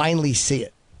to finally see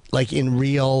it, like in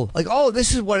real, like, oh,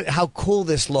 this is how cool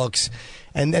this looks,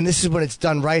 and this is when it's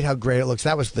done right, how great it looks.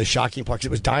 That was the shocking part, 'cause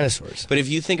it was dinosaurs. But if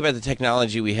you think about the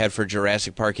technology we had for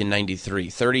Jurassic Park in 93,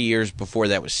 30 years before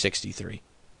that was 63.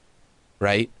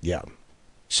 Right? Yeah.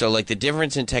 So, like, the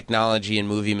difference in technology and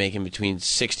movie making between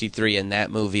 63 and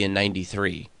that movie in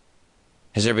 93,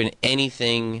 has there been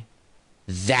anything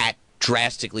that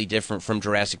drastically different from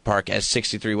Jurassic Park as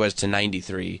 63 was to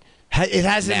 93? It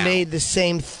hasn't made the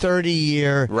same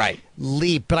 30-year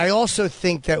leap. But I also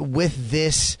think that with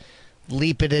this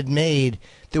leap it had made,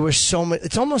 there was so much...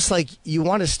 It's almost like you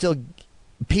want to still...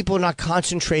 People are not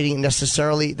concentrating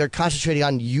necessarily. They're concentrating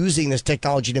on using this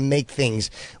technology to make things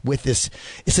with this.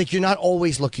 It's like you're not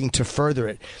always looking to further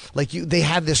it. Like they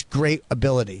have this great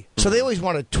ability. So they always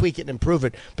want to tweak it and improve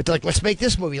it. But they're like, let's make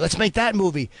this movie. Let's make that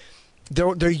movie.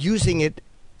 They're using it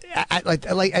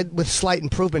with slight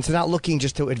improvements. They're not looking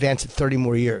just to advance it 30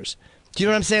 more years. Do you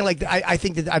know what I'm saying? Like I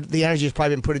think that the energy has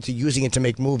probably been put into using it to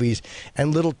make movies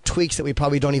and little tweaks that we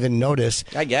probably don't even notice.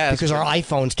 I guess. Because our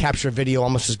iPhones capture video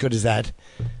almost as good as that.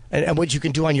 And what you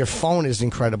can do on your phone is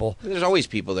incredible. There's always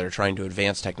people that are trying to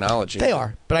advance technology. They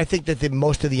are. But I think that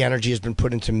most of the energy has been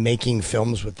put into making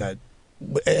films with that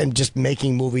and just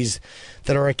making movies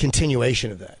that are a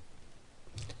continuation of that.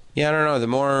 Yeah, I don't know. The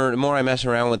more I mess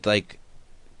around with, like,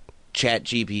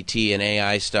 ChatGPT and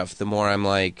AI stuff, the more I'm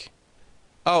like...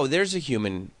 Oh, there's a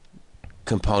human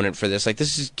component for this. Like,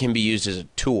 can be used as a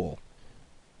tool.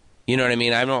 You know what I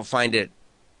mean? I don't find it...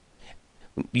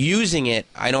 Using it,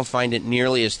 I don't find it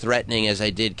nearly as threatening as I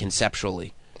did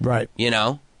conceptually. Right. You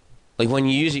know? Like, when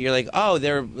you use it, you're like, oh,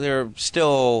 there are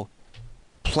still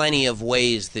plenty of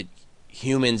ways that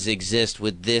humans exist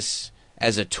with this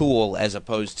as a tool as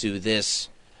opposed to this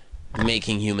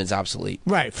making humans obsolete.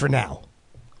 Right, for now.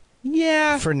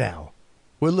 Yeah. For now.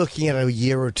 We're looking at a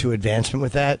year or two advancement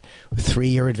with that, a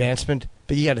 3-year advancement,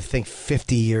 but you got to think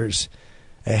 50 years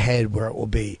ahead where it will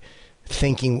be.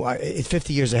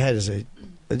 50 years ahead is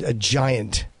a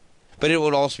giant. But it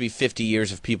would also be 50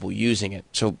 years of people using it.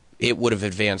 So it would have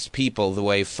advanced people the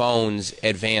way phones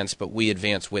advance, but we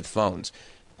advance with phones.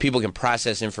 People can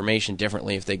process information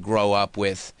differently if they grow up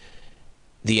with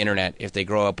the internet, if they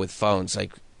grow up with phones.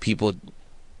 Like, people,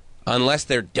 unless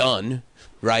they're done,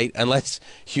 right, unless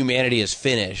humanity is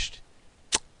finished,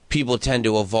 people tend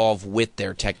to evolve with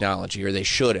their technology, or they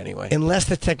should anyway. Unless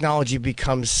the technology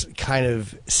becomes kind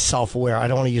of self-aware. I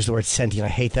don't want to use the word sentient. I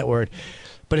hate that word.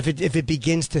 But if it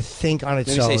begins to think on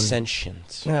its Maybe own. say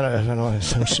sentience. No, I don't want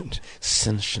sentient.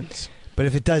 Sentience. But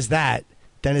if it does that,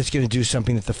 then it's going to do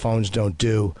something that the phones don't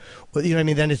do. Well, you know what I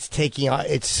mean? Then it's taking on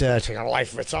a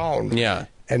life of its own. Yeah.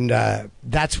 And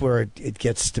that's where it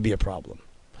gets to be a problem.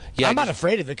 Yeah, I'm not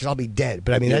afraid of it because I'll be dead.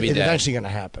 But I mean, it's eventually going to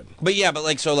happen. But yeah,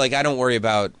 I don't worry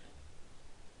about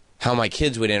how my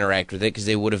kids would interact with it because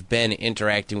they would have been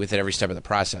interacting with it every step of the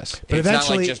process. But it's not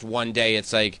eventually, like just one day.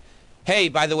 It's like, hey,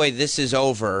 by the way, this is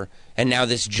over, and now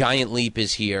this giant leap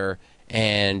is here,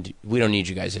 and we don't need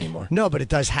you guys anymore. No, but it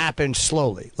does happen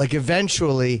slowly. Like,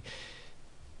 eventually,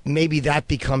 maybe that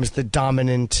becomes the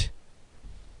dominant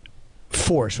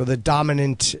force or the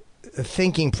dominant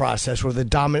thinking process or the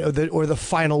dominant or the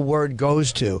final word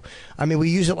goes to. I mean, we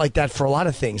use it like that for a lot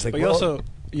of things. Like, but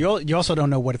you also don't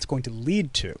know what it's going to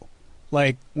lead to.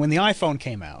 Like, when the iPhone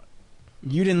came out,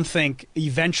 you didn't think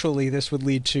eventually this would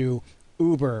lead to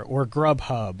Uber or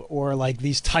Grubhub or like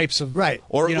these types of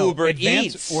or Uber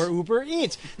Eats or Uber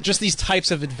Eats, just these types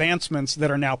of advancements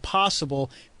that are now possible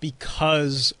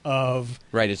because of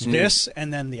it's this new.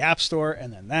 And then the App Store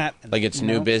and then that. And like, it's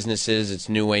new businesses, it's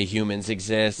new way humans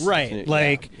exist. Right, new,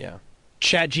 like yeah.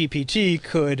 ChatGPT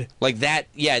could like that.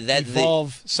 Yeah, that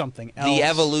evolve something else. The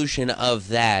evolution of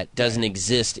that doesn't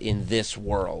exist in this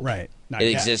world. Right, it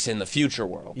exists in the future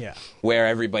world. Yeah, where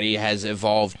everybody has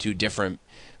evolved to different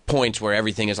points where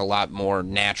everything is a lot more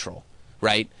natural,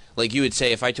 right? Like, you would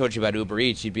say, if I told you about Uber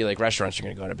Eats, you'd be like, restaurants are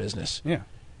going to go out of business. Yeah.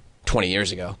 20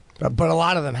 years ago. But a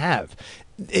lot of them have.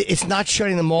 It's not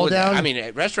shutting them all down. I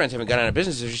mean, restaurants haven't gone out of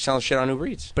business. They're just selling shit on Uber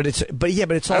Eats. But it's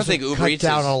I also think Uber cut Eats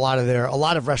down on a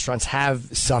lot of restaurants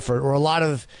have suffered, or a lot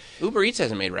of Uber Eats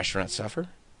hasn't made restaurants suffer.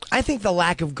 I think the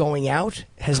lack of going out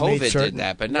has COVID made certain. did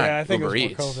that, but not I think Uber it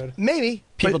was Eats. more COVID. Maybe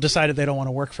people decided they don't want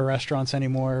to work for restaurants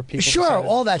anymore. People sure, decided,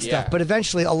 all that stuff. But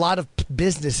eventually, a lot of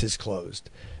businesses closed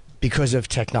because of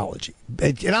technology.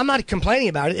 And I'm not complaining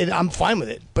about it. I'm fine with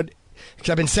it. But because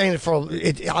I've been saying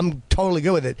it I'm totally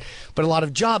good with it. But a lot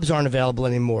of jobs aren't available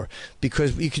anymore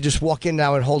because you can just walk in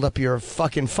now and hold up your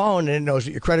fucking phone and it knows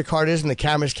what your credit card is and the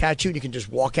cameras catch you and you can just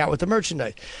walk out with the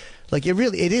merchandise. Like,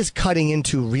 it is cutting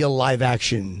into real live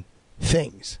action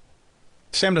things.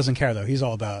 Sam doesn't care, though. He's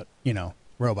all about,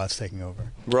 robots taking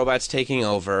over. Robots taking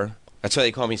over. That's why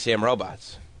they call me Sam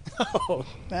Robots. Oh,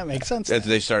 that makes sense. That's what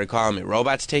they started calling me.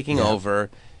 Robots taking over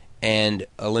and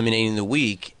eliminating the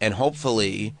weak, and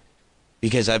hopefully,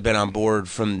 because I've been on board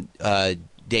from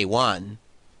day one,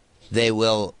 they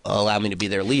will allow me to be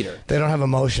their leader. They don't have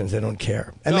emotions. They don't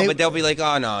care. And but they'll be like,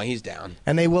 oh, no, he's down.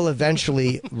 And they will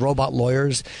eventually, robot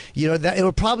lawyers, that it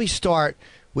will probably start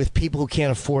with people who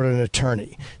can't afford an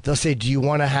attorney. They'll say, do you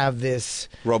want to have this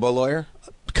robo-lawyer?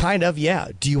 Kind of, yeah.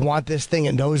 Do you want this thing?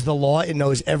 It knows the law. It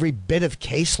knows every bit of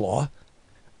case law.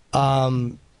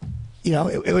 It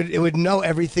would know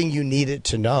everything you need it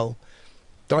to know.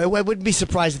 Though I wouldn't be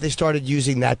surprised if they started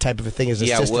using that type of a thing as a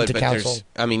system to counsel.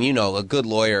 I mean, a good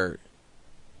lawyer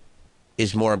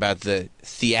is more about the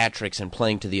theatrics and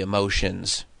playing to the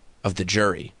emotions of the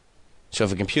jury. So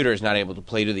if a computer is not able to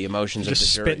play to the emotions of the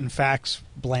jury, spitting facts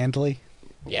blandly.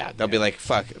 Yeah, they'll be like,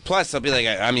 fuck. Plus, they'll be like,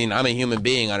 I'm a human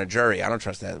being on a jury. I don't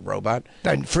trust that robot.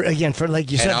 And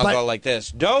like you said, and I'll go like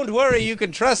this. Don't worry, you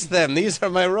can trust them. These are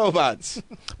my robots.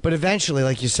 But eventually,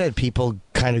 like you said, people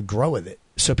kind of grow with it.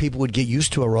 So people would get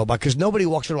used to a robot because nobody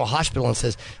walks into a hospital and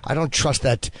says, I don't trust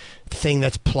that thing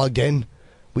that's plugged in.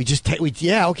 We just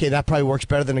that probably works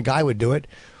better than a guy would do it.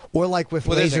 Or like with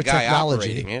laser there's a guy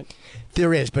technology. operating it.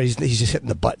 There is, but he's just hitting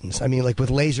the buttons. I mean, like with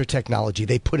laser technology,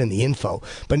 they put in the info,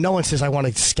 but no one says, I want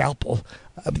a scalpel.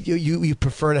 You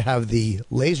prefer to have the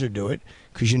laser do it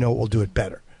because it will do it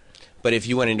better. But if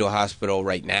you went into a hospital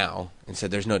right now and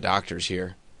said, there's no doctors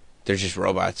here, they're just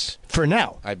robots. For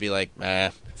now. I'd be like,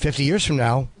 50 years from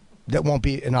now, that won't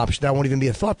be an option. That won't even be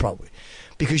a thought probably.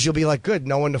 Because you'll be like, good,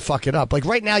 no one to fuck it up. Like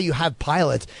right now you have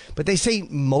pilots, but they say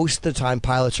most of the time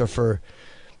pilots are for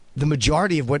the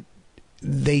majority of what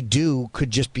they do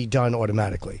could just be done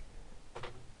automatically.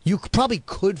 You probably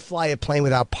could fly a plane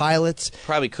without pilots.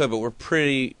 Probably could, but we're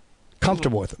pretty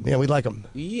comfortable with them. Yeah, we like them.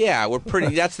 Yeah, we're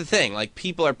pretty. That's the thing. Like,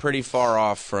 people are pretty far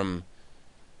off from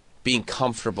being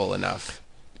comfortable enough.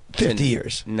 50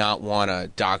 years. Not want a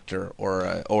doctor or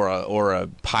a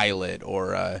pilot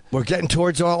or a. We're getting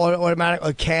towards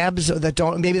automatic cabs that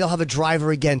don't. Maybe they'll have a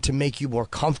driver again to make you more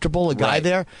comfortable. A guy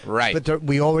there, right? But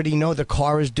we already know the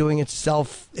car is doing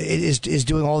itself. It is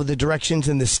doing all of the directions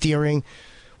and the steering.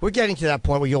 We're getting to that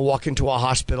point where you'll walk into a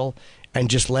hospital and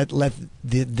just let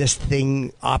this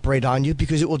thing operate on you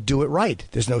because it will do it right.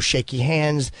 There's no shaky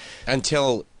hands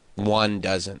until one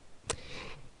doesn't.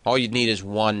 All you'd need is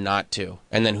one not to.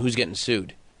 And then who's getting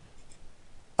sued?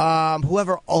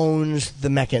 Whoever owns the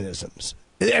mechanisms.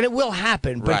 And it will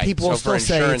happen, but people will still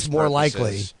say it's more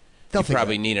likely. They'll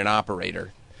probably need an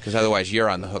operator, because otherwise you're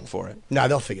on the hook for it. No,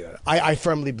 they'll figure it out. I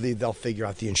firmly believe they'll figure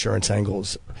out the insurance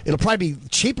angles. It'll probably be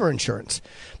cheaper insurance,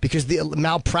 because the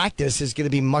malpractice is going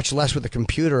to be much less with the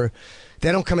computer.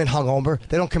 They don't come in hungover.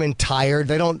 They don't come in tired.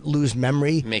 They don't lose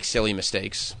memory. Make silly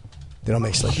mistakes. They don't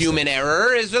make sense. Human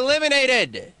error is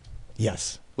eliminated.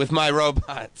 Yes. With my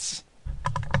robots.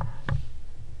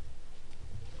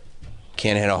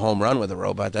 Can't hit a home run with a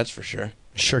robot, that's for sure.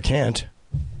 Sure can't.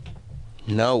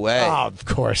 No way. Oh, of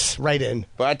course. Right in.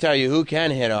 But I tell you, who can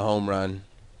hit a home run?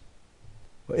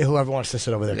 Whoever wants to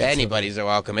sit over there. Anybody's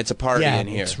welcome. It's a party in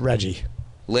here. It's Reggie.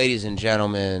 Ladies and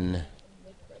gentlemen,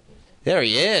 there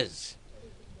he is.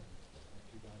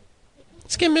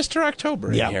 Let's get Mr.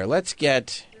 October in here. Let's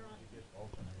get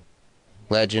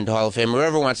Legend, Hall of Fame.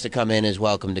 Whoever wants to come in is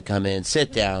welcome to come in.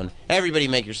 Sit down. Everybody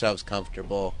make yourselves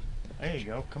comfortable. There you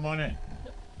go. Come on in.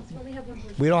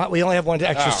 We only have one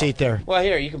extra seat there. Well,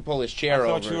 here, you can pull this chair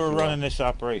over. I thought you were running this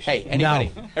operation. Hey,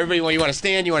 anybody? No. Everybody, you want to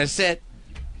stand? You want to sit?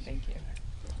 Thank you.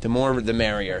 The more, the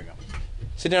merrier.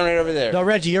 Sit down right over there. No,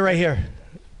 Reggie, you're right here.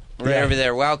 Right over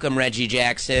there. Welcome, Reggie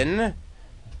Jackson.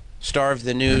 Star of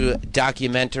the new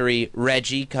documentary,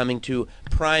 Reggie, coming to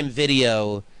Prime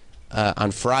Video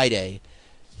on Friday.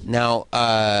 Now,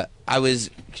 I was...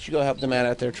 Could you go help the man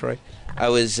out there, Troy? I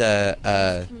was...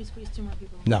 Can we squeeze 2 more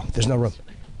people? No, there's no room.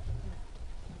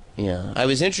 Yeah. I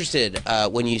was interested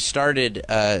when you started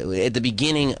at the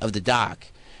beginning of the doc.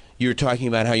 You were talking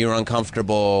about how you were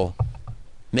uncomfortable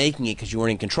making it because you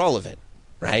weren't in control of it,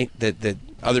 right? That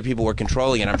other people were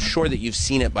controlling it. I'm sure that you've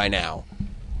seen it by now.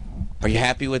 Are you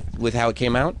happy with how it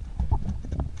came out?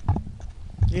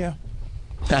 Yeah.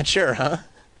 Not sure, huh?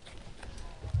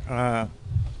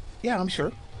 Yeah, I'm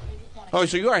sure. Oh,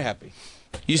 so you are happy.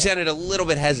 You sounded a little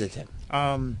bit hesitant.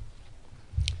 I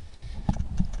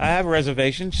have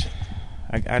reservations.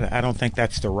 I don't think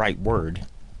that's the right word.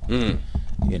 You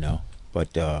know,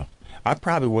 but I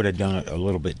probably would have done it a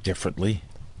little bit differently.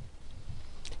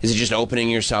 Is it just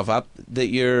opening yourself up that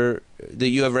you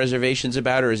have reservations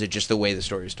about, or is it just the way the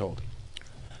story is told?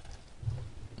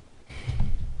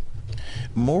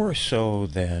 More so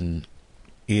than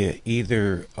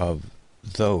either of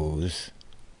those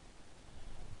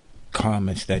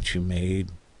comments that you made,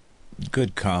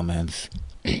 good comments.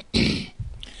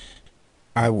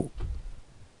 I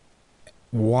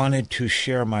wanted to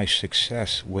share my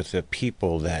success with the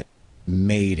people that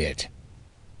made it,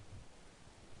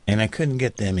 and I couldn't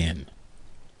get them in.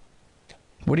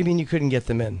 What do you mean you couldn't get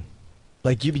them in?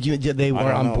 Like they weren't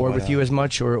on board with you as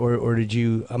much, or did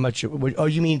you? How much? Oh,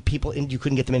 you mean people? You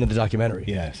couldn't get them into the documentary?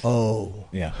 Yes. Oh.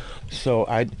 Yeah. So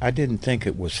I didn't think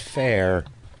it was fair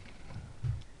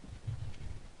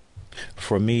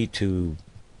for me to,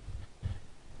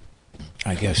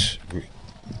 I guess,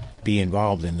 be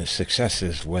involved in the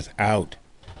successes without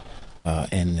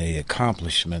and the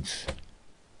accomplishments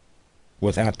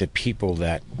without the people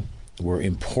that were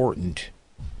important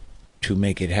to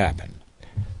make it happen.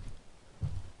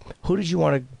 Who did you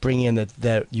want to bring in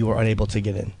that you were unable to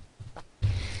get in?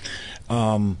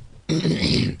 I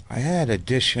had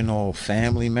additional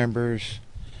family members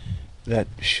that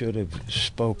should have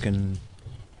spoken.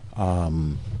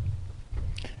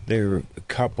 There were a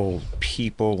couple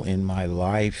people in my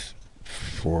life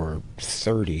for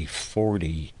 30,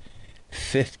 40,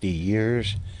 50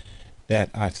 years that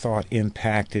I thought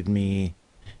impacted me,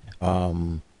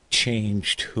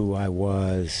 changed who I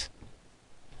was,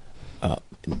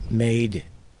 made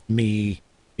me,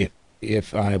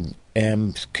 if I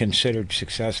am considered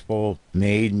successful,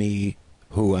 made me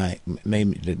who I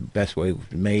am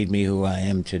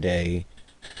today.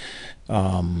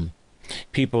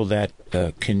 People that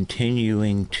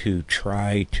continuing to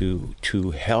try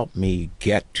to help me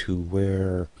get to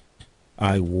where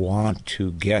I want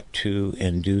to get to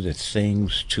and do the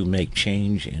things to make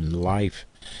change in life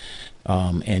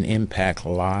and impact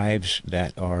lives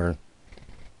that are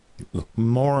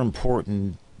more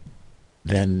important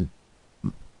than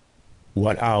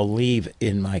what I'll leave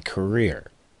in my career.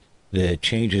 The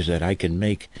changes that I can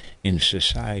make in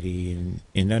society,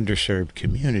 in underserved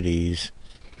communities,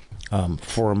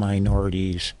 for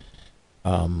minorities,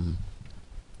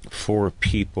 for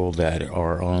people that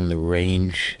are on the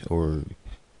range, or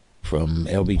from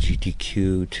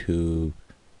LGBTQ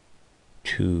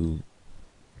to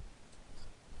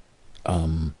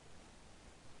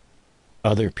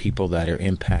other people that are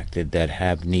impacted, that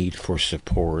have need for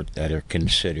support, that are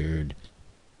considered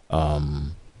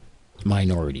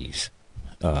minorities,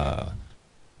 that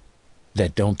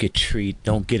don't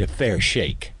get a fair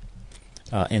shake.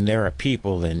 And there are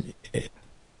people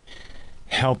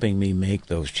helping me make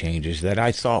those changes that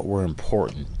I thought were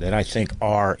important, that I think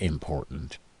are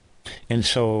important. And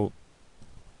so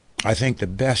I think the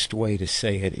best way to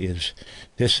say it is,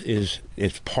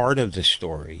 it's part of the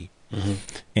story. Mm-hmm.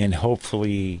 And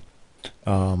hopefully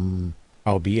I'll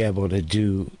be able to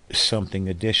do something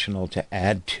additional to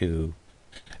add to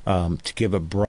give a broad